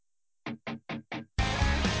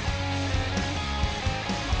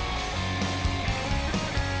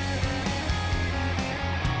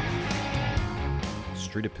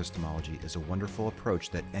street epistemology is a wonderful approach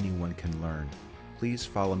that anyone can learn. Please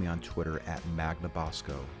follow me on Twitter at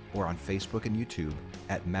Magnabosco or on Facebook and YouTube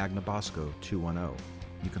at Magnabosco210.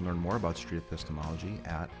 You can learn more about street epistemology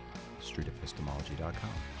at streetepistemology.com.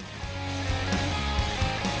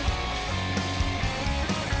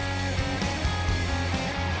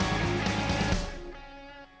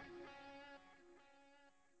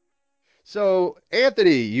 So,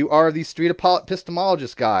 Anthony, you are the street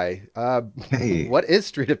epistemologist guy. Hey. What is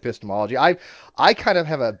street epistemology? I kind of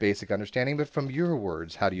have a basic understanding, but from your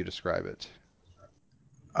words, how do you describe it?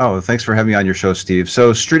 Oh, thanks for having me on your show, Steve.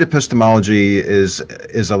 So, street epistemology is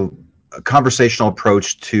a conversational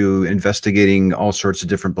approach to investigating all sorts of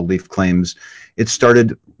different belief claims. It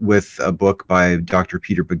started with a book by Dr.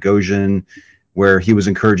 Peter Boghossian, where he was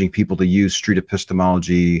encouraging people to use street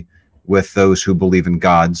epistemology with those who believe in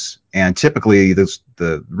gods. And typically,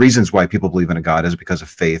 the reasons why people believe in a god is because of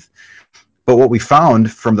faith. But what we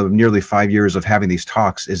found from the nearly 5 years of having these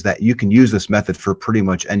talks is that you can use this method for pretty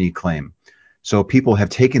much any claim. So people have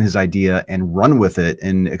taken his idea and run with it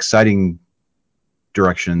in exciting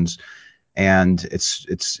directions. And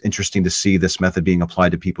it's interesting to see this method being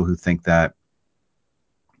applied to people who think that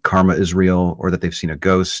karma is real, or that they've seen a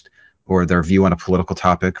ghost, or their view on a political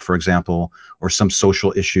topic, for example, or some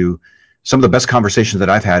social issue. Some of the best conversations that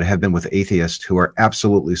I've had have been with atheists who are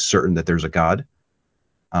absolutely certain that there's a God.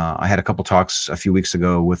 I had a couple talks a few weeks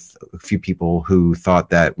ago with a few people who thought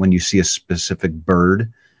that when you see a specific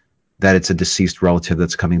bird, that it's a deceased relative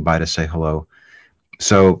that's coming by to say hello.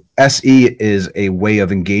 So SE is a way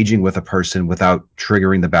of engaging with a person without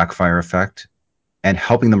triggering the backfire effect, and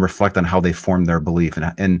helping them reflect on how they formed their belief,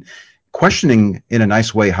 and questioning in a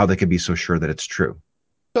nice way how they could be so sure that it's true.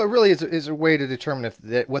 So, it really is a way to determine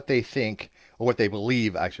if what they think or what they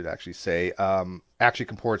believe, I should actually say, actually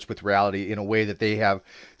comports with reality in a way that they have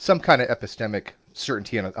some kind of epistemic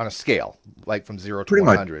certainty on a scale, like from 0 to Pretty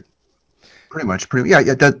much. 100. Yeah.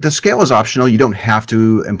 The scale is optional. You don't have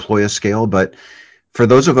to employ a scale, but for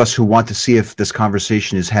those of us who want to see if this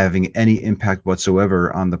conversation is having any impact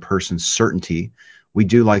whatsoever on the person's certainty, we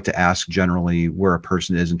do like to ask generally where a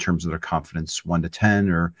person is in terms of their confidence, 1 to 10,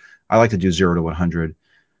 or I like to do 0 to 100,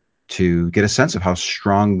 to get a sense of how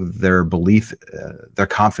strong their belief, their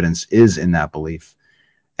confidence is in that belief.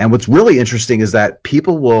 And what's really interesting is that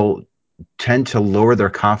people will tend to lower their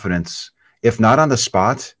confidence, if not on the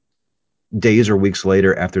spot, days or weeks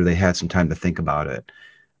later after they had some time to think about it.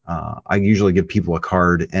 I usually give people a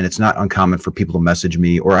card, and it's not uncommon for people to message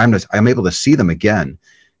me, or I'm able to see them again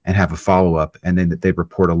and have a follow up, and then they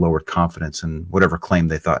report a lowered confidence in whatever claim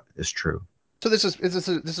they thought is true. So this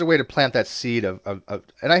is a way to plant that seed of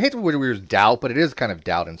and I hate the word we use doubt, but it is kind of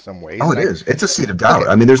doubt in some ways. Oh, And it I is. It's a seed of okay, doubt.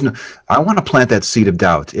 I mean, I want to plant that seed of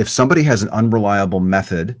doubt. If somebody has an unreliable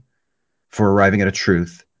method for arriving at a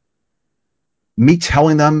truth, me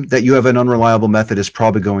telling them that you have an unreliable method is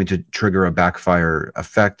probably going to trigger a backfire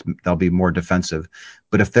effect. They'll be more defensive.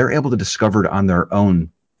 But if they're able to discover it on their own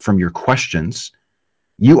from your questions,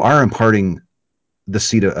 you are imparting a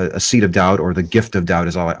seed of doubt, or the gift of doubt,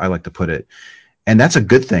 as I like to put it. And that's a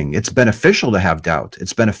good thing. It's beneficial to have doubt.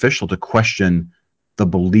 It's beneficial to question the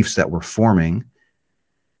beliefs that we're forming,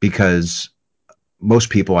 because most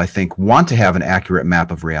people, I think, want to have an accurate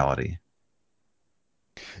map of reality.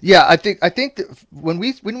 yeah, I think that when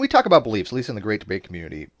we talk about beliefs, at least in the Great Debate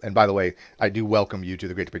community, and by the way, I do welcome you to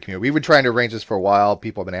the Great Debate community. We've been trying to arrange this for a while.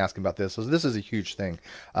 People have been asking about this, so this is a huge thing.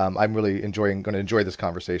 I'm really going to enjoy this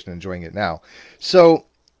conversation, enjoying it now. So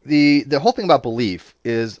the whole thing about belief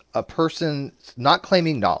is a person not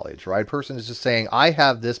claiming knowledge, right? A person is just saying, I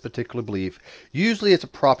have this particular belief. Usually it's a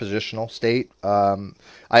propositional state.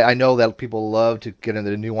 I know that people love to get into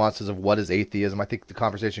the nuances of what is atheism. I think the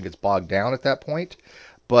conversation gets bogged down at that point.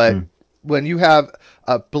 But Mm. when you have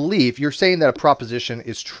a belief, you're saying that a proposition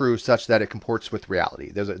is true such that it comports with reality.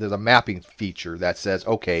 There's a mapping feature that says,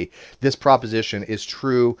 okay, this proposition is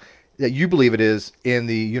true, that you believe it is in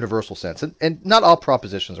the universal sense. And not all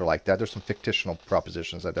propositions are like that. There's some fictional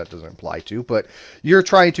propositions that doesn't apply to, but you're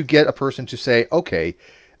trying to get a person to say, okay,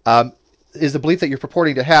 um, is the belief that you're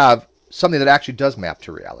purporting to have something that actually does map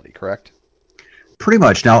to reality, correct? Pretty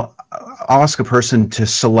much. Now, I'll ask a person to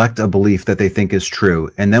select a belief that they think is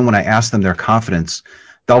true. And then when I ask them their confidence,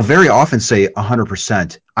 they'll very often say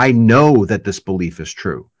 100%, I know that this belief is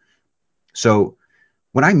true. So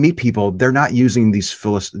when I meet people, they're not using these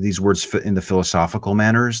words in the philosophical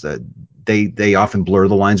manners. That they often blur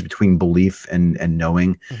the lines between belief and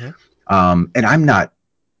knowing. Mm-hmm. And I'm not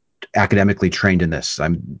academically trained in this.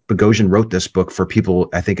 Boghossian wrote this book for people,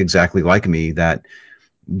 I think, exactly like me, that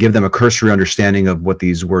give them a cursory understanding of what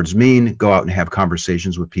these words mean, go out and have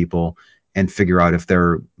conversations with people, and figure out if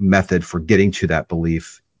their method for getting to that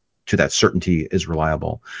belief, to that certainty, is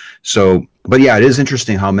reliable. So, but yeah, it is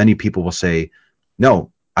interesting how many people will say,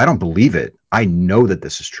 no, I don't believe it. I know that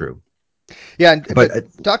this is true. Yeah, But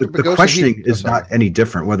but Dr. the Bogosian, he, questioning oh, is not sorry. any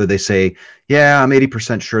different whether they say, yeah, I'm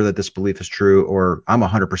 80% sure that this belief is true, or I'm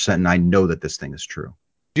 100% and I know that this thing is true.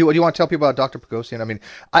 Do you want to tell people about Dr. Bogosian? I mean,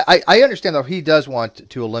 I understand that he does want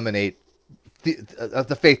to eliminate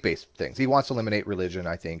the faith-based things. He wants to eliminate religion.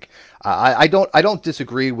 I think I don't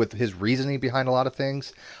disagree with his reasoning behind a lot of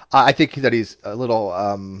things. I think that he's a little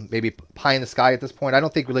maybe pie in the sky at this point. I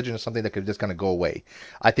don't think religion is something that could just kind of go away.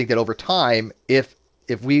 I think that over time, if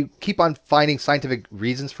we keep on finding scientific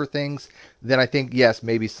reasons for things, then I think yes,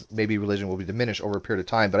 maybe religion will be diminished over a period of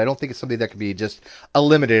time. But I don't think it's something that can be just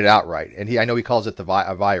eliminated outright. And I know he calls it a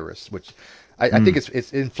virus, which I think Mm.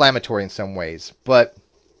 it's inflammatory in some ways, but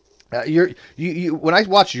when I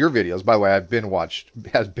watch your videos, by the way, I've been watched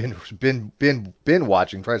has been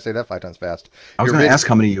watching. Try to say that 5 times fast. I was Your going to vid. ask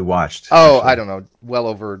how many you watched, Oh, I actually. don't know. Well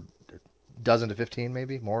over dozen to 15,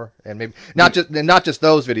 maybe more, and maybe You, not just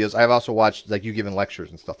those videos. I've also watched like you giving lectures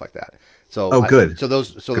and stuff like that. oh, good.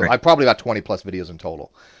 So Great. I probably got 20 plus videos in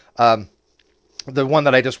total. Um, the one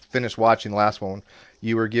that I just finished watching, the last one,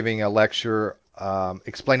 you were giving a lecture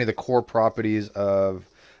explaining the core properties of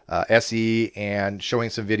SE and showing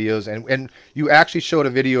some videos, and you actually showed a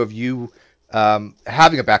video of you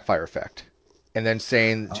having a backfire effect. And then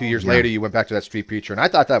saying two Oh, years yeah. later you went back to that street preacher, and I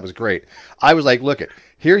thought that was great. I was like, look,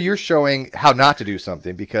 here you're showing how not to do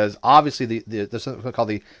something because obviously there's something called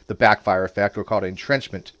the backfire effect, or called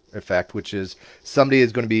entrenchment effect, which is somebody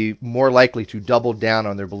is going to be more likely to double down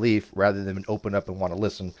on their belief rather than open up and want to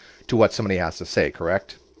listen to what somebody has to say.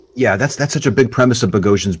 Correct? Yeah, that's such a big premise of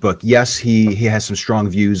Bogosian's book. Yes, he has some strong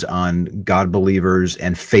views on God believers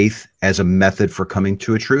and faith as a method for coming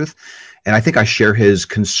to a truth, and I think I share his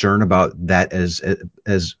concern about that as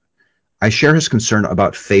I share his concern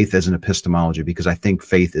about faith as an epistemology because I think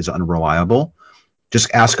faith is unreliable.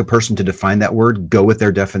 Just ask a person to define that word, go with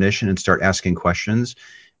their definition, and start asking questions,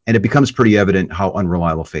 and it becomes pretty evident how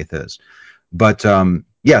unreliable faith is. But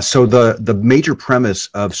yeah, so the major premise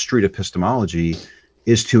of street epistemology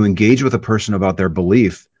is to engage with a person about their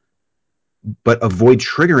belief, but avoid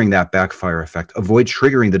triggering that backfire effect, avoid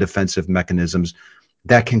triggering the defensive mechanisms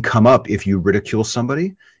that can come up if you ridicule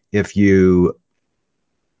somebody, if you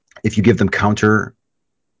if you give them counter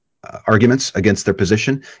arguments against their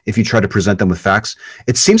position, if you try to present them with facts.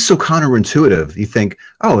 It seems so counterintuitive. You think,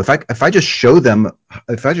 oh, if I just show them,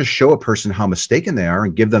 if I just show a person how mistaken they are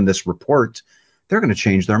and give them this report, they're going to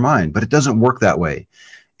change their mind. But it doesn't work that way.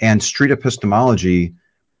 And street epistemology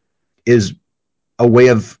is a way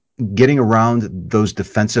of getting around those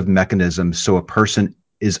defensive mechanisms so a person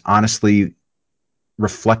is honestly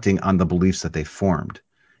reflecting on the beliefs that they formed.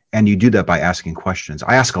 And you do that by asking questions.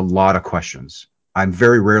 I ask a lot of questions. I'm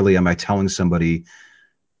very rarely am I telling somebody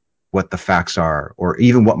what the facts are or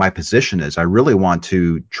even what my position is. I really want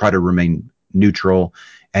to try to remain neutral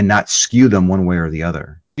and not skew them one way or the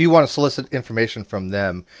other. You want to solicit information from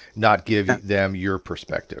them, not Yeah. give them your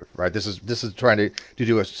perspective, right? This is trying to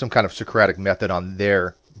do some kind of Socratic method on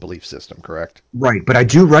their belief system. Correct? Right. But I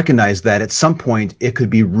do recognize that at some point it could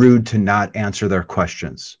be rude to not answer their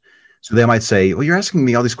questions. So they might say, well, you're asking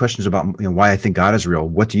me all these questions about why I think God is real.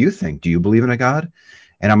 What do you think? Do you believe in a God?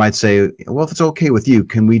 And I might say, well, if it's okay with you,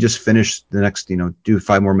 can we just finish the next, do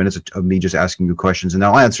 5 more minutes of me just asking you questions and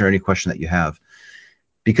I'll answer any question that you have.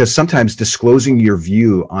 Because sometimes disclosing your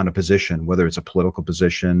view on a position, whether it's a political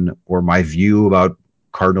position or my view about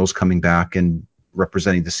cardinals coming back and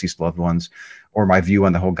representing deceased loved ones, or my view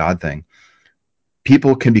on the whole God thing,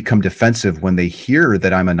 people can become defensive when they hear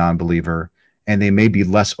that I'm a non-believer and they may be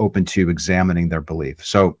less open to examining their belief.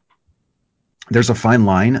 So there's a fine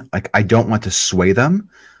line. Like I don't want to sway them,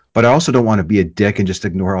 but I also don't want to be a dick and just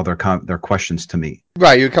ignore all their questions to me.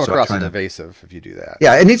 Right. You would come So I across try as to, evasive if you do that.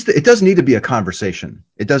 yeah, it does need to be a conversation.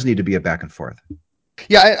 It does need to be a back and forth.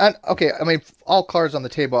 Yeah, okay. I mean, all cards on the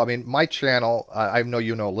table. I mean, my channel. I know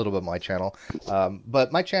you know a little bit of my channel,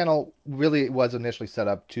 but my channel really was initially set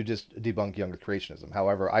up to just debunk younger creationism.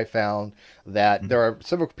 However, I found that Mhm. there are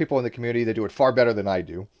several people in the community that do it far better than I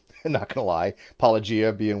do. Not gonna lie,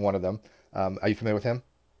 Apologia being one of them. Are you familiar with him?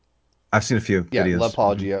 I've seen a few Yeah, love videos. Mhm.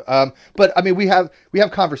 Apologia. But I mean, we have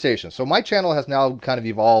conversations. So my channel has now kind of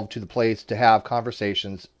evolved to the place to have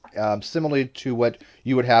conversations, similarly to what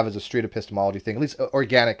you would have as a street epistemology thing. At least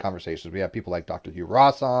organic conversations. We have people like Dr. Hugh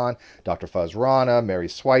Ross on, Dr. Fuzz Rana, Mary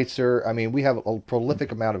Schweitzer. I mean, we have a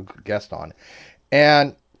prolific amount of guests on,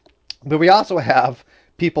 and but we also have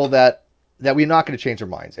people that that we're not going to change their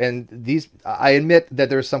minds. And these, I admit that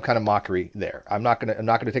there's some kind of mockery there. I'm not going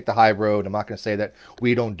to take the high road. I'm not going to say that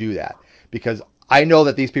we don't do that because I know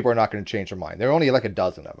that these people are not going to change their mind. There are only like a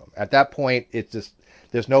dozen of them. At that point, it's just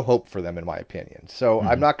there's no hope for them, in my opinion. So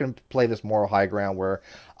I'm Mhm. not going to play this moral high ground where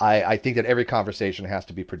I think that every conversation has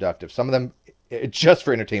to be productive. Some of them, it's just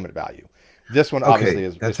for entertainment value. This one obviously Okay,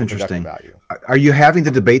 is that's for productive interesting. value. Are you having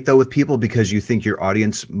the debate though with people because you think your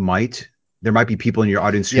audience might there might be people in your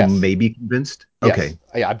audience who Yes. may be convinced? Yes, Okay.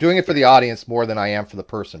 yeah, I'm doing it for Yeah. the audience more than I am for the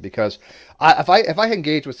person because if I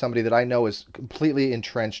engage with somebody that I know is completely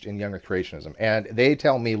entrenched in younger creationism and they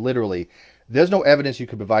tell me literally, there's no evidence you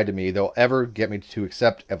could provide to me they'll ever get me to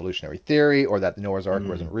accept evolutionary theory or that the Noah's Ark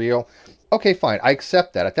wasn't Mm, real. Okay, fine, I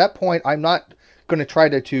accept that. At that point, I'm not going to try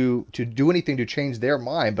to do anything to change their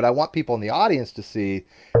mind, but I want people in the audience to see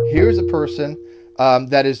here's a person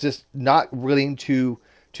that is just not willing to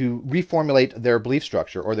reformulate their belief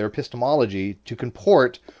structure or their epistemology to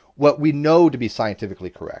comport what we know to be scientifically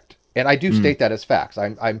correct. And I do mm. state that as facts.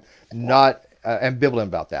 I'm not ambivalent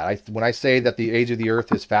about that. When I say that the age of the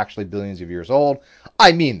Earth is factually billions of years old,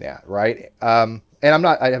 I mean that, right? And I'm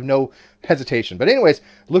not. I have no hesitation. But anyways,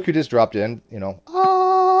 look who just dropped in. You know,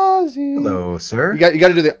 Ozzy. Hello, sir. You got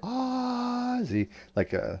to do the Ozzy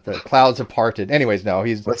like the clouds have parted. Anyways, no,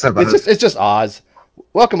 he's What's up, brother? it's just Oz.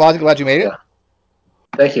 Welcome, Ozzy. Glad you made Yeah, it.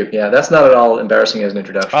 thank you. Yeah, that's not at all embarrassing as an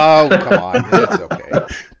introduction. Oh, come on. It's okay. You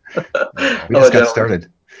know, We Hello, just got gentlemen.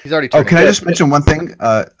 started. he's already Oh, turning can I Good, just 50. good. mention one thing?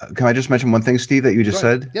 Can I just mention one thing, Steve, that you Go just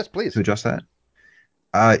ahead. said Yes, to please. adjust that?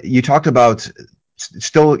 You talked about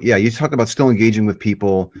still, yeah, you talked about still engaging with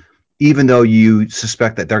people, even though you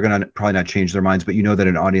suspect that they're going to probably not change their minds, but you know that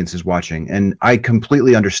an audience is watching. And I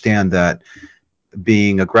completely understand that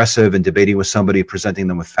being aggressive and debating with somebody, presenting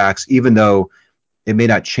them with facts, even though it may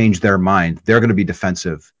not change their mind, they're going to be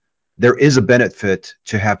defensive. There is a benefit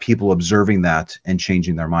to have people observing that and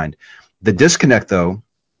changing their mind. The disconnect, though,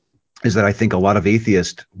 is that I think a lot of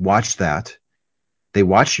atheists watch that. They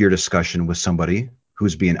watch your discussion with somebody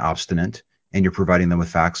who's being obstinate and you're providing them with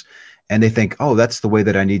facts. And they think, oh, that's the way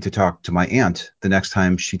that I need to talk to my aunt the next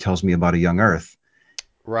time she tells me about a young earth.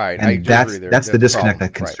 Right. I And do agree there. that's the There's a disconnect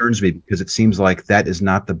problem. that Right. concerns me because it seems like that is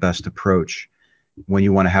not the best approach when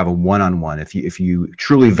you want to have a one-on-one. If you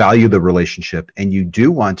truly value the relationship and you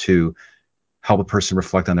do want to help a person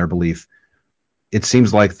reflect on their belief, it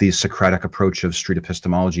seems like the Socratic approach of street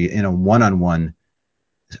epistemology in a one-on-one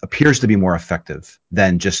appears to be more effective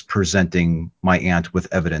than just presenting my aunt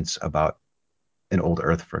with evidence about an old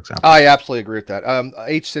Earth, for example. I absolutely agree with that.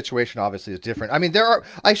 Each situation obviously is different. I mean, there are.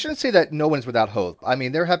 I shouldn't say that no one's without hope. I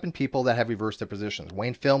mean, there have been people that have reversed their positions.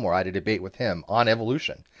 Wayne Fillmore, I had a debate with him on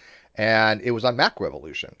evolution, and it was on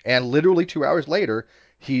macroevolution. And literally 2 hours later,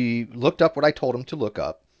 he looked up what I told him to look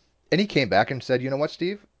up, and he came back and said, "You know what,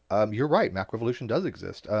 Steve? You're right. Macroevolution does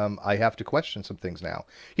exist. I have to question some things now."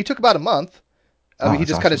 He took about a month. Oh, He that's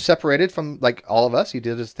just kind of awesome. separated from like all of us. He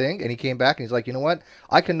did his thing, and he came back and he's like, "You know what?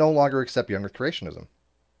 I can no longer accept younger creationism."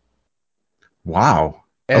 Wow.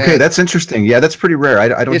 Okay, And that's interesting. Yeah, that's pretty rare.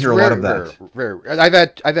 I don't it's hear a lot rare, of rare, that. rare.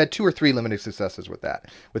 I've had two or three limited successes with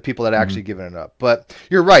that, with people that Mm-hmm. actually given it up. But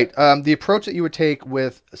you're right. The approach that you would take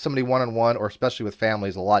with somebody one on one, or especially with family,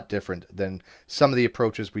 is a lot different than some of the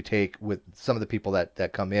approaches we take with some of the people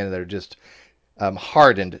that come in that are just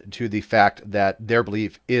hardened to the fact that their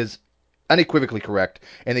belief is unequivocally correct,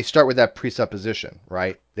 and they start with that presupposition.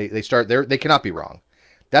 Right? They start there. They cannot be wrong.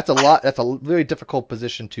 That's a lot. That's a very difficult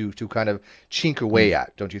position to kind of chink away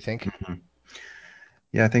at, don't you think? Mm-hmm.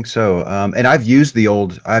 Yeah, I think so. And I've used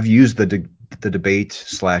the debate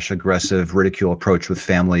slash aggressive ridicule approach with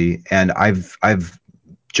family, and I've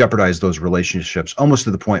jeopardized those relationships almost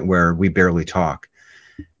to the point where we barely talk.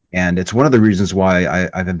 And it's one of the reasons why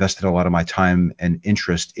I've invested a lot of my time and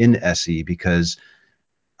interest in SE because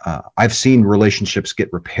I've seen relationships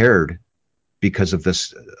get repaired because of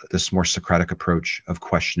this more Socratic approach of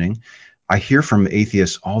questioning. I hear from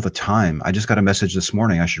atheists all the time. I just got a message this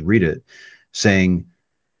morning. I should read it, saying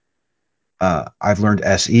I've learned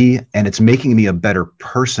SE and it's making me a better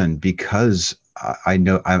person because I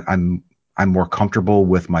know I'm more comfortable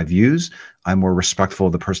with my views. I'm more respectful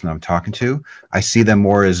of the person I'm talking to. I see them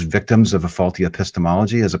more as victims of a faulty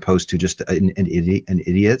epistemology as opposed to just an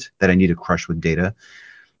idiot that I need to crush with data.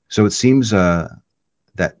 So it seems that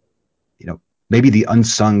maybe the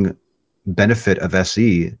unsung benefit of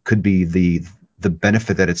SE could be the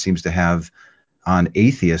benefit that it seems to have on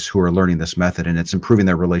atheists who are learning this method, and it's improving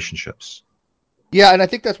their relationships. Yeah, and I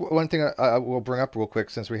think that's one thing I will bring up real quick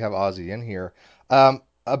since we have Ozzy in here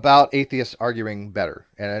about atheists arguing better.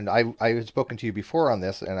 And I had spoken to you before on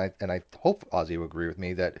this, and I hope Ozzy will agree with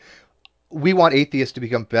me that we want atheists to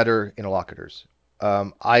become better interlocutors.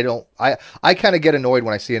 I don't. I kind of get annoyed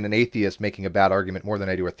when I see an atheist making a bad argument more than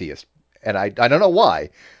I do a theist, and I don't know why,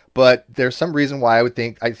 but there's some reason why I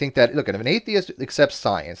think that look, if an atheist accepts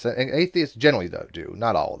science, and atheists generally do,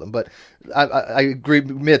 not all of them, but I agree.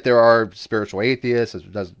 Admit there are spiritual atheists,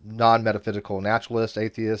 there's non-metaphysical naturalist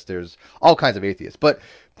atheists, there's all kinds of atheists, but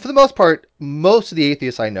for the most part, most of the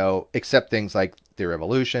atheists I know accept things like theory of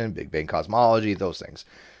evolution, Big Bang cosmology, those things.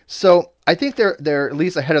 So I think they're at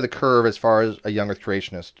least ahead of the curve as far as a young Earth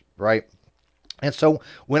creationist, right? And so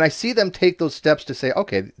when I see them take those steps to say,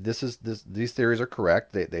 okay, these theories are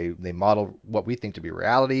correct, they model what we think to be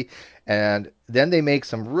reality, and then they make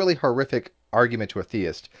some really horrific argument to a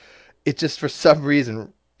theist, it just for some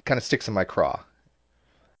reason kind of sticks in my craw.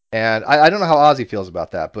 And I don't know how Ozzy feels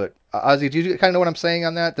about that, but Ozzy, do you kind of know what I'm saying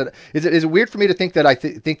on that? That is it weird for me to think that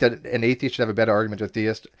think that an atheist should have a better argument to a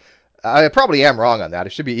theist? I probably am wrong on that. It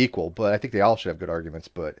should be equal, but I think they all should have good arguments.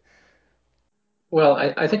 But Well,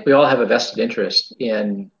 I think we all have a vested interest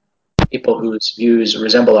in people whose views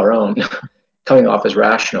resemble our own coming off as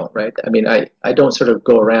rational, right? I mean, I don't sort of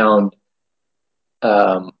go around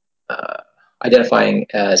um, uh, identifying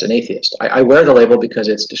as an atheist. I wear the label because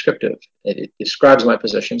it's descriptive. It describes my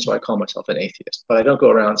position, so I call myself an atheist. But I don't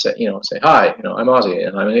go around say, hi, I'm Ozzy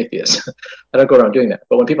and I'm an atheist. I don't go around doing that.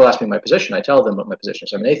 But when people ask me my position, I tell them what my position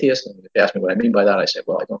is. I'm an atheist, and if they ask me what I mean by that, I say,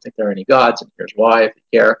 well, I don't think there are any gods, and here's why, if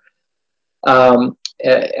you care.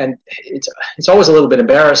 And it's always a little bit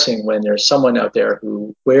embarrassing when there's someone out there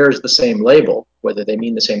who wears the same label, whether they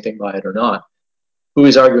mean the same thing by it or not, who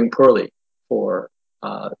is arguing poorly for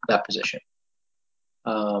that position.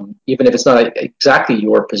 Even if it's not exactly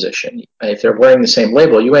your position, if they're wearing the same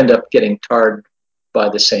label, you end up getting tarred by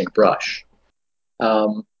the same brush.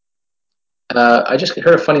 Um, I just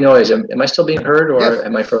heard a funny noise. Am I still being heard, or yes,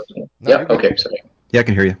 am I frozen? no, Yeah. you're good. Okay. Sorry. Yeah, I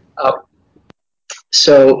can hear you. Uh,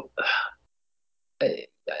 so,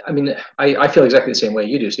 I mean, I feel exactly the same way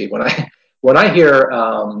you do, Steve. When I hear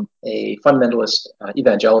a fundamentalist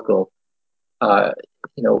evangelical, uh,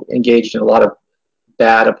 engaged in a lot of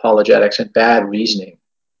bad apologetics and bad reasoning,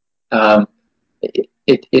 um,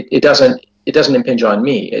 it doesn't impinge on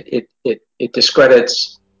me. It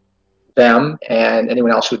discredits them and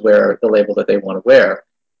anyone else who'd wear the label that they want to wear.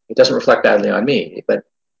 It doesn't reflect badly on me, but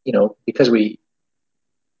because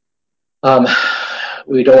um,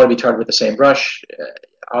 we don't want to be tarred with the same brush.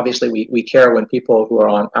 Obviously, we care when people who are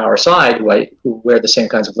on our side who wear the same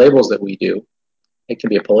kinds of labels that we do. It can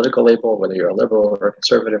be a political label, whether you're a liberal or a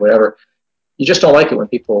conservative, whatever. You just don't like it when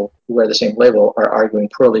people who wear the same label are arguing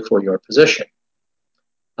poorly for your position.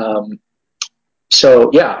 Um,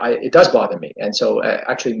 so yeah, it does bother me. And so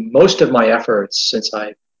actually, most of my efforts since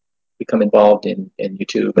I've become involved in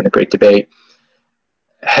YouTube and the Great Debate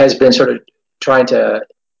has been sort of trying to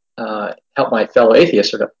help my fellow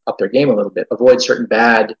atheists sort of up their game a little bit, avoid certain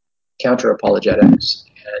bad counter apologetics,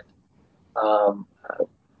 and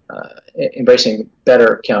embracing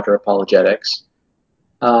better counter apologetics,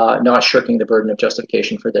 not shirking the burden of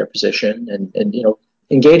justification for their position, and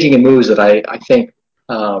engaging in moves that I think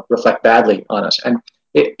reflect badly on us. And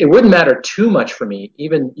it wouldn't matter too much for me,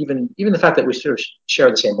 even the fact that we sort of share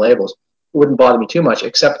the same labels, it wouldn't bother me too much,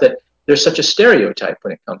 except that there's such a stereotype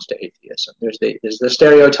when it comes to atheism. There's the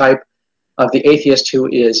stereotype of the atheist who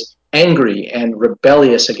is angry and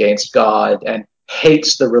rebellious against God and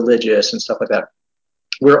hates the religious and stuff like that.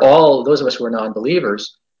 Those of us who are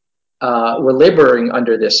non-believers, we're laboring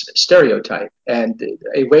under this stereotype. And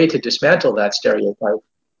a way to dismantle that stereotype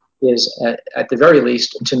is, at the very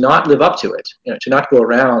least, to not live up to it, to not go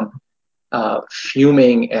around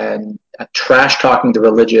fuming and trash talking the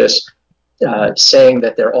religious, saying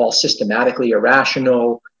that they're all systematically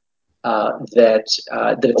irrational, that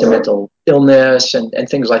it's a mental illness and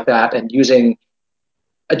things like that, and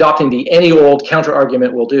adopting the any old counter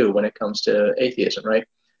argument will do when it comes to atheism, right?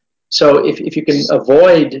 So if you can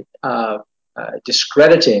avoid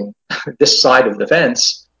discrediting this side of the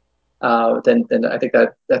fence, then I think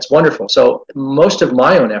that's wonderful. So most of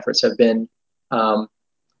my own efforts have been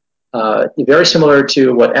very similar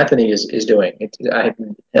to what Anthony is doing. I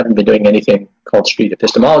haven't been doing anything called street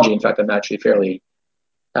epistemology. In fact, I'm actually fairly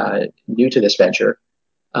new to this venture.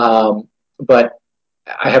 But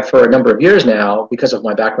I have for a number of years now, because of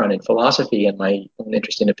my background in philosophy and my own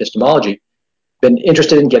interest in epistemology, been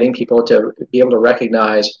interested in getting people to be able to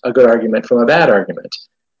recognize a good argument from a bad argument.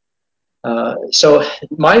 So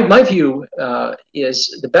my view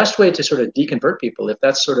is the best way to sort of deconvert people, if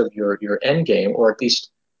that's sort of your end game, or at least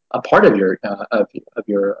a part of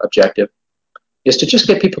your objective, is to just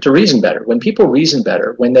get people to reason better. When people reason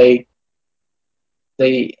better, when they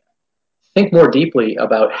think more deeply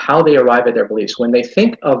about how they arrive at their beliefs, when they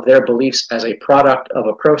think of their beliefs as a product of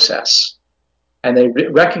a process, and they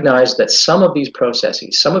recognize that some of these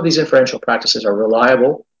processes, some of these inferential practices are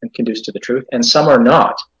reliable and conduce to the truth, and some are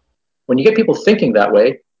not. When you get people thinking that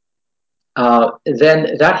way,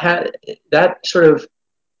 then that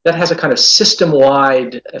has a kind of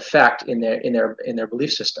system-wide effect in their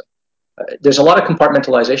belief system. There's a lot of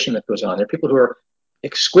compartmentalization that goes on. There are people who are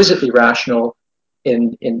exquisitely rational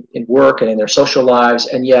in work and in their social lives,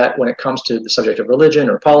 and yet when it comes to the subject of religion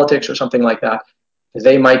or politics or something like that,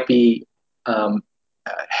 they might be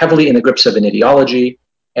heavily in the grips of an ideology,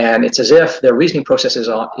 and it's as if their reasoning process is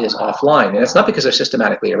offline. And it's not because they're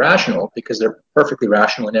systematically irrational, because they're perfectly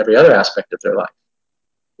rational in every other aspect of their life.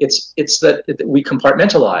 It's that we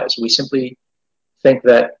compartmentalize. We simply think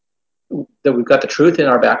that we've got the truth in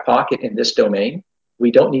our back pocket in this domain.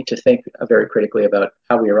 We don't need to think very critically about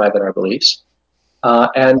how we arrive at our beliefs.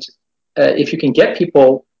 And if you can get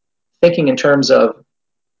people thinking in terms of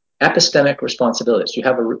epistemic responsibilities, you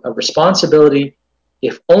have a responsibility,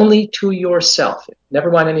 if only to yourself, never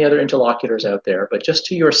mind any other interlocutors out there, but just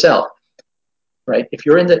to yourself, right? If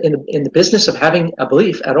you're in the business of having a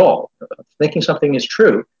belief at all, thinking something is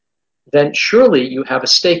true, then surely you have a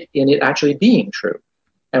stake in it actually being true.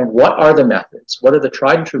 And what are the methods? What are the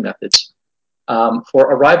tried and true methods for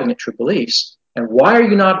arriving at true beliefs? And why are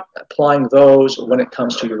you not applying those when it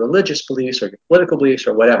comes to your religious beliefs or your political beliefs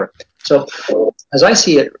or whatever? So, as I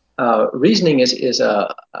see it, reasoning is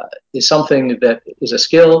something that is a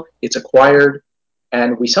skill. It's acquired,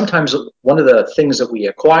 and we sometimes, one of the things that we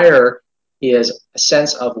acquire is a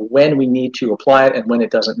sense of when we need to apply it and when it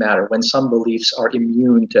doesn't matter, when some beliefs are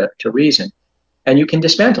immune to reason. And you can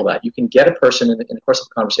dismantle that. You can get a person in the course of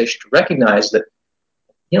a conversation to recognize that,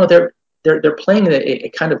 they're playing a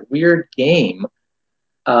kind of weird game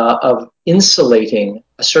of insulating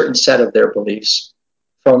a certain set of their beliefs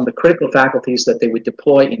from the critical faculties that they would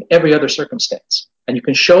deploy in every other circumstance. And you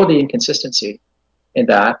can show the inconsistency in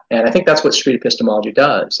that. And I think that's what street epistemology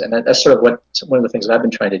does. And that's sort of one of the things that I've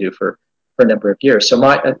been trying to do for a number of years. So a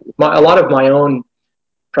lot of my own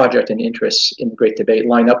project and interests in the Great Debate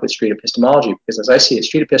line up with street epistemology, because as I see it,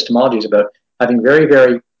 street epistemology is about having very,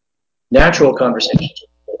 very natural conversations,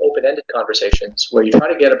 open-ended conversations, where you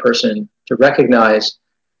try to get a person to recognize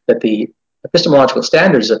that the epistemological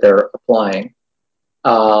standards that they're applying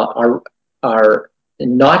are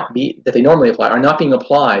not that they normally apply, are not being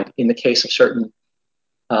applied in the case of certain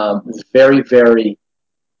very, very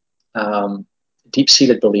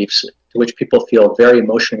deep-seated beliefs to which people feel very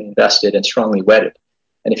emotionally invested and strongly wedded.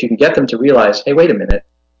 And if you can get them to realize, hey, wait a minute,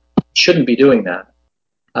 shouldn't be doing that,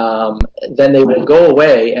 then they will go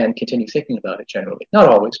away and continue thinking about it generally. Not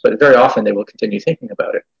always, but very often they will continue thinking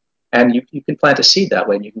about it. And you can plant a seed that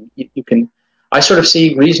way. And you can. I sort of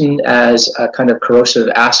see reason as a kind of corrosive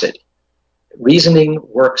acid. Reasoning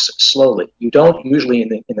works slowly. You don't usually, in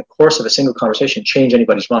the course of a single conversation, change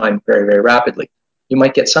anybody's mind very, very rapidly. You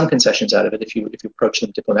might get some concessions out of it if you approach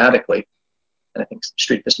them diplomatically. And I think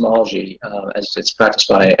street epistemology, as it's practiced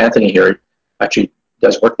by Anthony here, actually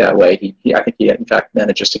does work that way. I think he in fact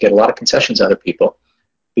manages to get a lot of concessions out of people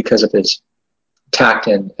because of his tact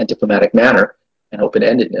and diplomatic manner and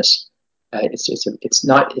open-endedness. It's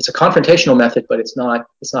a confrontational method, but it's not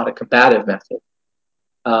a combative method.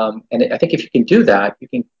 And I think if you can do that,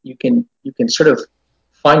 you can sort of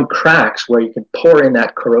find cracks where you can pour in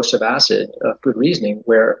that corrosive acid of good reasoning,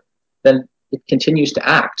 where then it continues to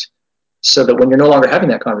act. So that when you're no longer having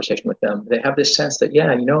that conversation with them, they have this sense that,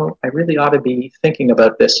 I really ought to be thinking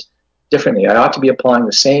about this differently. I ought to be applying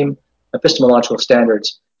the same epistemological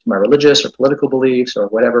standards to my religious or political beliefs or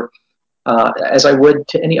whatever as I would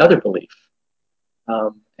to any other belief.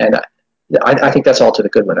 And I think that's all to the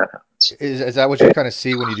good when that happens. Is that what you kind of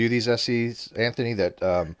see when you do these essays, Anthony?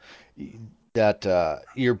 That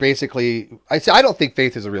you're basically, I don't think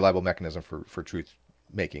faith is a reliable mechanism for truth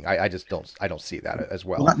making. I just don't see that as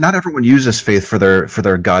well. Well, not everyone uses faith for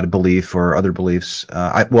their God belief or other beliefs.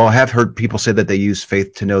 I have heard people say that they use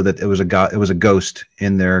faith to know that it was a ghost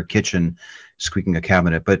in their kitchen squeaking a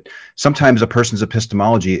cabinet. But sometimes a person's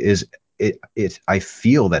epistemology is I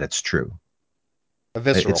feel that it's true. A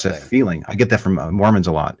visceral It's a thing. feeling. I get that from Mormons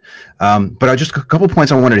a lot. But just a couple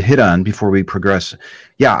points I wanted to hit on before we progress.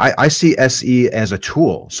 Yeah, I see SE as a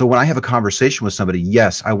tool. So when I have a conversation with somebody,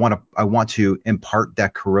 yes, I want to impart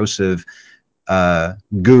that corrosive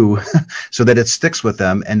goo so that it sticks with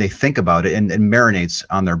them and they think about it and marinates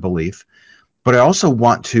on their belief. But I also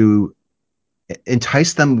want to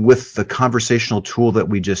entice them with the conversational tool that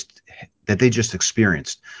they just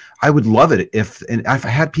experienced. I would love it if I've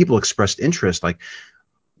had people express interest, like,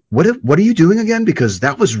 what are you doing again? Because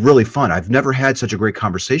that was really fun. I've never had such a great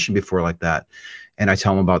conversation before like that. And I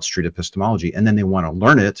tell them about street epistemology, and then they want to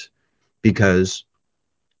learn it because,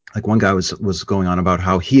 like, one guy was going on about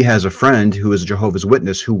how he has a friend who is a Jehovah's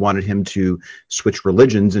Witness who wanted him to switch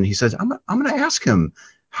religions, and he says, I'm going to ask him,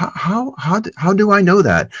 how do I know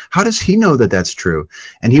that? How does he know that that's true?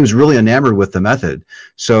 And he was really enamored with the method.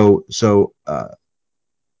 So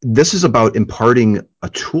this is about imparting a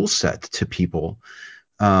tool set to people.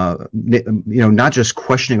 Not just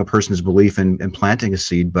questioning a person's belief and planting a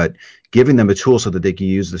seed, but giving them a tool so that they can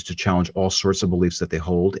use this to challenge all sorts of beliefs that they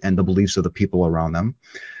hold and the beliefs of the people around them.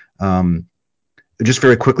 Um, just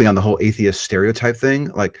very quickly on the whole atheist stereotype thing,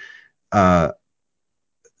 like uh,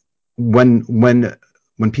 when when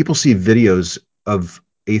when people see videos of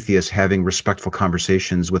atheists having respectful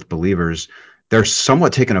conversations with believers, they're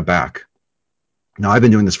somewhat taken aback. Now, I've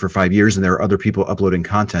been doing this for 5 years, and there are other people uploading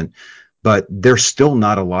content, but there's still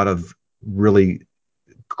not a lot of really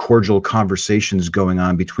cordial conversations going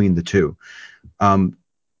on between the two. Um,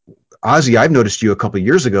 Ozzy, I've noticed you a couple of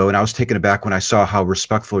years ago, and I was taken aback when I saw how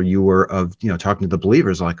respectful you were of talking to the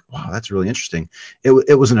believers. Like, wow, that's really interesting.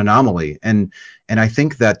 It was an anomaly, and I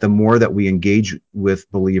think that the more that we engage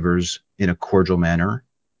with believers in a cordial manner,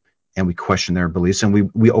 and we question their beliefs, and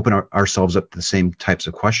we open ourselves up to the same types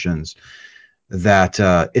of questions, that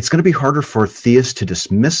it's going to be harder for theists to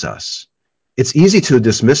dismiss us. It's easy to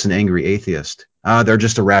dismiss an angry atheist. They're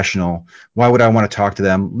just irrational. Why would I want to talk to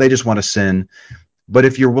them? They just want to sin. But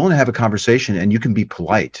if you're willing to have a conversation and you can be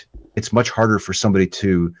polite, it's much harder for somebody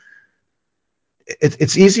to.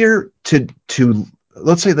 It's easier to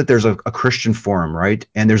let's say that there's a Christian forum, right?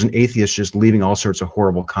 And there's an atheist just leaving all sorts of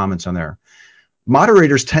horrible comments on there.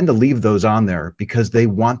 Moderators tend to leave those on there because they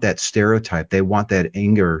want that stereotype. They want that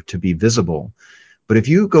anger to be visible. But if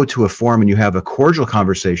you go to a forum and you have a cordial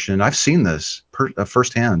conversation, I've seen this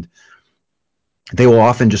firsthand, they will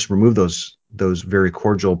often just remove those very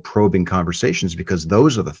cordial, probing conversations because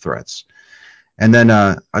those are the threats. And then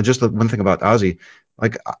I just one thing about Ozzy,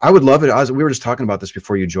 like I would love it. Ozzy, we were just talking about this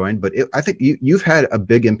before you joined, but I think you've had a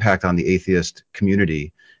big impact on the atheist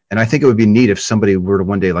community, and I think it would be neat if somebody were to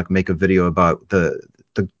one day like make a video about the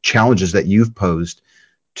challenges that you've posed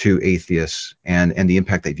to atheists and the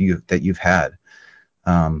impact that you've had.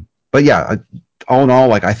 But yeah, all in all,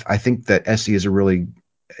 like I think that SE is a really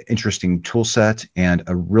interesting tool set and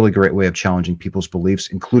a really great way of challenging people's beliefs,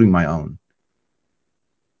 including my own.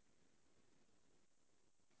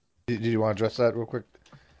 Did you want to address that real quick?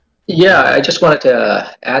 Yeah, I just wanted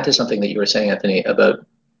to add to something that you were saying, Anthony, about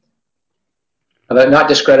not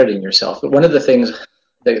discrediting yourself. But one of the things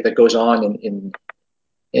that goes on in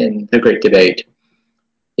the Great Debate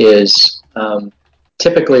is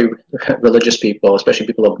typically religious people, especially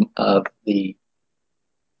people of the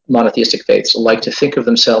monotheistic faiths, like to think of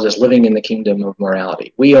themselves as living in the kingdom of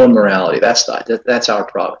morality. We own morality. That's our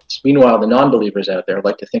province. Meanwhile, the non-believers out there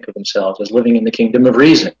like to think of themselves as living in the kingdom of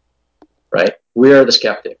reason. Right? We're the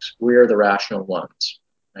skeptics. We're the rational ones.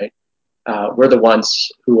 Right? We're the ones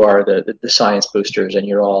who are the science boosters, and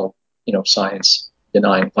you're all science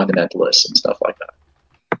denying fundamentalists and stuff like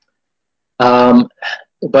that.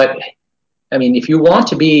 But I mean, if you want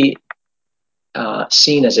to be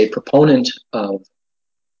seen as a proponent of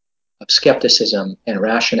skepticism and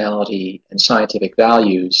rationality and scientific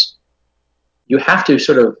values, you have to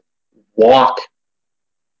sort of walk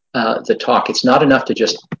the talk. It's not enough to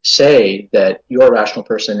just say that you're a rational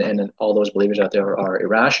person and all those believers out there are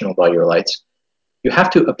irrational by your lights. You have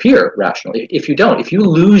to appear rational. If you don't, if you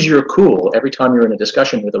lose your cool every time you're in a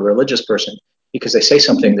discussion with a religious person because they say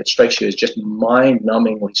something that strikes you as just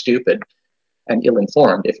mind-numbingly stupid and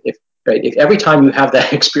ill-informed, if every time you have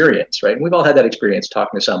that experience, right, and we've all had that experience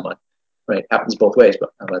talking to someone, right, happens both ways, but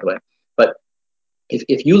by the way, but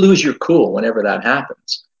if you lose your cool whenever that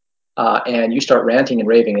happens, and you start ranting and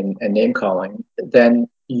raving and name calling, then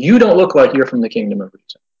you don't look like you're from the kingdom of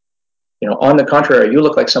reason. On the contrary, you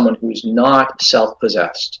look like someone who's not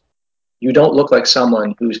self-possessed. You don't look like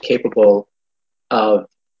someone who's capable of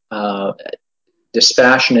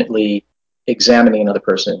dispassionately examining another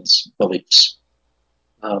person's beliefs.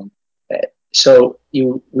 Um, so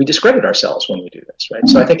we discredit ourselves when we do this, right?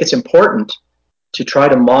 So I think it's important to try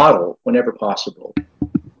to model, whenever possible,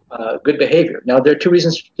 good behavior. Now, there are two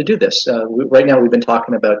reasons to do this. Right now, we've been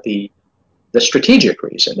talking about the strategic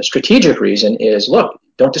reason. The strategic reason is, look,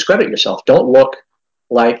 don't discredit yourself. Don't look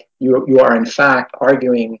like you are in fact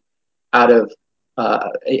arguing out of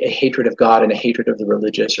a hatred of God and a hatred of the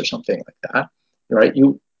religious or something like that, right?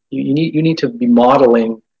 You need to be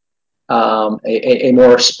modeling a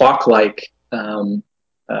more Spock-like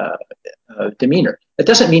demeanor. It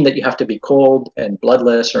doesn't mean that you have to be cold and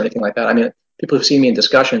bloodless or anything like that. I mean, people who see me in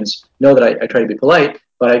discussions know that I try to be polite,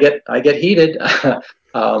 but I get heated.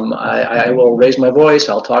 I will raise my voice.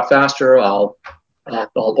 I'll talk faster. I'll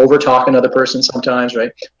over talk another person sometimes,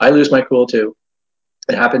 right? I lose my cool too.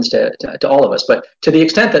 It happens to all of us. But to the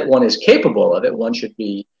extent that one is capable of it, one should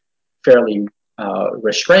be fairly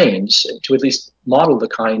restrained to at least model the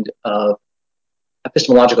kind of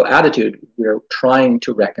epistemological attitude we're trying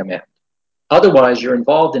to recommend. Otherwise, you're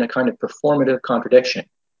involved in a kind of performative contradiction.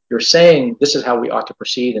 You're saying this is how we ought to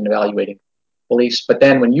proceed in evaluating beliefs, but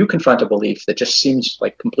then when you confront a belief that just seems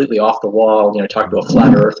like completely off the wall, talk to a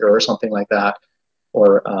flat earther or something like that,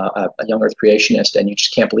 or a young earth creationist, and you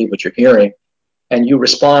just can't believe what you're hearing, and you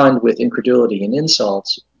respond with incredulity and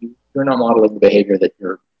insults, you're not modeling the behavior that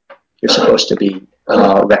you're supposed to be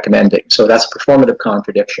recommending. So that's a performative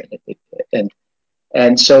contradiction,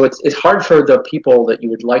 and so it's hard for the people that you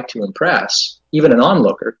would like to impress, even an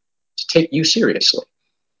onlooker, to take you seriously.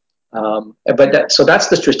 So that's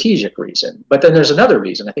the strategic reason. But then there's another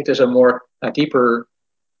reason. I think there's a deeper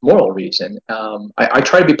moral reason. I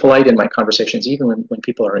try to be polite in my conversations, even when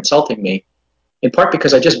people are insulting me, in part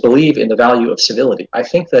because I just believe in the value of civility. I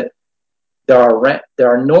think that there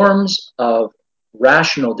are norms of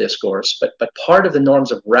rational discourse, but part of the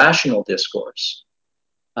norms of rational discourse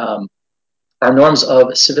are norms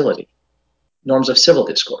of civility, norms of civil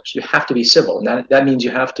discourse. You have to be civil, and that means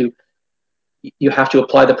you have to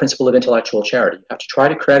apply the principle of intellectual charity. You have to try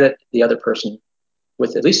to credit the other person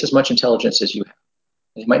with at least as much intelligence as you have.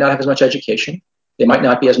 They might not have as much education. They might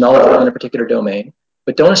not be as knowledgeable in a particular domain,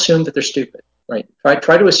 but don't assume that they're stupid, right?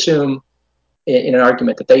 Try to assume in an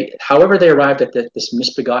argument that however they arrived at this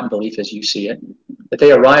misbegotten belief as you see it, that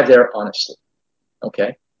they arrived there honestly,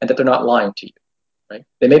 okay? And that they're not lying to you, right?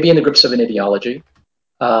 They may be in the grips of an ideology,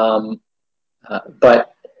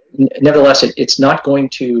 but nevertheless, it's not going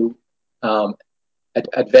to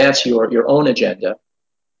advance your own agenda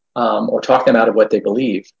or talk them out of what they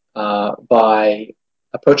believe by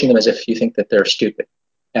approaching them as if you think that they're stupid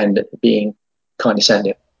and being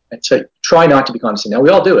condescending. And so try not to be condescending. Now, we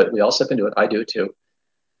all do it. We all slip into it. I do it too.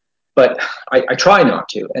 But I try not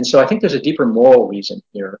to. And so I think there's a deeper moral reason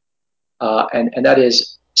here. And that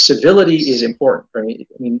is civility is important. I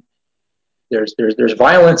mean, there's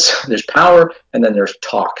violence, there's power, and then there's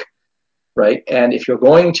talk, right? And if you're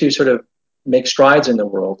going to sort of make strides in the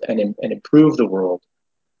world and improve the world,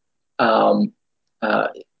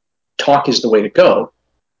 talk is the way to go.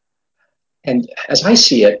 And as I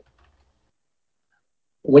see it,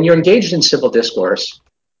 when you're engaged in civil discourse,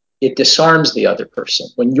 it disarms the other person.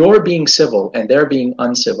 When you're being civil and they're being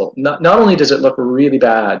uncivil, not only does it look really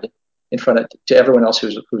bad in front to everyone else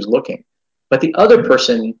who's looking, but the other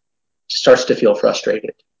person starts to feel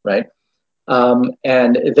frustrated, right?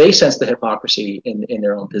 And they sense the hypocrisy in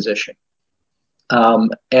their own position.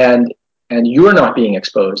 And you're not being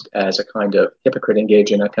exposed as a kind of hypocrite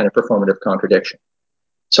engaged in a kind of performative contradiction.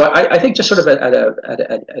 So I think just sort of at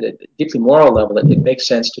a deeply moral level, it makes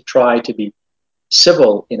sense to try to be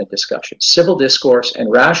civil in a discussion. Civil discourse and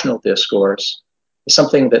rational discourse is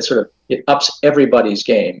something that sort of, it ups everybody's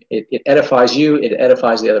game. It edifies you, it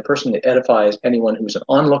edifies the other person, it edifies anyone who's an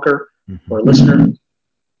onlooker or a listener.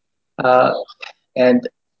 And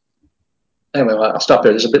anyway, I'll stop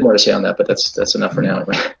there. There's a bit more to say on that, but that's enough for now.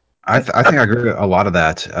 I think I agree with a lot of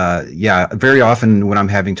that. Yeah, very often when I'm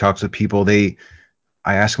having talks with people,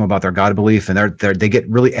 I ask them about their God belief, and they get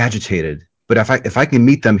really agitated. But if I can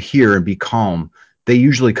meet them here and be calm, they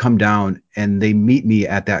usually come down and they meet me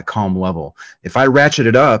at that calm level. If I ratchet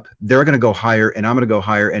it up, they're going to go higher, and I'm going to go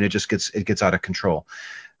higher, and it gets out of control.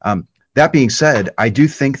 That being said, I do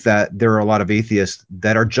think that there are a lot of atheists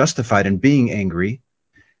that are justified in being angry.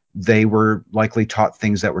 They were likely taught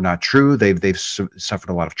things that were not true. They've suffered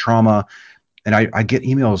a lot of trauma, and I get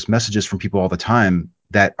emails, messages from people all the time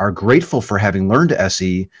that are grateful for having learned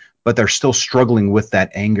SE, but they're still struggling with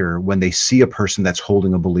that anger when they see a person that's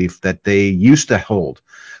holding a belief that they used to hold,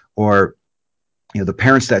 or the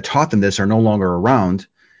parents that taught them this are no longer around,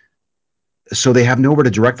 so they have nowhere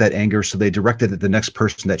to direct that anger, so they direct it at the next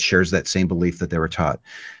person that shares that same belief that they were taught.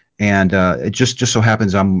 And it just so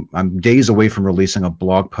happens I'm days away from releasing a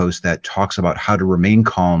blog post that talks about how to remain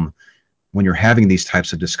calm when you're having these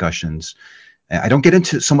types of discussions. I don't get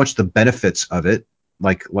into so much the benefits of it,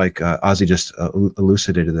 like Ozzy just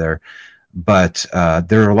elucidated there, but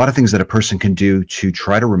there are a lot of things that a person can do to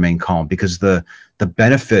try to remain calm, because the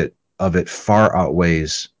benefit of it far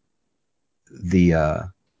outweighs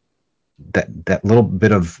the that little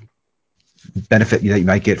bit of benefit that you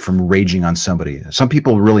might get from raging on somebody. Some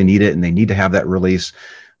people really need it and they need to have that release,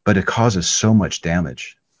 but it causes so much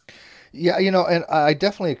damage. Yeah, and I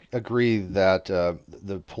definitely agree that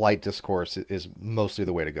the polite discourse is mostly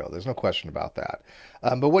the way to go. There's no question about that.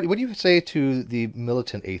 But what do you say to the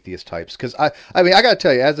militant atheist types? Because I mean, I got to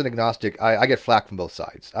tell you, as an agnostic, I get flack from both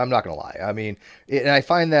sides. I'm not going to lie. I mean, and I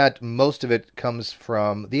find that most of it comes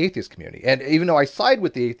from the atheist community. And even though I side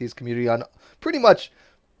with the atheist community on pretty much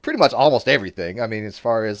almost everything. I mean, as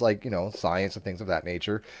far as like science and things of that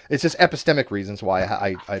nature, it's just epistemic reasons why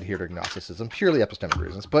I adhere to agnosticism, purely epistemic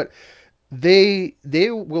reasons. But they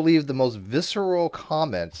will leave the most visceral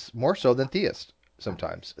comments more so than theists.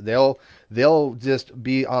 Sometimes they'll just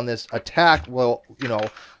be on this attack. Well,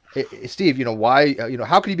 Steve, why,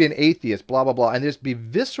 how could you be an atheist? Blah blah blah, and just be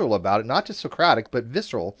visceral about it, not just Socratic, but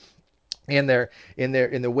visceral in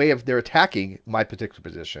the way of their attacking my particular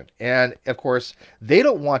position. And of course, they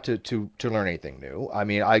don't want to learn anything new. I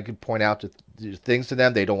mean, I could point out things to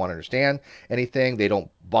them they don't want to understand anything. They don't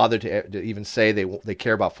bother to even say they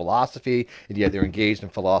care about philosophy, and yet they're engaged in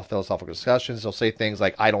philosophical discussions. They'll say things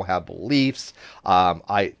like, "I don't have beliefs."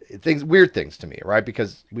 I things weird things to me, right?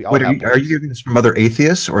 Because we all Wait, have are you beliefs. giving this from other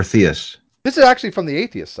atheists or theists? This is actually from the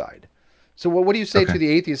atheist side. So what do you say Okay. to the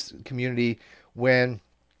atheist community when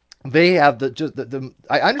they have the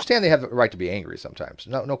I understand they have the right to be angry sometimes,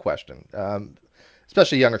 no question.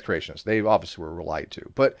 Especially young Earth creationists, they obviously were lied to.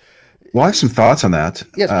 But Well, I have some thoughts on that.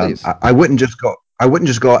 yes, please. I wouldn't just go. I wouldn't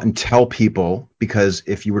just go out and tell people, because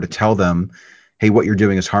if you were to tell them, "Hey, what you're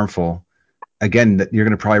doing is harmful," again, you're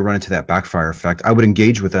going to probably run into that backfire effect. I would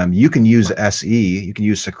engage with them. You can use SE. You can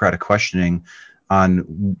use Socratic questioning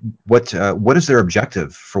on what is their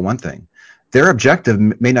objective, for one thing. Their objective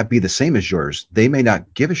may not be the same as yours. They may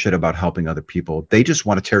not give a shit about helping other people. They just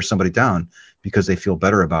want to tear somebody down because they feel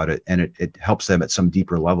better about it, and it helps them at some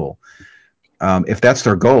deeper level. If that's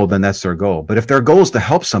their goal, then that's their goal. But if their goal is to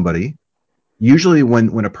help somebody, usually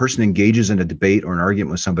when a person engages in a debate or an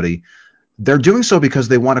argument with somebody, they're doing so because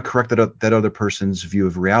they want to correct that other person's view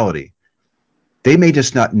of reality. They may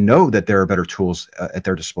just not know that there are better tools at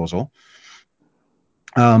their disposal.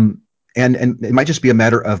 Um, and it might just be a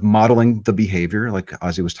matter of modeling the behavior, like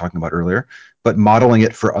Ozzy was talking about earlier, but modeling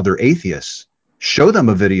it for other atheists. Show them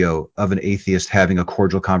a video of an atheist having a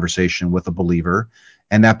cordial conversation with a believer,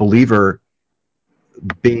 and that believer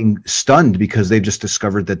being stunned because they've just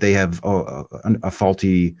discovered that they have a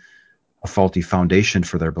faulty foundation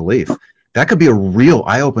for their belief. That could be a real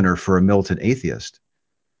eye opener for a militant atheist.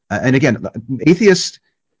 And again, atheists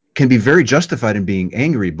can be very justified in being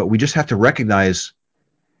angry, but we just have to recognize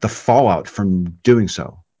the fallout from doing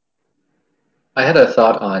so. I had a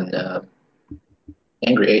thought on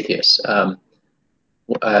angry atheists. A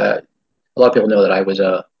lot of people know that I was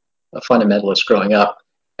a fundamentalist growing up,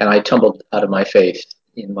 and I tumbled out of my faith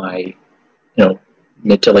in my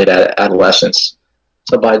mid to late adolescence.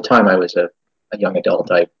 So by the time I was a young adult,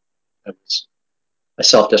 I was a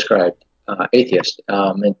self-described atheist,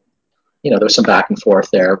 and there was some back and forth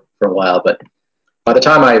there for a while. But by the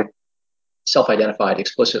time I self-identified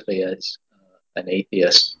explicitly as an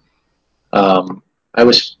atheist, I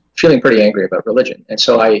was feeling pretty angry about religion, and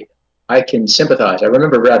so I can sympathize. I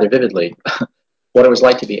remember rather vividly what it was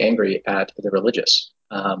like to be angry at the religious,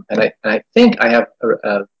 and I think I have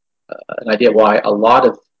an idea why a lot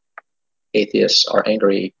of atheists are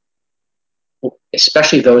angry,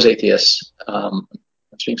 especially those atheists. I'm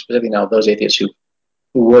speaking specifically now of those atheists who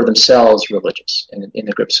were themselves religious and in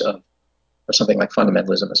the grips of something like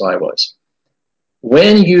fundamentalism, as I was.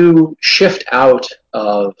 When you shift out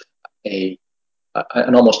of an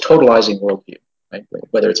almost totalizing worldview, right,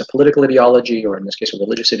 whether it's a political ideology or in this case a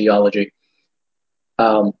religious ideology,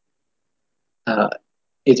 um, uh,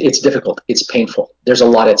 it's difficult. It's painful. There's a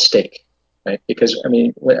lot at stake, right? Because I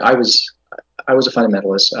mean, when I was a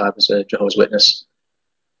fundamentalist. I was a Jehovah's Witness,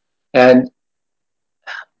 and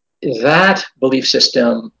that belief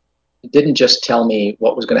system didn't just tell me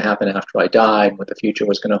what was going to happen after I died, what the future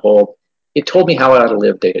was going to hold. It told me how I ought to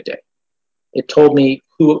live day to day. It told me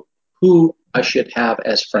who I should have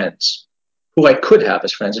as friends, who I could have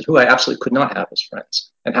as friends, and who I absolutely could not have as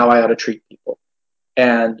friends, and how I ought to treat people,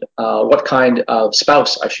 and what kind of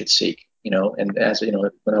spouse I should seek. And as you know,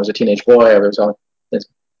 when I was a teenage boy, I was all as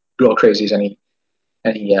girl crazy as any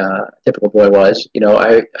typical boy was.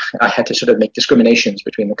 I had to sort of make discriminations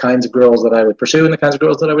between the kinds of girls that I would pursue and the kinds of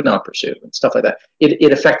girls that I would not pursue, and stuff like that.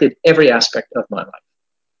 It affected every aspect of my life.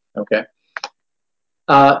 Okay.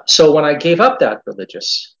 So when I gave up that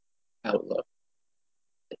religious outlook,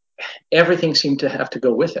 everything seemed to have to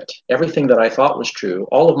go with it. Everything that I thought was true,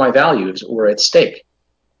 all of my values were at stake.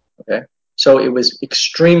 Okay. So it was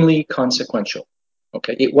extremely consequential.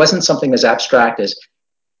 Okay. It wasn't something as abstract as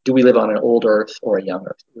do we live on an old Earth or a young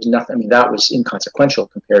Earth? It was nothing. I mean, that was inconsequential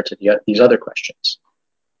compared to these other questions.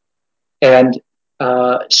 And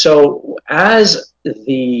so as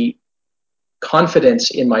the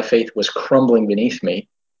confidence in my faith was crumbling beneath me,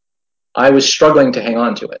 I was struggling to hang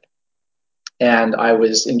on to it. And I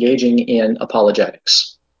was engaging in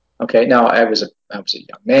apologetics. Okay, now I was a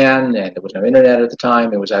young man, and there was no internet at the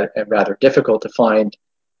time. It was rather difficult to find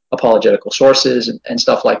apologetical sources and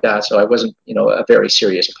stuff like that. So I wasn't, a very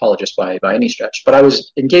serious apologist by any stretch. But I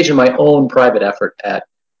was engaged in my own private effort at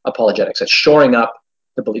apologetics, at shoring up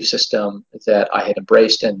the belief system that I had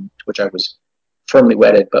embraced and to which I was firmly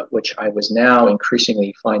wedded, but which I was now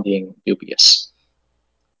increasingly finding dubious.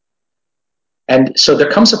 And so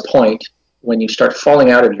there comes a point when you start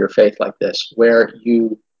falling out of your faith like this, where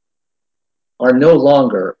you are no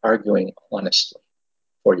longer arguing honestly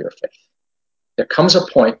for your faith. There comes a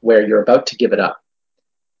point where you're about to give it up.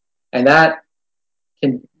 And that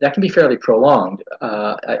can be fairly prolonged,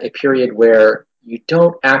 a period where you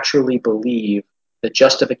don't actually believe the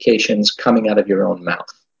justifications coming out of your own mouth.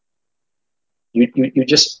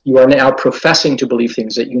 You are now professing to believe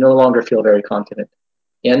things that you no longer feel very confident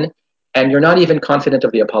in, and you're not even confident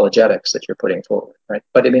of the apologetics that you're putting forward, right?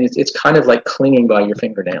 But I mean, it's kind of like clinging by your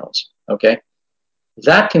fingernails, okay?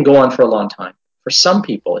 That can go on for a long time. For some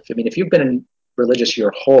people, if you've been religious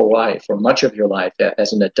your whole life, or much of your life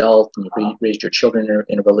as an adult, and you raised your children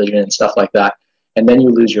in a religion and stuff like that, and then you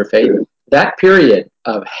lose your faith, that period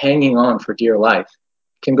of hanging on for dear life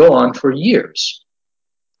can go on for years,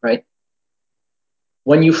 right?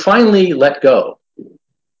 When you finally let go,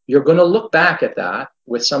 you're going to look back at that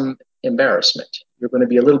with some embarrassment. You're going to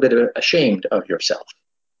be a little bit ashamed of yourself,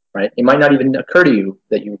 right? It might not even occur to you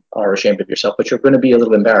that you are ashamed of yourself, but you're going to be a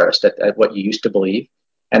little embarrassed at what you used to believe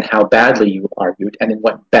and how badly you argued and in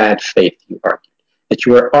what bad faith you argued. That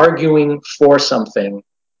you are arguing for something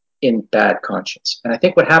in bad conscience. And I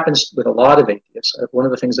think what happens with a lot of atheists, one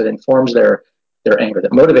of the things that informs their anger,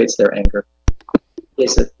 that motivates their anger,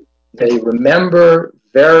 is that they remember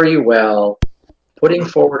very well putting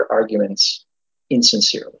forward arguments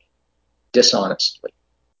insincerely, dishonestly,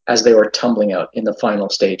 as they were tumbling out in the final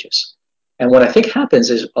stages. And what I think happens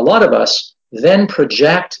is a lot of us then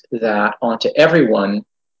project that onto everyone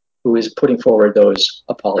who is putting forward those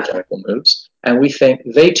apologetical moves. And we think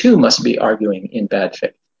they too must be arguing in bad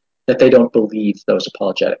faith, that they don't believe those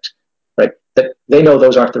apologetics, right? That they know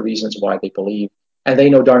those aren't the reasons why they believe, and they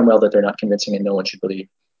know darn well that they're not convincing and no one should believe,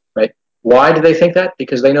 right? Why do they think that?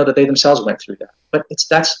 Because they know that they themselves went through that. But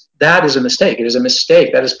that is a mistake. It is a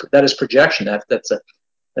mistake. That is projection. That's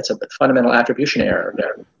a fundamental attribution error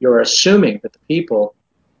there. You're assuming that the people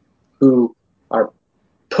who are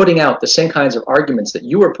putting out the same kinds of arguments that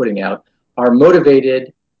you are putting out are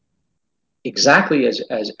motivated exactly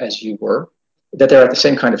as you were, that they're at the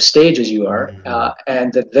same kind of stage as you are,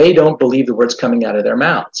 and that they don't believe the words coming out of their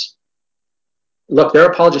mouths. Look, there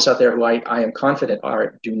are apologists out there who I am confident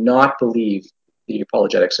do not believe the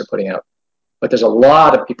apologetics they're putting out. But there's a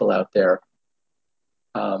lot of people out there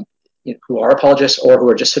who are apologists or who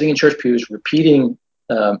are just sitting in church pews repeating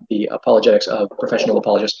the apologetics of professional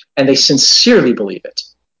apologists, and they sincerely believe it,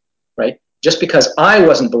 right? Just because I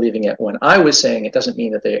wasn't believing it when I was saying it doesn't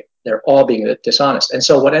mean that they're all being dishonest. And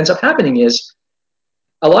so what ends up happening is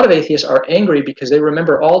a lot of atheists are angry because they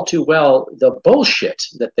remember all too well the bullshit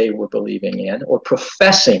that they were believing in or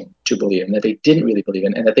professing to believe in, that they didn't really believe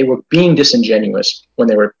in, and that they were being disingenuous when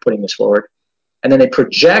they were putting this forward. And then they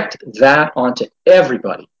project that onto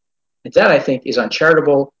everybody. And that, I think, is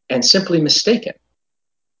uncharitable and simply mistaken,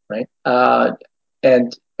 right?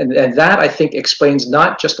 And that, I think, explains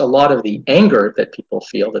not just a lot of the anger that people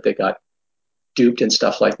feel that they got duped and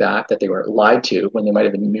stuff like that, that they were lied to when they might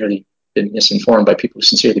have merely been misinformed by people who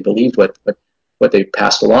sincerely believed what they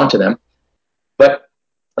passed along to them. But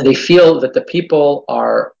they feel that the people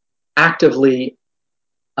are actively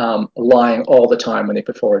lying all the time when they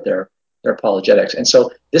put forward their apologetics. And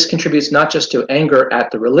so this contributes not just to anger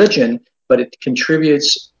at the religion, but it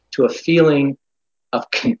contributes to a feeling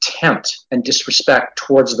of contempt and disrespect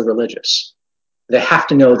towards the religious. They have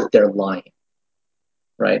to know that they're lying,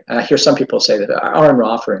 right? And I hear some people say that Aaron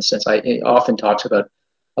Ra, for instance, he often talks about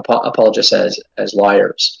apologists as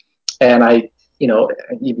liars. And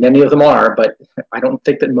many of them are, but I don't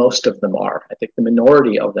think that most of them are. I think the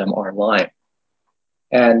minority of them are lying.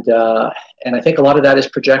 And I think a lot of that is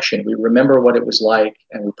projection. We remember what it was like,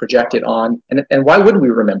 and we project it on. And why wouldn't we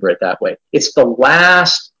remember it that way? It's the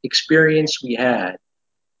last experience we had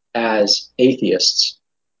as atheists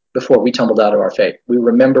before we tumbled out of our faith. We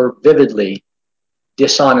remember vividly,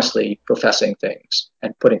 dishonestly professing things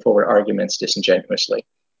and putting forward arguments disingenuously.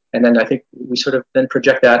 and then I think we sort of then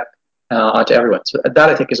project that onto everyone. So that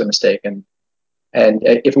I think is a mistake, and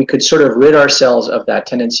if we could sort of rid ourselves of that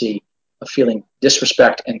tendency of feeling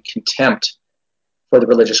disrespect and contempt for the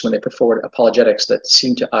religious when they put forward apologetics that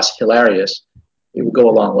seem to us hilarious, it would go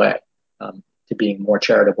a long way to being more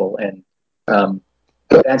charitable and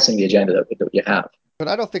advancing the agenda that you have. But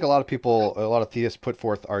I don't think a lot of theists put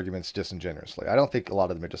forth arguments disingenuously. I don't think a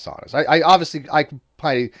lot of them are dishonest. I obviously I can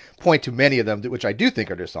probably point to many of them which I do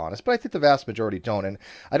think are dishonest, but I think the vast majority don't. And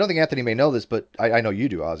I don't think Anthony may know this, but I know you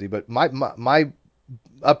do, Ozzy. But my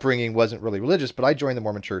upbringing wasn't really religious, but I joined the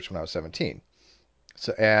Mormon Church when I was 17.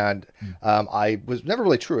 So and I was never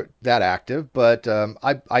really true that active, but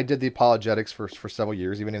I did the apologetics for several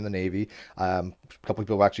years, even in the Navy. A couple of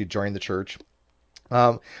people actually joined the church.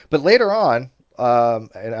 But later on,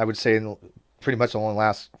 and I would say in pretty much only the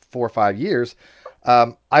last 4 or 5 years,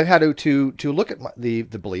 I've had to look at the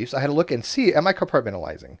beliefs. I had to look and see, am I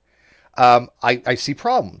compartmentalizing? I see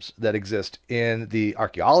problems that exist in the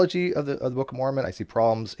archaeology of the Book of Mormon. I see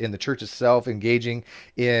problems in the church itself engaging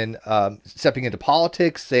in stepping into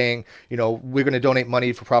politics, saying, we're going to donate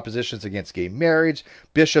money for propositions against gay marriage.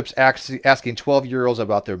 Bishops actually asking 12-year-olds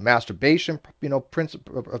about their masturbation,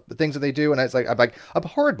 things that they do. And I'm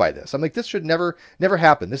horrid by this. I'm like, this should never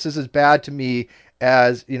happen. This is as bad to me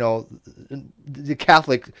as the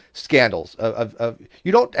Catholic scandals of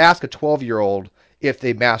you don't ask a 12-year-old if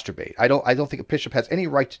they masturbate. I don't think a bishop has any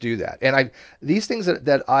right to do that. And these things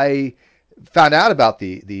that I found out about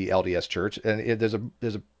the LDS Church, and there's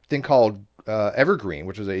a thing called Evergreen,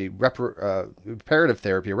 which is a reparative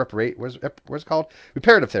therapy, what's it called?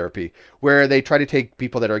 Reparative therapy, where they try to take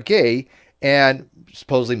people that are gay and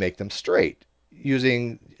supposedly make them straight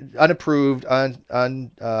using unapproved, uh,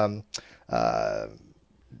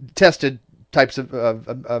 tested types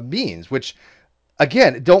of means, which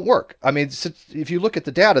again don't work. I mean, if you look at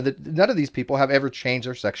the data, that none of these people have ever changed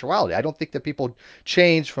their sexuality. I don't think that people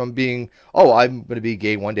change from being, oh, I'm going to be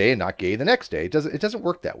gay one day and not gay the next day. It doesn't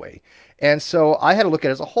work that way. And so I had to look at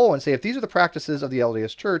it as a whole and say, if these are the practices of the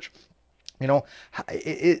LDS Church, you know,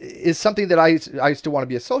 it is something that I still want to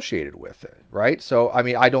be associated with, right? So I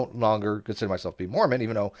mean, I don't longer consider myself to be Mormon,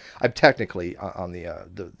 even though I'm technically on the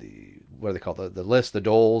what do they call the list, the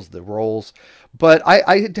doles, the rolls. But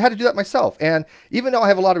I had to do that myself, and even though I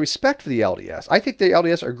have a lot of respect for the LDS, I think the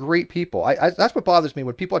LDS are great people. That's what bothers me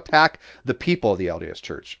when people attack the people of the LDS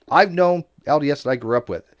Church. I've known LDS that I grew up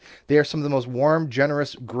with. They are some of the most warm,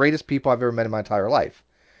 generous, greatest people I've ever met in my entire life.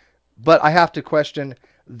 But I have to question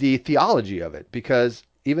the theology of it because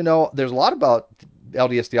even though there's a lot about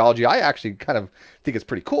LDS theology, I actually kind of think it's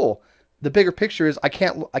pretty cool. The bigger picture is I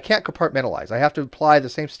can't compartmentalize. I have to apply the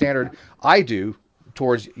same standard I do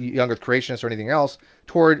towards young Earth creationists or anything else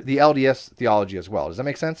toward the LDS theology as well. Does that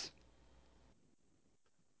make sense?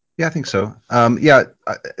 Yeah, I think so. Yeah,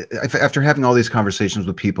 after having all these conversations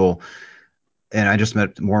with people, and I just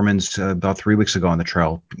met Mormons about 3 weeks ago on the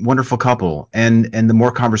trail. Wonderful couple, and the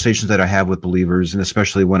more conversations that I have with believers, and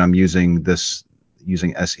especially when I'm using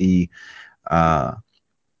SE, uh,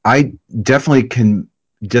 I definitely can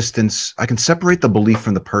distance. I can separate the belief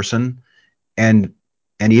from the person, and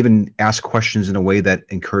even ask questions in a way that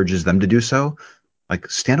encourages them to do so. Like,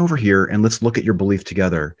 stand over here and let's look at your belief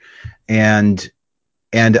together. And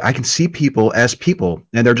I can see people as people,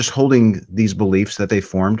 and they're just holding these beliefs that they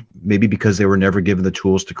formed, maybe because they were never given the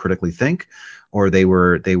tools to critically think, or they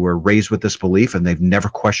were raised with this belief and they've never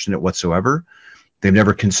questioned it whatsoever. They've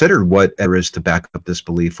never considered what there is to back up this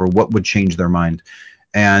belief or what would change their mind.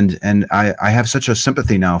 And I have such a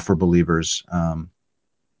sympathy now for believers,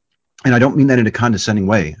 and I don't mean that in a condescending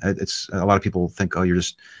way. It's a lot of people think, oh,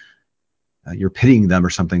 you're pitying them or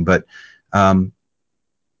something, but um,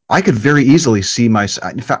 I could very easily see my.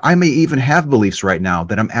 In fact, I may even have beliefs right now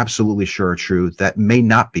that I'm absolutely sure are true that may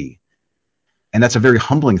not be, and that's a very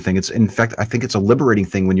humbling thing. It's, in fact, I think it's a liberating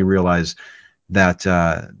thing when you realize that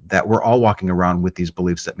we're all walking around with these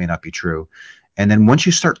beliefs that may not be true, and then once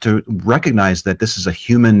you start to recognize that this is a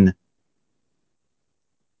human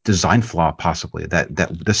design flaw, possibly that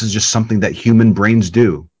this is just something that human brains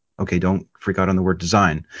do. Okay, don't freak out on the word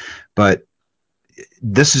design, but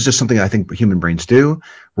this is just something I think human brains do.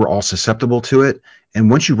 We're all susceptible to it.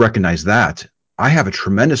 And once you recognize that, I have a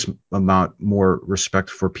tremendous amount more respect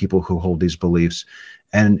for people who hold these beliefs.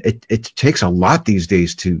 And it takes a lot these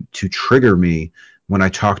days to trigger me when I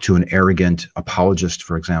talk to an arrogant apologist,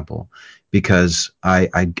 for example, because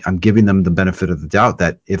I'm giving them the benefit of the doubt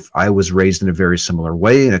that if I was raised in a very similar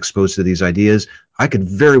way and exposed to these ideas, I could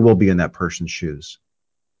very well be in that person's shoes.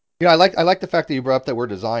 I like the fact that you brought up that word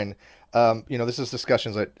design. This is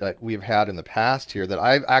discussions that we've had in the past here that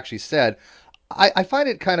I've actually said I find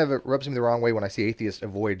it kind of, it rubs me the wrong way when I see atheists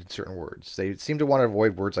avoid certain words. They seem to want to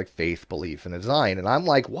avoid words like faith, belief, and design, and I'm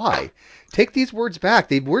like, why? Take these words back.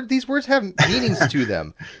 These words have meanings to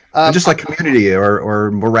them. And Um, just like community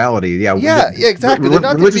or morality, yeah, yeah, exactly. They're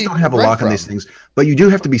not to religions be don't have a run lock on these from. things, but you do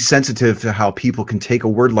have to be sensitive to how people can take a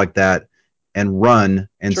word like that and run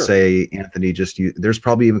and Sure. say, Anthony, there's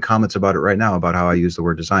probably even comments about it right now about how I use the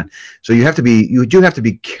word design. So you do have to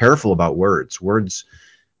be careful about words. Words,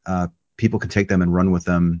 uh, people can take them and run with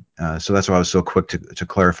them. So that's why I was so quick to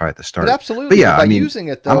clarify at the But start. But absolutely, yeah, but I by mean, using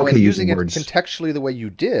it I'm though, okay and using using it words. contextually the way you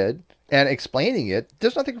did, and explaining it,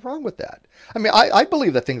 there's nothing wrong with that. I mean, I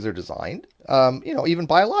believe that things are designed, even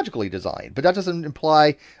biologically designed, but that doesn't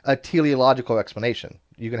imply a teleological explanation.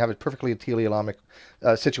 You can have a perfectly teleologic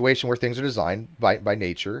situation where things are designed by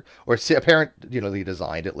nature, or apparently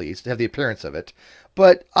designed at least, have the appearance of it.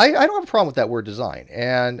 But I don't have a problem with that word design,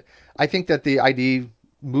 and I think that the ID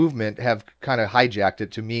movement have kind of hijacked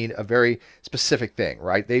it to mean a very specific thing,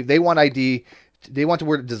 right? They want ID, they want the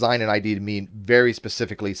word design and ID to mean very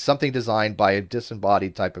specifically something designed by a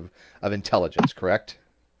disembodied type of intelligence, correct?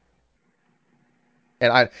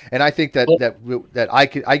 And I think that I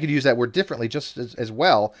could use that word differently just as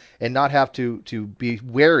well, and not have to be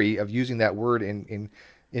wary of using that word in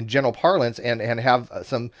general parlance, and have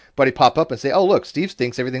somebody pop up and say, oh look, Steve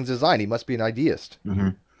thinks everything's designed, he must be an ideist. Hmm.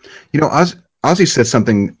 You know, Ozzy said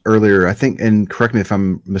something earlier, I think, and correct me if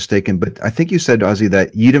I'm mistaken, but I think you said, Ozzy,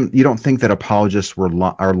 that you don't think that apologists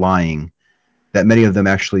are lying, that many of them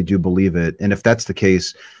actually do believe it. And if that's the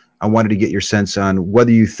case, I wanted to get your sense on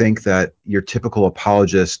whether you think that your typical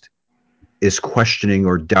apologist is questioning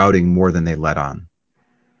or doubting more than they let on.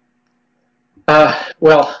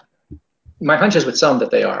 Well, my hunch is with some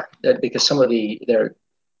that they are, that because some of their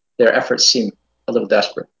efforts seem a little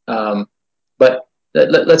desperate. But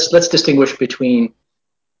let's distinguish between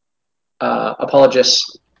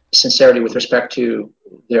apologists' sincerity with respect to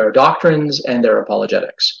their doctrines and their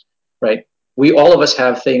apologetics, right? All of us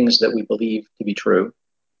have things that we believe to be true,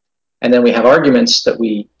 and then we have arguments that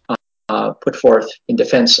we put forth in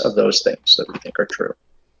defense of those things that we think are true.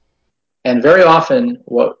 And very often,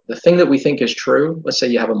 what the thing that we think is true, let's say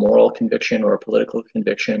you have a moral conviction or a political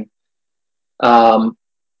conviction, um,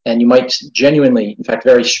 and you might genuinely, in fact,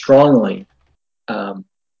 very strongly um,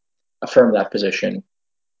 affirm that position,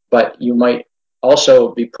 but you might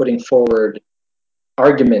also be putting forward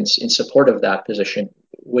arguments in support of that position,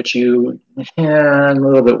 which I'm a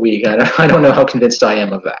little bit weak. I don't know how convinced I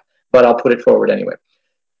am of that, but I'll put it forward anyway.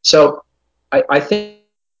 So I think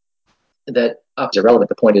that is irrelevant.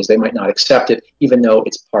 The point is they might not accept it, even though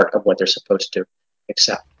it's part of what they're supposed to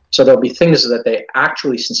accept. So there'll be things that they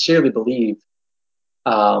actually sincerely believe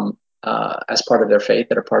as part of their faith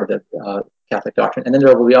that are part of the Catholic doctrine, and then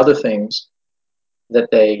there will be other things that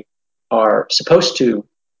they are supposed to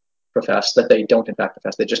profess that they don't in fact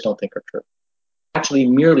profess. They just don't think are true. Actually,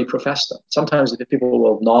 merely profess them. Sometimes the people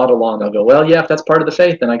will nod along. They'll go, "Well, yeah, if that's part of the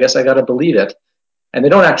faith, then I guess I got to believe it." And they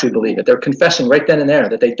don't actually believe it. They're confessing right then and there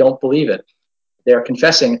that they don't believe it. They're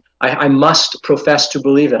confessing, I must profess to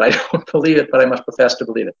believe it. I don't believe it, but I must profess to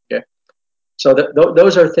believe it. Okay. So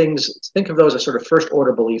those are things, think of those as sort of first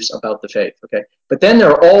order beliefs about the faith. Okay. But then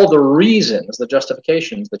there are all the reasons, the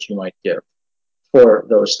justifications that you might give for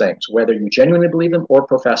those things, whether you genuinely believe them or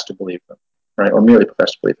profess to believe them, right? Or merely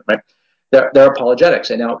profess to believe them, right? There are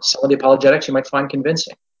apologetics. And now some of the apologetics you might find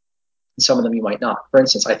convincing, and some of them you might not. For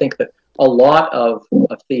instance, I think that a lot of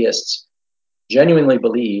theists genuinely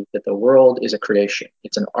believe that the world is a creation.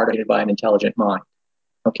 It's an art created by an intelligent mind.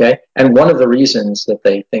 Okay? And one of the reasons that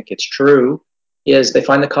they think it's true is they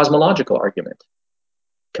find the cosmological argument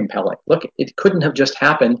compelling. Look, it couldn't have just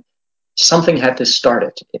happened. Something had to start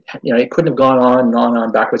it. It couldn't have gone on and on and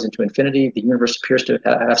on backwards into infinity. The universe appears to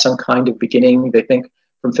have some kind of beginning, they think,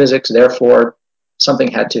 from physics. Therefore, something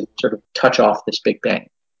had to sort of touch off this Big Bang,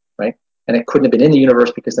 right? And it couldn't have been in the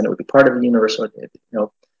universe because then it would be part of the universe.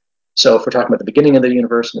 So if we're talking about the beginning of the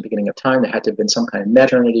universe and the beginning of time, there had to have been some kind of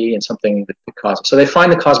maternity and something that could cause it. So they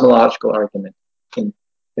find the cosmological argument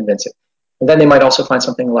convincing. And then they might also find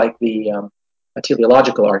something like the a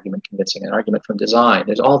teleological argument convincing, an argument from design.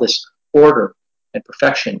 There's all this order and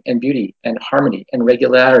perfection and beauty and harmony and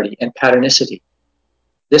regularity and patternicity.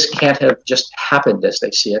 This can't have just happened as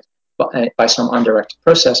they see it by some undirected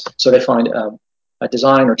process. So they find a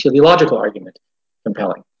design or teleological argument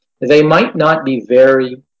compelling. They might not be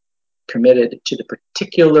very committed to the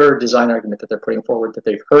particular design argument that they're putting forward that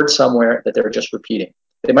they've heard somewhere that they're just repeating.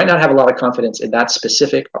 They might not have a lot of confidence in that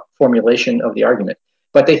specific formulation of the argument,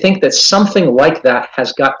 but they think that something like that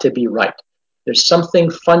has got to be right. There's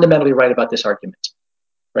something fundamentally right about this argument,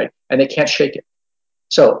 right? And they can't shake it.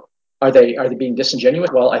 So Are they being disingenuous?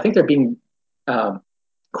 Well, I think they're being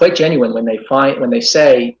quite genuine when they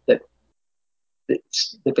say that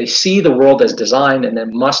they see the world as design and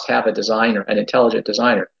then must have a designer, an intelligent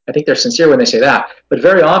designer. I think they're sincere when they say that. But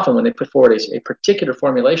very often when they put forward a particular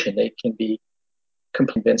formulation, they can be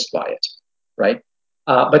convinced by it, right?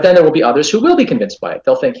 But then there will be others who will be convinced by it.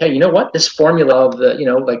 They'll think, hey, you know what? This formula of the,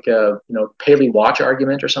 like Paley watch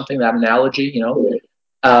argument or something, that analogy,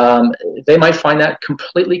 they might find that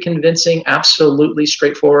completely convincing, absolutely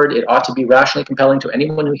straightforward. It ought to be rationally compelling to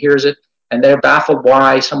anyone who hears it, and they're baffled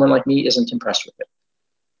why someone like me isn't impressed with it.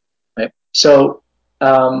 Right? So,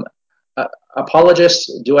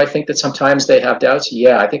 apologists, do I think that sometimes they have doubts?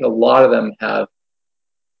 Yeah, I think a lot of them have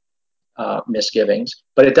misgivings,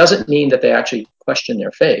 but it doesn't mean that they actually question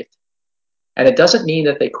their faith. And it doesn't mean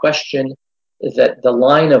that they question that the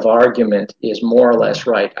line of argument is more or less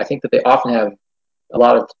right. I think that they often have a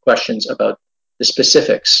lot of questions about the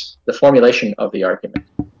specifics, the formulation of the argument.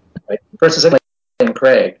 Right? For instance,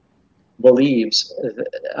 Craig believes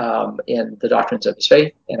in the doctrines of his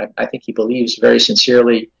faith, and I think he believes very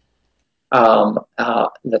sincerely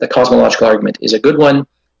that the cosmological argument is a good one.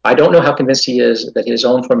 I don't know how convinced he is that his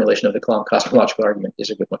own formulation of the cosmological argument is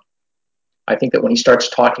a good one. I think that when he starts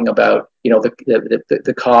talking about,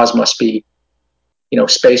 the cause must be,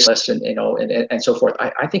 spaceless and so forth,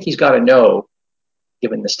 I think he's got to know,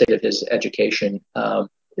 given the state of his education,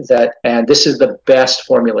 and this is the best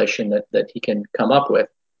formulation that he can come up with.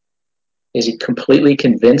 Is he completely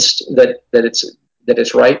convinced that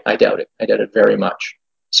it's right? I doubt it. I doubt it very much.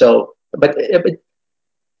 So, but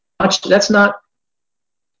that's not.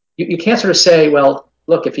 You can't sort of say, well,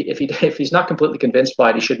 look, if he's not completely convinced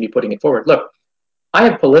by it, he shouldn't be putting it forward. Look, I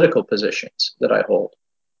have political positions that I hold,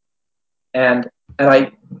 and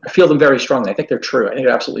I feel them very strongly. I think they're true. I think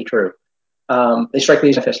they're absolutely true. They strike me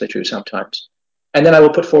as manifestly true sometimes. And then I will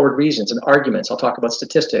put forward reasons and arguments. I'll talk about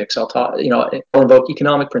statistics. I'll invoke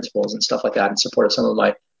economic principles and stuff like that in support of some of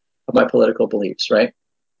my political beliefs, right?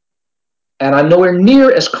 And I'm nowhere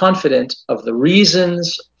near as confident of the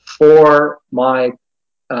reasons for my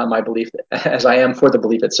belief as I am for the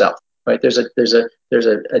belief itself, right? There's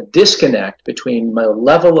a disconnect between my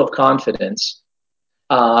level of confidence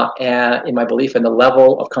and in my belief and the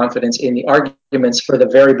level of confidence in the arguments for the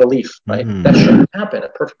very belief, right? Mm-hmm. That shouldn't happen. A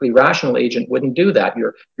perfectly rational agent wouldn't do that.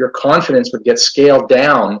 Your confidence would get scaled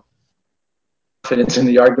down. Confidence in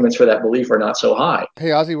the arguments for that belief are not so high. Hey,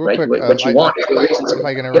 Ozzy, real right? quick. What you want. If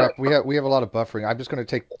I can interrupt, we have a lot of buffering. I'm just going to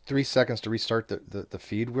take 3 seconds to restart the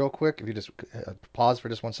feed real quick. If you just pause for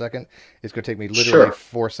just 1 second, it's going to take me literally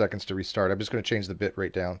 4 seconds to restart. I'm just going to change the bit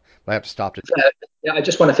rate down. I have to stop it. Yeah, I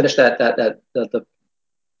just want to finish that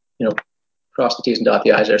cross the T's and dot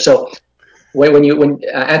the I's there. So when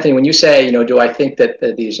Anthony, when you say, do I think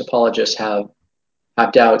that these apologists have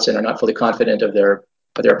doubts and are not fully confident of their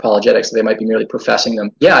apologetics, that they might be merely professing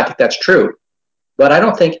them? Yeah, I think that's true. But I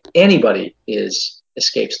don't think anybody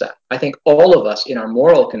escapes that. I think all of us in our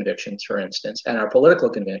moral convictions, for instance, and our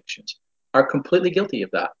political convictions are completely guilty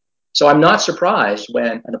of that. So I'm not surprised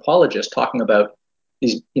when an apologist talking about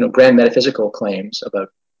these grand metaphysical claims about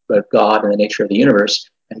God and the nature of the universe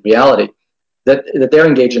and reality, that they're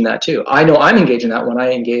engaged in that too. I know I'm engaged in that when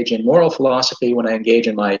I engage in moral philosophy, when I engage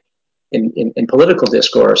in in political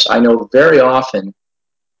discourse. I know very often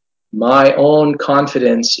my own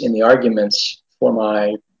confidence in the arguments for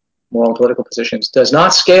my moral and political positions does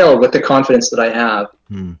not scale with the confidence that I have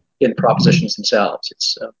in propositions themselves.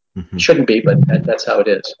 It shouldn't be, but that's how it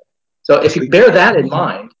is. So if you bear that in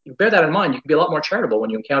mind, you can be a lot more charitable when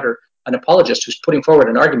you encounter an apologist who's putting forward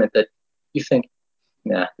an argument that you think,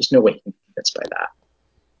 nah, there's no way you can be convinced by that.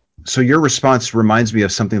 So your response reminds me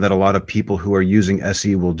of something that a lot of people who are using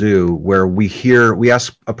SE will do, where we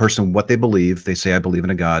ask a person what they believe. They say, I believe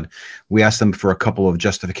in a God. We ask them for a couple of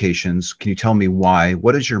justifications. Can you tell me why?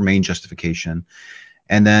 What is your main justification?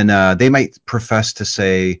 And then they might profess to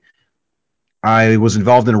say, I was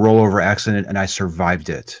involved in a rollover accident and I survived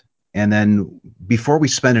it. And then before we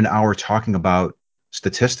spend an hour talking about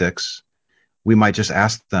statistics, we might just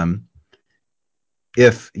ask them,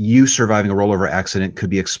 if you surviving a rollover accident could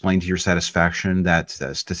be explained to your satisfaction, that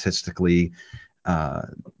statistically,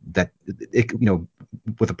 that it,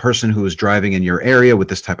 with a person who is driving in your area with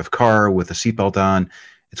this type of car with a seatbelt on,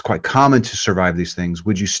 it's quite common to survive these things.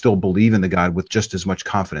 Would you still believe in the God with just as much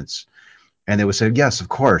confidence? And they would say, yes, of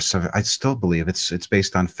course. I still believe it's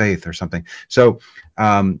based on faith or something. So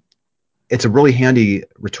it's a really handy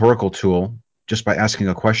rhetorical tool just by asking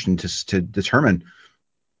a question to determine,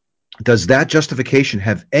 does that justification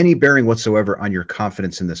have any bearing whatsoever on your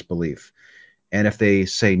confidence in this belief? And if they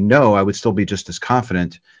say no, I would still be just as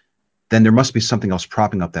confident. then there must be something else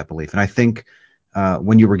propping up that belief. And I think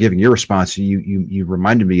when you were giving your response, you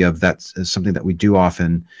reminded me of that as something that we do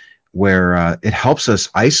often, where it helps us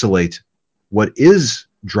isolate what is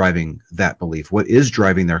driving that belief, what is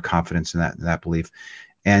driving their confidence in that belief.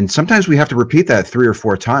 And sometimes we have to repeat that 3 or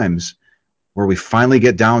 4 times where we finally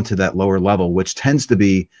get down to that lower level, which tends to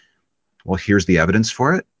be, well, here's the evidence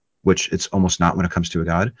for it, which it's almost not when it comes to a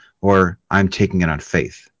God, or I'm taking it on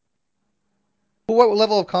faith. But what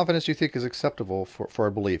level of confidence do you think is acceptable for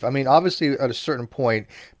a belief? I mean, obviously, at a certain point,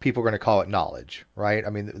 people are going to call it knowledge, right? I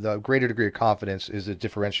mean, the greater degree of confidence is a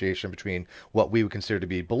differentiation between what we would consider to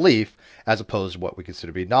be belief as opposed to what we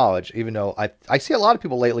consider to be knowledge, even though I see a lot of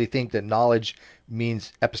people lately think that knowledge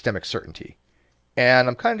means epistemic certainty. And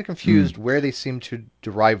I'm kind of confused Mm. where they seem to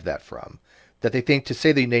derive that from. That they think to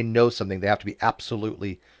say that they know something, they have to be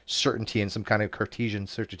absolutely certainty in some kind of Cartesian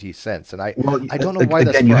certainty sense. And Well, I don't know why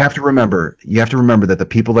that's again, from. you have to remember that the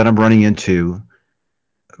people that I'm running into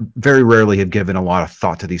very rarely have given a lot of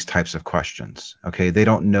thought to these types of questions. Okay, they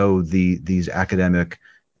don't know these academic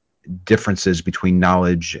differences between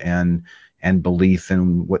knowledge and belief,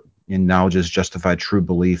 and what in knowledge is justified true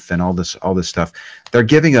belief, and all this stuff. They're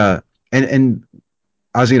giving and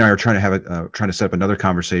Ozzy and I are trying to have trying to set up another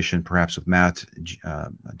conversation, perhaps with Matt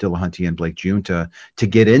Dillahunty and Blake June, to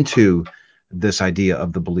get into this idea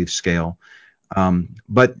of the belief scale.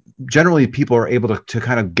 But generally, people are able to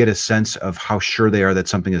kind of get a sense of how sure they are that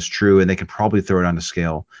something is true, and they can probably throw it on the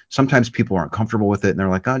scale. Sometimes people aren't comfortable with it, and they're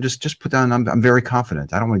like, "Oh, just put down. I'm very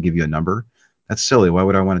confident. I don't want to give you a number. That's silly. Why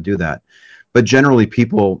would I want to do that?" But generally,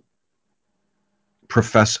 people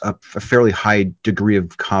profess a fairly high degree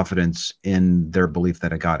of confidence in their belief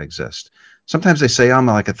that a God exists. Sometimes they say, "I'm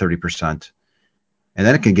like a 30%," and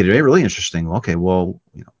then it can get really interesting. Okay, well,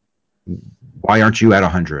 why aren't you at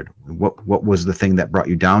 100? What was the thing that brought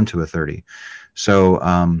you down to a 30? So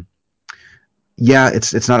yeah,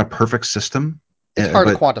 it's not a perfect system, It's hard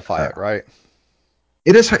to but quantify it, right?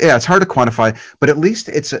 it is. Yeah, it's hard to quantify, but at least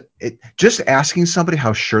just asking somebody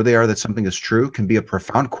how sure they are that something is true can be a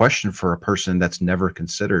profound question for a person that's never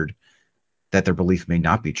considered that their belief may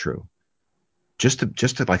not be true. Just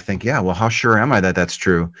to like think, yeah, well, how sure am I that that's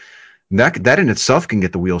true? That in itself can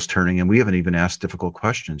get the wheels turning, and we haven't even asked difficult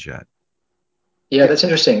questions yet. Yeah, Yeah. that's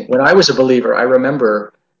interesting. When I was a believer, I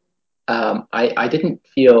remember I didn't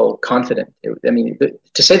feel confident. I mean,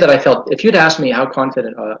 to say that I felt, if you'd asked me how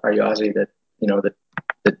confident are you, Ozzy, that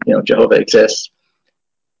Jehovah exists,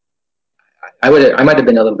 I might have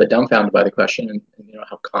been a little bit dumbfounded by the question, and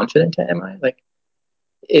how confident am I? Like,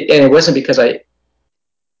 and it wasn't because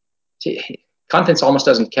confidence almost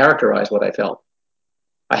doesn't characterize what I felt.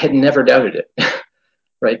 I had never doubted it,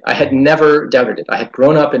 right? I had never doubted it. I had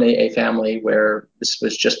grown up in a family where this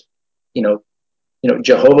was just, you know,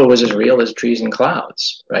 Jehovah was as real as trees and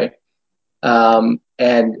clouds, right?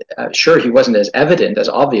 And sure, he wasn't as evident, as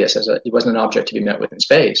obvious he wasn't an object to be met with in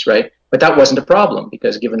space, right? But that wasn't a problem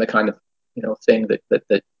because given the kind of thing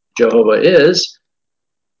that Jehovah is,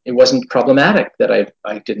 it wasn't problematic that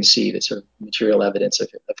I didn't see the sort of material evidence of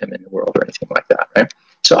him in the world or anything like that, right?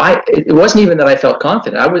 So it wasn't even that I felt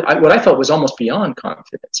confident. What I felt was almost beyond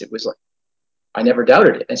confidence. It was like I never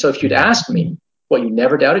doubted it. And so if you'd asked me, "What, you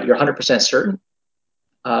never doubted? You're 100% certain?"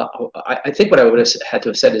 I think what I would have had to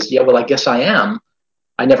have said is, "Yeah, well, I guess I am."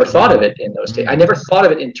 I never thought of it in those days. I never thought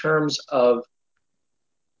of it in terms of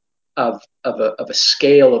a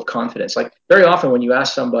scale of confidence. Like very often when you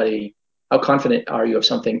ask somebody, "How confident are you of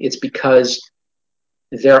something?" it's because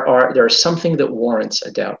there is something that warrants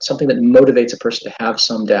a doubt, something that motivates a person to have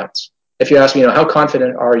some doubts. If you ask me, how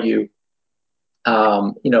confident are you,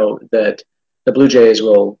 that the Blue Jays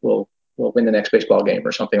will win the next baseball game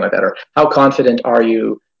or something like that, or how confident are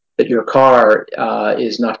you that your car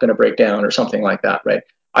is not going to break down or something like that, right?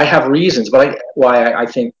 I have reasons, why I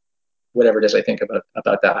think whatever it is I think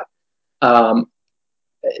about that. Um,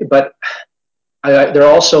 but there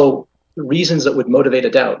are also reasons that would motivate a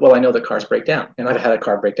doubt. Well, I know that cars break down, and I've had a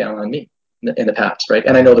car break down on me in the past, right?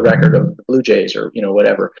 And I know the record of the Blue Jays or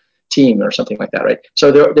whatever team or something like that, right?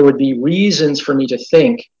 So there would be reasons for me to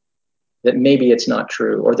think that maybe it's not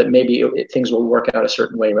true, or that maybe things will work out a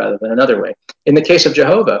certain way rather than another way. In the case of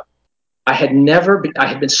Jehovah, I had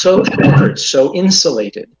been so sheltered, so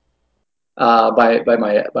insulated by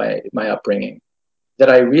my upbringing that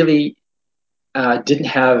I really didn't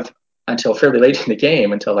have until fairly late in the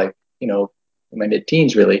game, until in my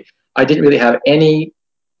mid-teens really, I didn't really have any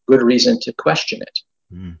good reason to question it.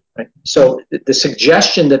 Mm. Right? So the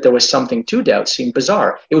suggestion that there was something to doubt seemed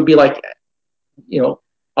bizarre. It would be like,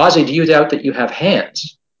 Ozzy, do you doubt that you have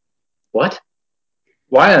hands? What?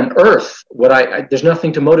 why on earth would there's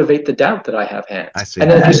nothing to motivate the doubt that I have I hands. see.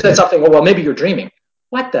 And then if you said something, well, maybe you're dreaming.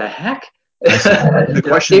 What the heck? I see. The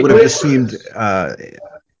question would have just seemed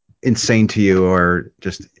insane to you, or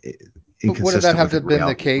just But wouldn't that inconsistent have with to have been the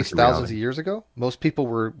with case your thousands reality. of years ago? Most people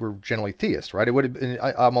were generally theists, right? It would have been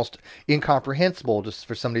almost incomprehensible just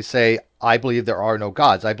for somebody to say, "I believe there are no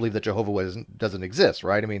gods. I believe that Jehovah doesn't exist."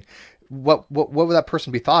 Right? I mean, what would that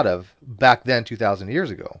person be thought of back then, 2,000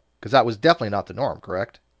 years ago? Because that was definitely not the norm,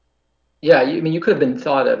 correct? Yeah, I mean, you could have been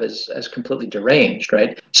thought of as completely deranged,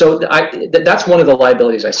 right? So that's one of the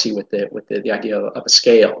liabilities I see with the idea of a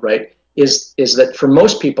scale, right? Is that for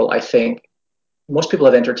most people, I think most people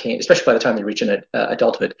have entertained, especially by the time they reach an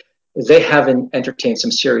adulthood, they have entertained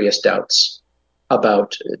some serious doubts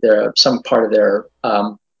about some part of their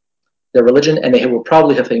religion, and they will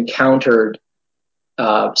probably have encountered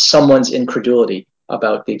someone's incredulity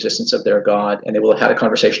about the existence of their God, and they will have had a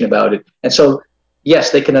conversation about it. And so, yes,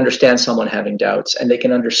 they can understand someone having doubts, and they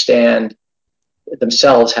can understand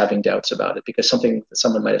themselves having doubts about it because something that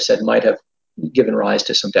someone might have said might have given rise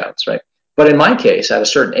to some doubts, right? But in my case, at a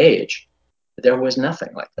certain age, there was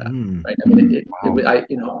nothing like that, Mm, right? I mean, wow, I,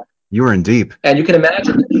 you were in deep. and you can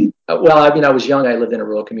imagine. Well, I mean, I was young. I lived in a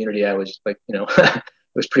rural community. I was like, it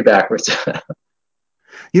was pretty backwards.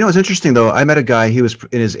 It's interesting though. I met a guy. He was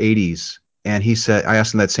in his 80s, and he said, I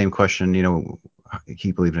asked him that same question.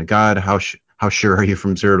 He believed in a God. How sure are you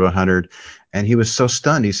from 0 to 100? And he was so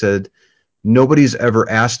stunned. He said, nobody's ever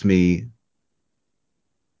asked me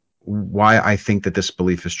why I think that this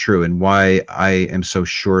belief is true and why I am so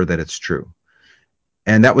sure that it's true.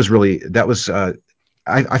 And that was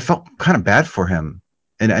I felt kind of bad for him.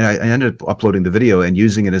 And I ended up uploading the video and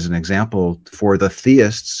using it as an example for the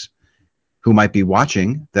theists who might be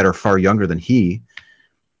watching that are far younger than he,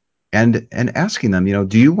 and asking them,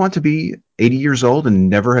 do you want to be 80 years old and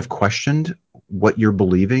never have questioned what you're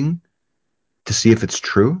believing to see if it's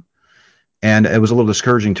true? And it was a little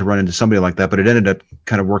discouraging to run into somebody like that, but it ended up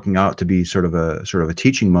kind of working out to be sort of a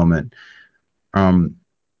teaching moment. Um,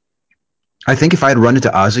 I think if I had run into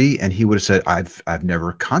Ozzy and he would have said, I've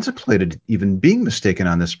never contemplated even being mistaken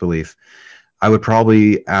on this belief, I would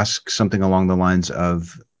probably ask something along the lines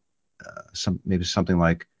of maybe something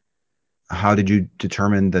like, how did you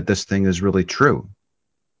determine that this thing is really true?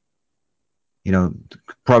 You know,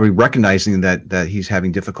 Probably recognizing that he's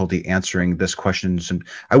having difficulty answering this questions. And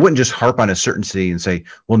I wouldn't just harp on a certainty and say,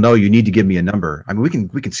 well, no, you need to give me a number. I mean,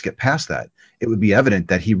 we can skip past that. It would be evident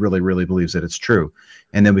that he really, really believes that it's true.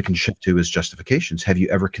 And then we can shift to his justifications. Have you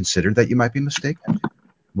ever considered that you might be mistaken?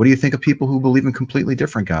 What do you think of people who believe in completely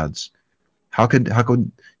different gods? How could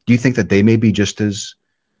do you think that they may be just as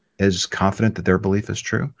confident that their belief is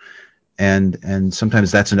true? And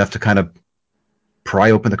sometimes that's enough to kind of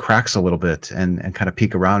pry open the cracks a little bit and kind of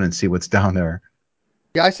peek around and see what's down there.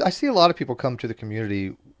 Yeah, I see a lot of people come to the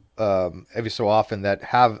community every so often that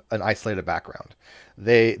have an isolated background.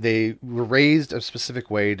 They were raised a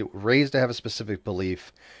specific way, raised to have a specific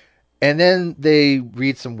belief, and then they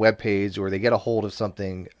read some web page or they get a hold of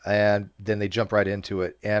something and then they jump right into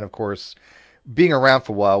it. And of course, being around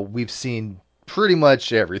for a while, we've seen pretty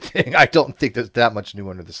much everything. I don't think there's that much new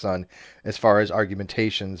under the sun as far as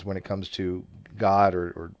argumentations when it comes to God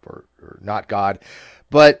or not God.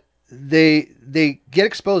 But they get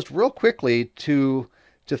exposed real quickly to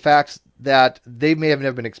facts that they may have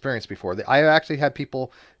never been experienced before. I actually had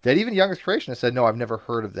people that even younger creationists said, "No, I've never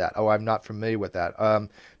heard of that. Oh, I'm not familiar with that."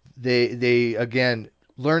 They again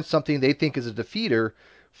learn something they think is a defeater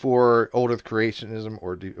for old Earth creationism,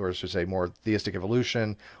 or I should say more theistic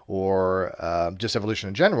evolution, or just evolution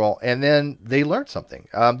in general, and then they learn something.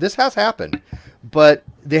 This has happened, but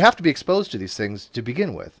they have to be exposed to these things to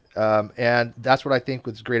begin with, and that's what I think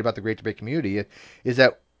was great about the Great Debate community is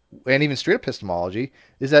that, and even street epistemology,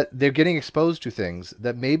 is that they're getting exposed to things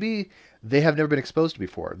that maybe they have never been exposed to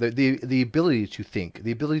before. The ability to think,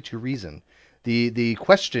 the ability to reason, the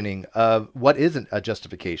questioning of what isn't a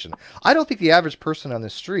justification. I don't think the average person on the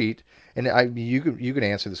street, and you can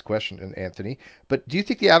answer this question, Anthony, but do you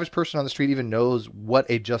think the average person on the street even knows what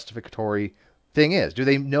a justificatory thing is? Do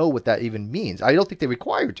they know what that even means? I don't think they're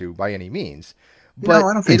required to by any means, No, but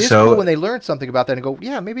I don't it think is cool so. when they learn something about that and go,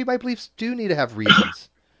 yeah, maybe my beliefs do need to have reasons,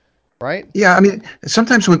 right? Yeah, I mean,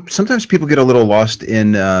 sometimes people get a little lost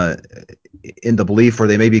in the belief, or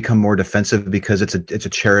they may become more defensive because it's a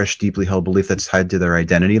cherished, deeply held belief that's tied to their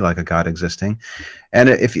identity, like a God existing. And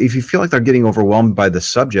if you feel like they're getting overwhelmed by the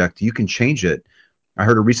subject, you can change it. I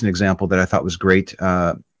heard a recent example that I thought was great.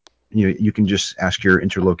 You can just ask your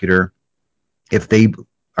interlocutor if they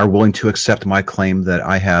are willing to accept my claim that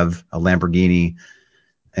I have a Lamborghini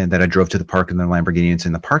and that I drove to the park in the Lamborghini and it's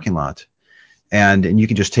in the parking lot. and you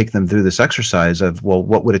can just take them through this exercise of, well,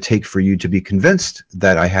 what would it take for you to be convinced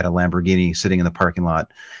that I had a Lamborghini sitting in the parking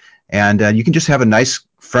lot? And you can just have a nice,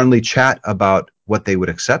 friendly chat about what they would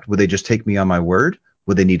accept. Would they just take me on my word?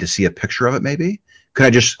 Would they need to see a picture of it maybe? Could I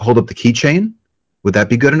just hold up the keychain? Would that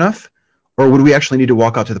be good enough? Or would we actually need to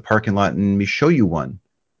walk out to the parking lot and me show you one?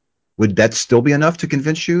 Would that still be enough to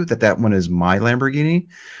convince you that that one is my Lamborghini?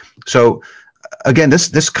 So again,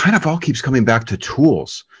 this kind of all keeps coming back to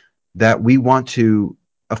tools that we want to,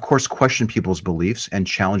 of course, question people's beliefs and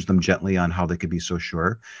challenge them gently on how they could be so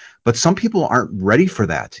sure. But some people aren't ready for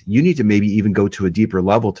that. You need to maybe even go to a deeper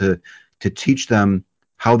level to teach them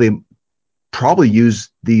how they probably use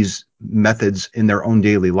these methods in their own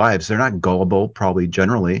daily lives. They're not gullible, probably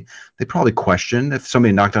generally. They probably question if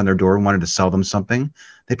somebody knocked on their door and wanted to sell them something.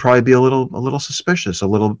 They'd probably be a little suspicious, a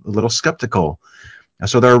little skeptical.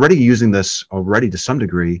 So they're already using this already to some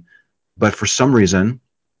degree, but for some reason,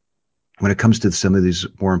 when it comes to some of these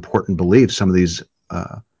more important beliefs, some of these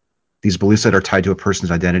beliefs that are tied to a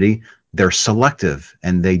person's identity, they're selective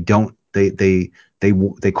and they don't they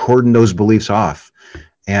cordon those beliefs off.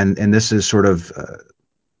 And this is sort of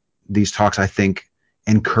these talks, I think,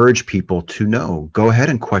 encourage people to know. Go ahead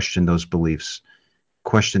and question those beliefs,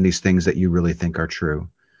 question these things that you really think are true,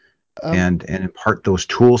 Um, and impart those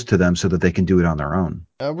tools to them so that they can do it on their own.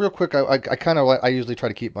 Real quick, I kind of I usually try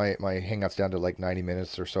to keep my hangouts down to like 90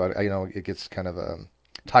 minutes or so. You know, it gets kind of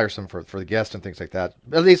tiresome for the guest and things like that.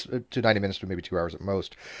 At least to 90 minutes to maybe 2 hours at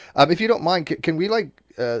most. If you don't mind, can we like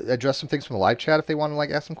address some things from the live chat if they want to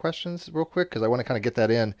like ask some questions real quick? Because I want to kind of get that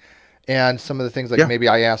in, and some of the things like Yeah, maybe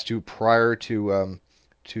I asked you prior to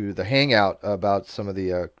the hangout about some of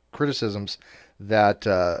the criticisms that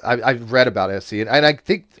I've read about SE, and I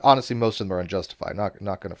think honestly most of them are unjustified.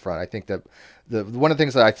 Not going to front. I think that the one of the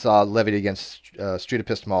things that I saw levied against street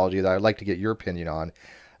epistemology that I'd like to get your opinion on,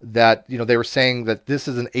 that they were saying that this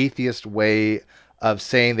is an atheist way of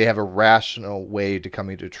saying they have a rational way to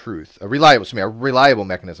coming to truth, a reliable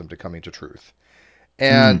mechanism to coming to truth,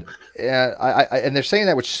 mm. and and they're saying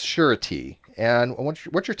that with surety. And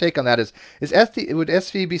what's your take on that? Would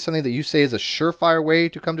SV be something that you say is a surefire way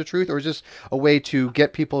to come to truth, or is this a way to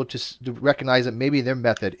get people to recognize that maybe their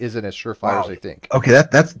method isn't as surefire as Wow. they think? Okay,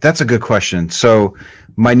 that's a good question. So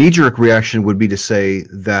my knee jerk reaction would be to say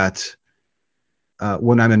that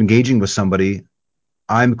when I'm engaging with somebody,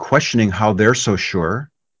 I'm questioning how they're so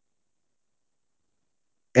sure,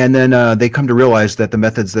 and then they come to realize that the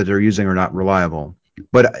methods that they're using are not reliable.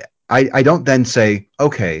 But I don't then say,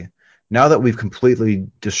 okay, now that we've completely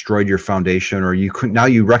destroyed your foundation, or now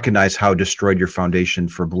you recognize how destroyed your foundation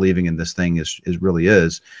for believing in this thing is really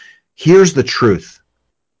is. Here's the truth.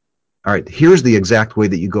 All right, here's the exact way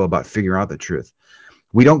that you go about figuring out the truth.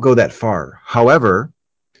 We don't go that far. However,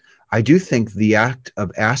 I do think the act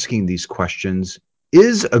of asking these questions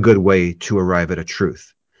is a good way to arrive at a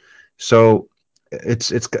truth. So it's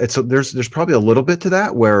there's probably a little bit to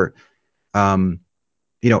that where um,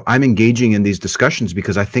 I'm engaging in these discussions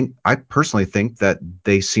because I personally think that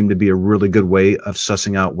they seem to be a really good way of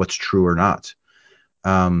sussing out what's true or not.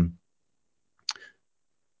 Um,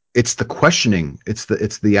 it's the questioning, it's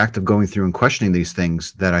the act of going through and questioning these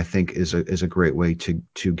things that I think is a great way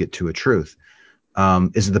to get to a truth.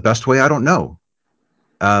 Is it the best way? I don't know.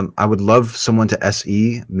 I would love someone to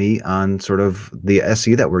SE me on sort of the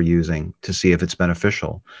SE that we're using to see if it's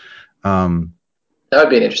beneficial. Um, That would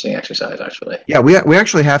be an interesting exercise, actually. yeah, we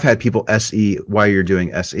actually have had people SE while you're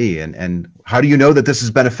doing SE, and how do you know that this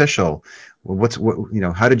is beneficial?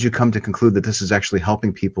 Well, how did you come to conclude that this is actually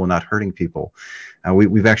helping people and not hurting people?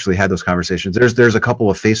 We've actually had those conversations. There's a couple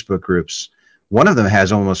of Facebook groups. One of them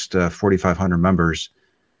has almost 4,500 members.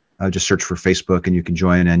 Just search for Facebook and you can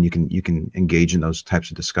join and you can engage in those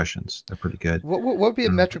types of discussions. They're pretty good. What would be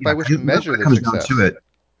a metric by which to When measure it the comes down to success? it,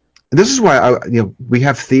 this is why we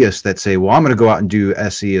have theists that say, well, I'm going to go out and do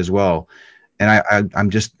SE as well. And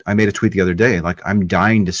I made a tweet the other day, like I'm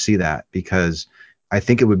dying to see that because I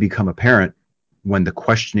think it would become apparent when the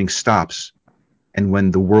questioning stops and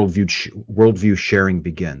when the worldview sharing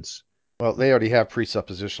begins. Well, they already have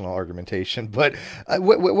presuppositional argumentation, but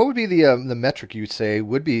what would be the metric you'd say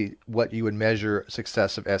would be what you would measure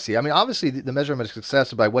success of SE? I mean, obviously, the measurement of success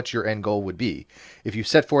is by what your end goal would be. If you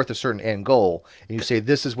set forth a certain end goal and you say,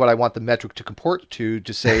 this is what I want the metric to comport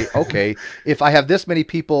to say, okay, if I have this many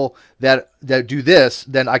people that do this,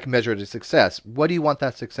 then I can measure it as success. What do you want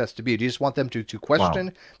that success to be? Do you just want them to Wow.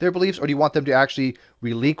 question their beliefs, or do you want them to actually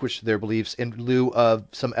relinquish their beliefs in lieu of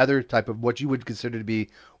some other type of what you would consider to be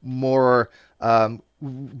more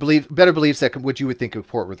better beliefs that what you would think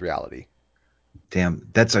comport with reality? Damn,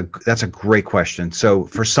 that's a great question. So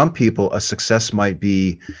for some people, a success might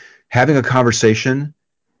be having a conversation,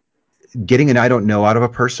 getting an I don't know out of a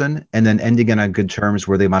person, and then ending it on good terms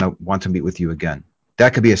where they might want to meet with you again.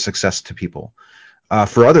 That could be a success to people.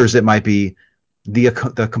 For others, it might be the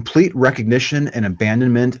complete recognition and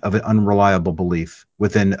abandonment of an unreliable belief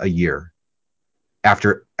within a year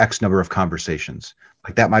after X number of conversations.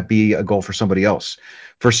 Like that might be a goal for somebody else.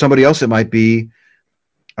 For somebody else, it might be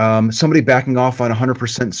somebody backing off on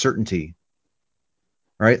 100% certainty,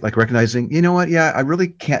 right? Like recognizing, you know what? Yeah, I really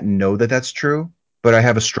can't know that that's true, but I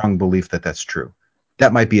have a strong belief that that's true.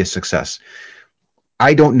 That might be a success.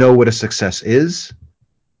 I don't know what a success is,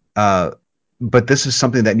 uh, but this is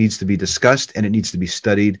something that needs to be discussed and it needs to be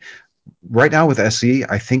studied. Right now with SE,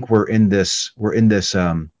 I think we're in this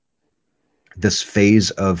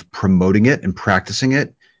phase of promoting it and practicing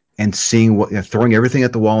it and seeing what, throwing everything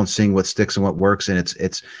at the wall and seeing what sticks and what works. And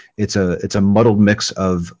it's a muddled mix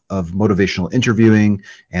of motivational interviewing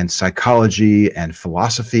and psychology and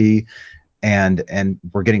philosophy, and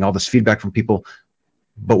we're getting all this feedback from people.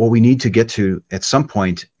 But what we need to get to at some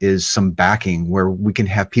point is some backing where we can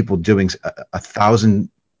have people doing a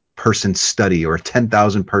 1,000-person study or a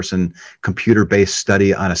 10,000-person computer-based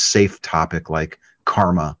study on a safe topic like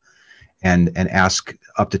karma, and ask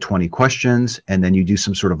up to 20 questions, and then you do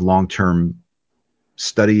some sort of long-term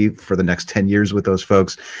study for the next 10 years with those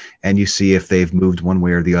folks, and you see if they've moved one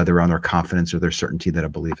way or the other on their confidence or their certainty that a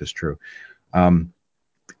belief is true. um,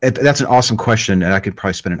 that's an awesome question, and I could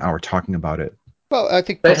probably spend an hour talking about it. Well, I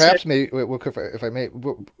think But perhaps maybe, if I may,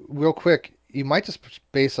 real quick, you might just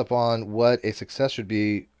base upon what a success should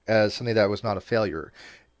be as something that was not a failure.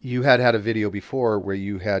 You had a video before where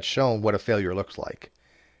you had shown what a failure looks like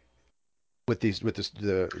with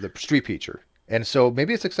the street feature, and so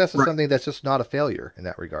maybe a success is Right. something that's just not a failure in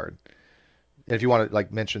that regard. And if you want to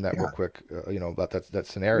like mention that real Yeah. quick, about that Yeah,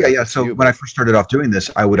 scenario, it's yeah. up to So you. when I But first started off doing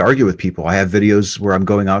this, I would argue with people. I have videos where I'm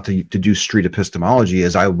going out to do street epistemology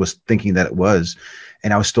as I was thinking that it was,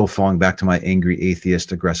 and I was still falling back to my angry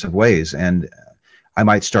atheist aggressive ways. And I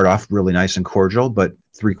might start off really nice and cordial, but